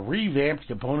today a revamped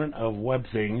component of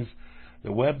WebThings, the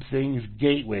WebThings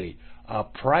Gateway, a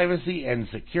privacy and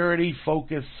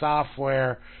security-focused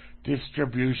software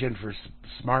distribution for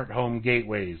smart home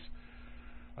gateways.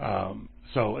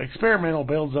 So experimental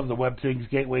builds of the WebThings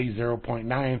Gateway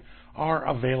 0.9 are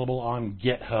available on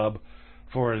GitHub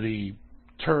for the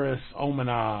Theorist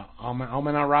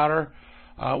Omnia router,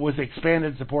 with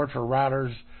expanded support for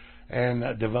routers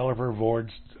and developer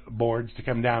boards to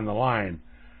come down the line.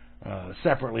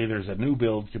 Separately, there's a new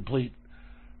build complete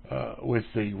with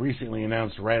the recently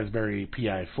announced Raspberry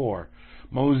Pi 4.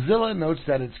 Mozilla notes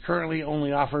that it currently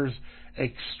only offers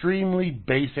extremely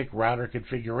basic router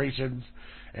configurations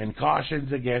and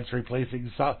cautions against replacing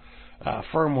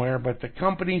firmware, but the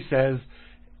company says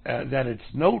that it's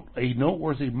a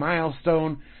noteworthy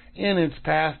milestone in its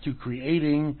path to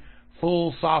creating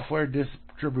full software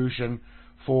distribution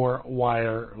for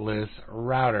wireless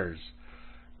routers.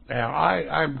 Now,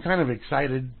 I'm kind of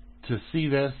excited to see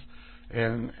this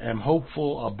and am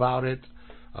hopeful about it.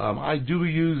 I do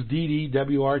use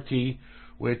DDWRT,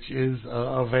 which is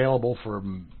available for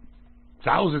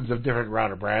thousands of different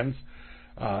router brands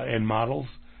and models,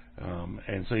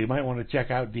 and so you might want to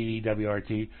check out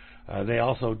DDWRT. They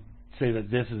also say that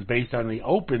this is based on the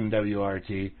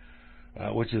OpenWRT,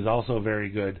 which is also very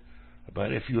good.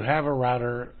 But if you have a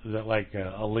router that like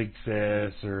a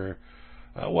Linksys or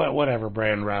whatever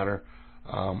brand router,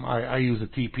 I use a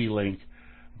TP-Link,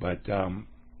 but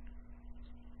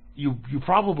you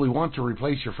probably want to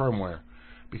replace your firmware,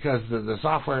 because the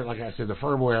software, like I said, the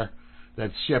firmware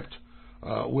that's shipped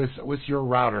with your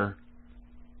router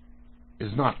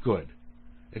is not good.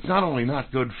 It's not only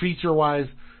not good feature-wise,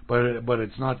 but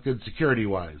it's not good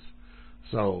security-wise,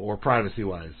 or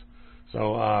privacy-wise.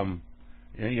 So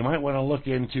you might want to look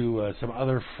into some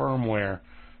other firmware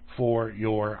for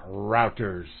your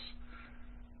routers,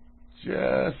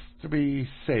 just to be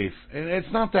safe. And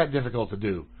it's not that difficult to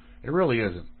do. It really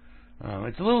isn't.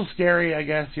 It's a little scary, I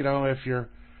guess, if you're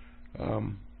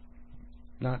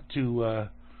not too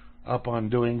up on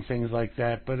doing things like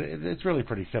that, but it's really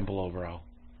pretty simple overall.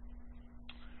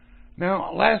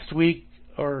 Now, last week,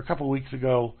 or a couple weeks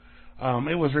ago,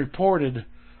 it was reported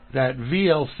that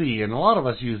VLC, and a lot of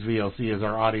us use VLC as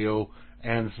our audio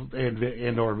and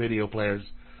or video players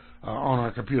on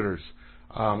our computers,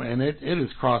 and it is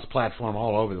cross-platform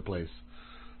all over the place.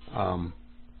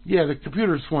 Yeah, the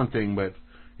computer's one thing, but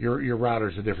your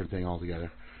router's a different thing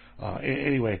altogether.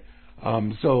 Anyway,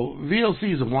 so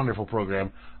VLC is a wonderful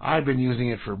program. I've been using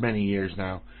it for many years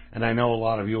now, and I know a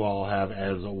lot of you all have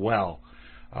as well.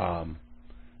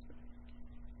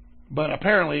 But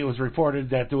apparently it was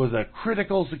reported that there was a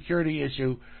critical security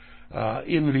issue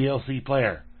in VLC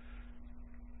Player.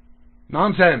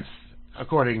 Nonsense,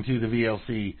 according to the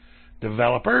VLC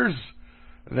developers.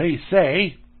 They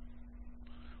say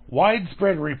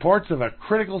widespread reports of a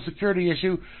critical security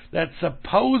issue that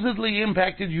supposedly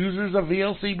impacted users of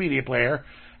VLC Media Player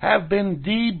have been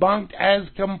debunked as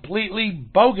completely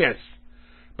bogus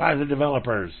by the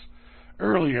developers.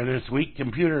 Earlier this week,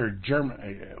 German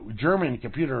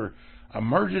Computer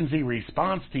Emergency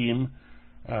Response Team,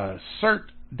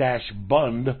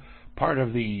 CERT-Bund, part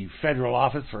of the Federal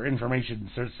Office for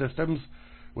Information Systems,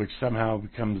 which somehow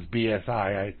becomes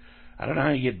BSI. I don't know how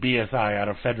you get BSI out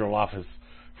of Federal Office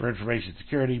for Information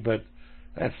Security, but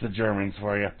that's the Germans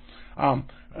for you.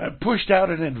 Pushed out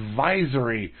an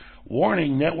advisory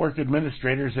warning network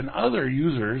administrators and other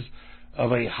users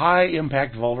of a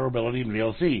high-impact vulnerability in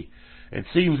VLC. It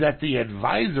seems that the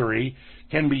advisory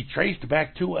can be traced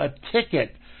back to a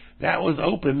ticket that was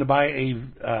opened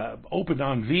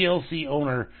on VLC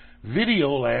owner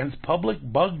Videoland's public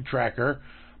bug tracker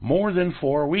more than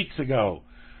 4 weeks ago.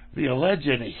 The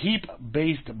alleged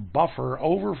heap-based buffer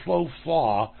overflow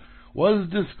flaw was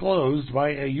disclosed by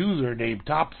a user named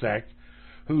Topsec,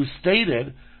 who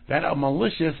stated that a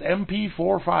malicious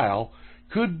MP4 file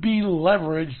could be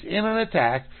leveraged in an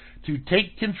attack to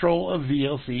take control of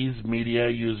VLC's media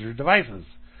user devices.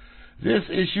 This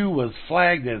issue was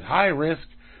flagged as high risk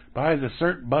by the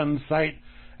CERT-Bund site,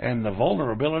 and the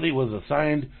vulnerability was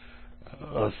assigned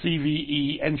a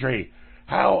CVE entry.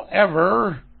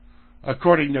 However,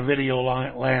 according to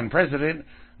Videoland president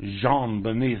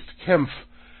Jean-Baptiste Kempf,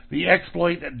 the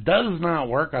exploit does not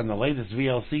work on the latest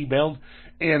VLC build.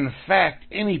 In fact,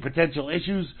 any potential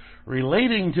issues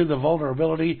relating to the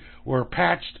vulnerability were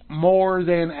patched more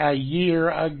than a year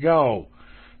ago.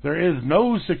 There is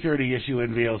no security issue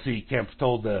in VLC, Kempf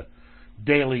told the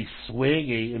Daily Swig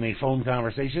in a phone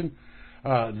conversation.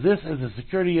 This is a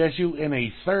security issue in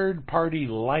a third-party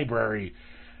library,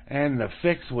 and the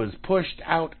fix was pushed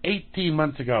out 18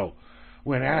 months ago.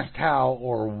 When asked how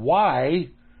or why,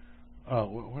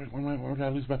 where did I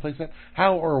lose my place at?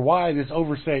 How or why this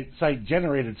oversight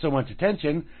generated so much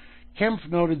attention, Kempf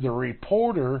noted the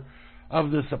reporter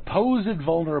of the supposed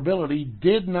vulnerability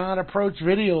did not approach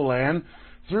Videoland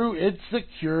through its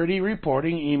security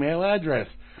reporting email address.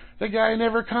 The guy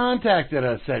never contacted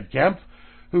us, said Kempf,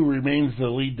 who remains the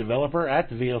lead developer at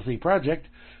the VLC project.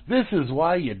 This is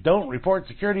why you don't report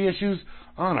security issues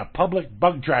on a public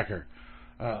bug tracker.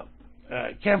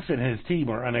 Kempf and his team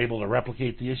were unable to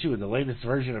replicate the issue in the latest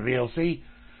version of VLC,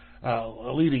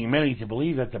 leading many to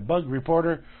believe that the bug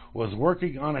reporter was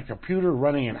working on a computer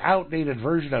running an outdated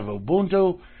version of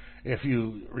Ubuntu. If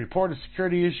you report a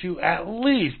security issue, at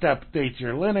least update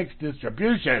your Linux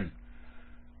distribution.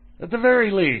 At the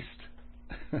very least.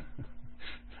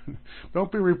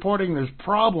 Don't be reporting there's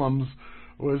problems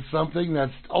with something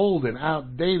that's old and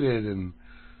outdated and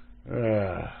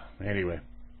anyway.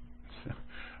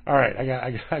 All right,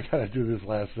 I got to do this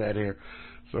last set here,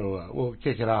 so we'll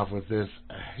kick it off with this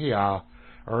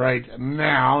right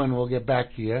now, and we'll get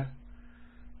back to you.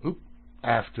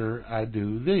 After I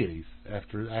do these,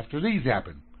 after these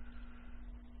happen.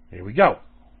 Here we go.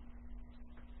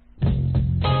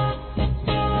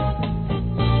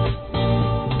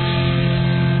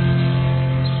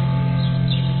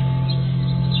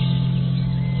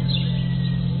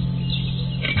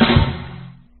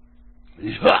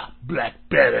 Black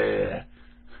Betty.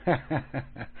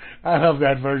 I love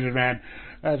that version, man.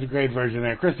 That's a great version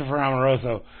there. Christopher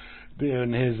Amoroso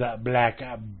doing his Black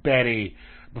Betty.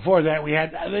 Before that, we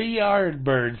had the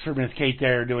Yardbirds for Miss Kate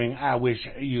there doing I Wish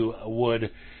You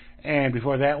Would. And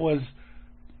before that was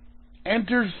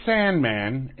Enter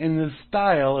Sandman in the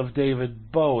style of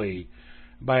David Bowie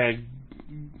by an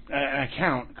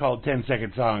account called 10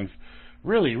 Second Songs.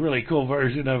 Really, really cool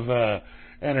version of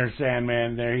Enter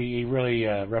Sandman there. He really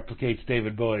replicates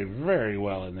David Bowie very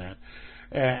well in that.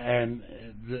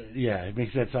 Yeah, it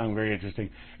makes that song very interesting.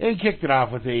 And he kicked it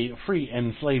off with a Free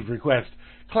Enslaved Request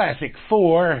Classic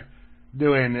 4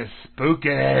 doing Spooky.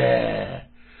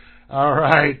 All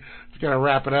right, it's going to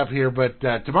wrap it up here, but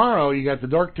tomorrow you got the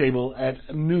Dork Table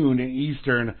at noon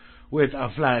Eastern with a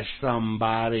Flash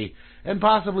Somebody, and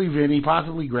possibly Vinny,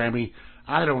 possibly Grammy.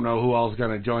 I don't know who all's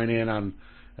going to join in on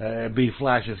be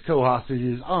Flash's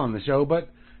co-hostages on the show, but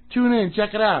tune in,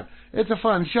 check it out. It's a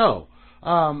fun show.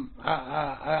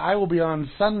 I will be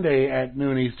on Sunday at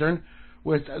noon Eastern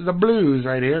with the Blues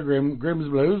right here, Grimm's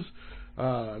Blues.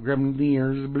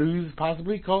 Grimnir's Blues,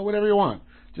 possibly. Call it whatever you want.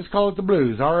 Just call it the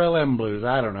Blues, RLM Blues,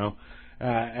 I don't know.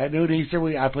 At noon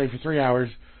Eastern, I play for 3 hours,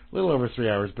 a little over 3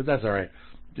 hours, but that's all right.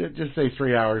 Just say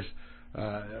 3 hours,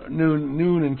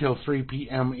 noon until 3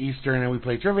 p.m. Eastern, and we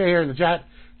play trivia here in the chat.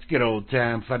 It's a good old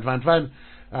time, fun.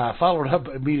 Followed up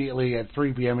immediately at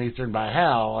 3 p.m. Eastern by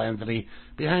Hal Anthony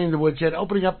behind the woodshed,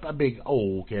 opening up a big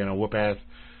old can of whoop-ass.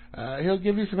 He'll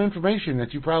give you some information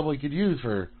that you probably could use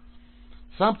for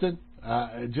something,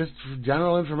 just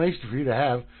general information for you to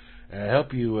have,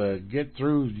 help you get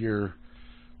through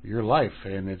your life,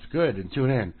 and it's good, and tune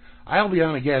in. I'll be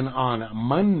on again on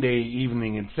Monday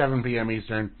evening at 7 p.m.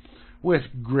 Eastern with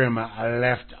Grim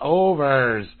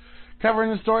Leftovers,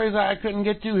 covering the stories I couldn't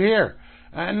get to here.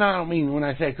 And I don't mean, when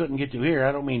I say I couldn't get to here,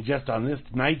 I don't mean just on this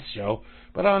night's show,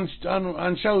 but on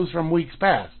shows from weeks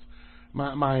past.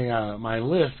 My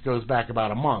list goes back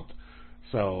about a month,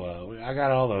 so I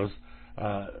got all those.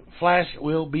 Flash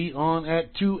will be on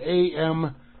at 2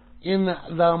 a.m. in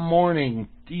the morning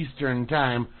Eastern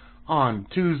Time on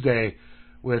Tuesday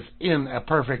with In a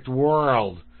Perfect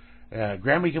World.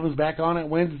 Grammy comes back on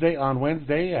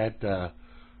Wednesday at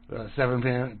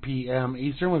 7 p.m.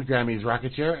 Eastern with Grammy's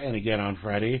Rocket Chair, and again on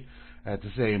Friday at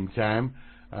the same time.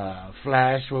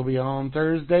 Flash will be on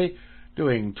Thursday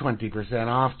doing 20%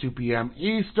 off, 2 p.m.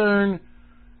 Eastern,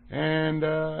 and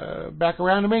back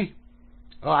around to me.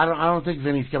 Oh, I don't think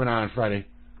Vinny's coming on Friday,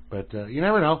 but you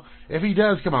never know. If Vinny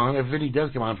does come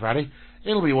on Friday,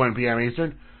 it'll be 1 p.m.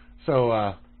 Eastern.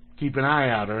 So keep an eye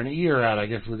out, or an ear out, I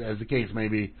guess, as the case may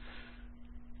be.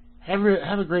 Have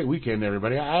a great weekend,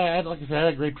 everybody. Like I said, I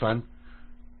had great fun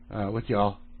with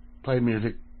y'all, playing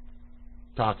music,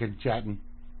 talking, chatting,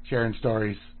 sharing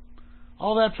stories,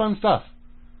 all that fun stuff.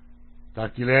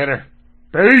 Talk to you later.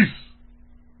 Peace.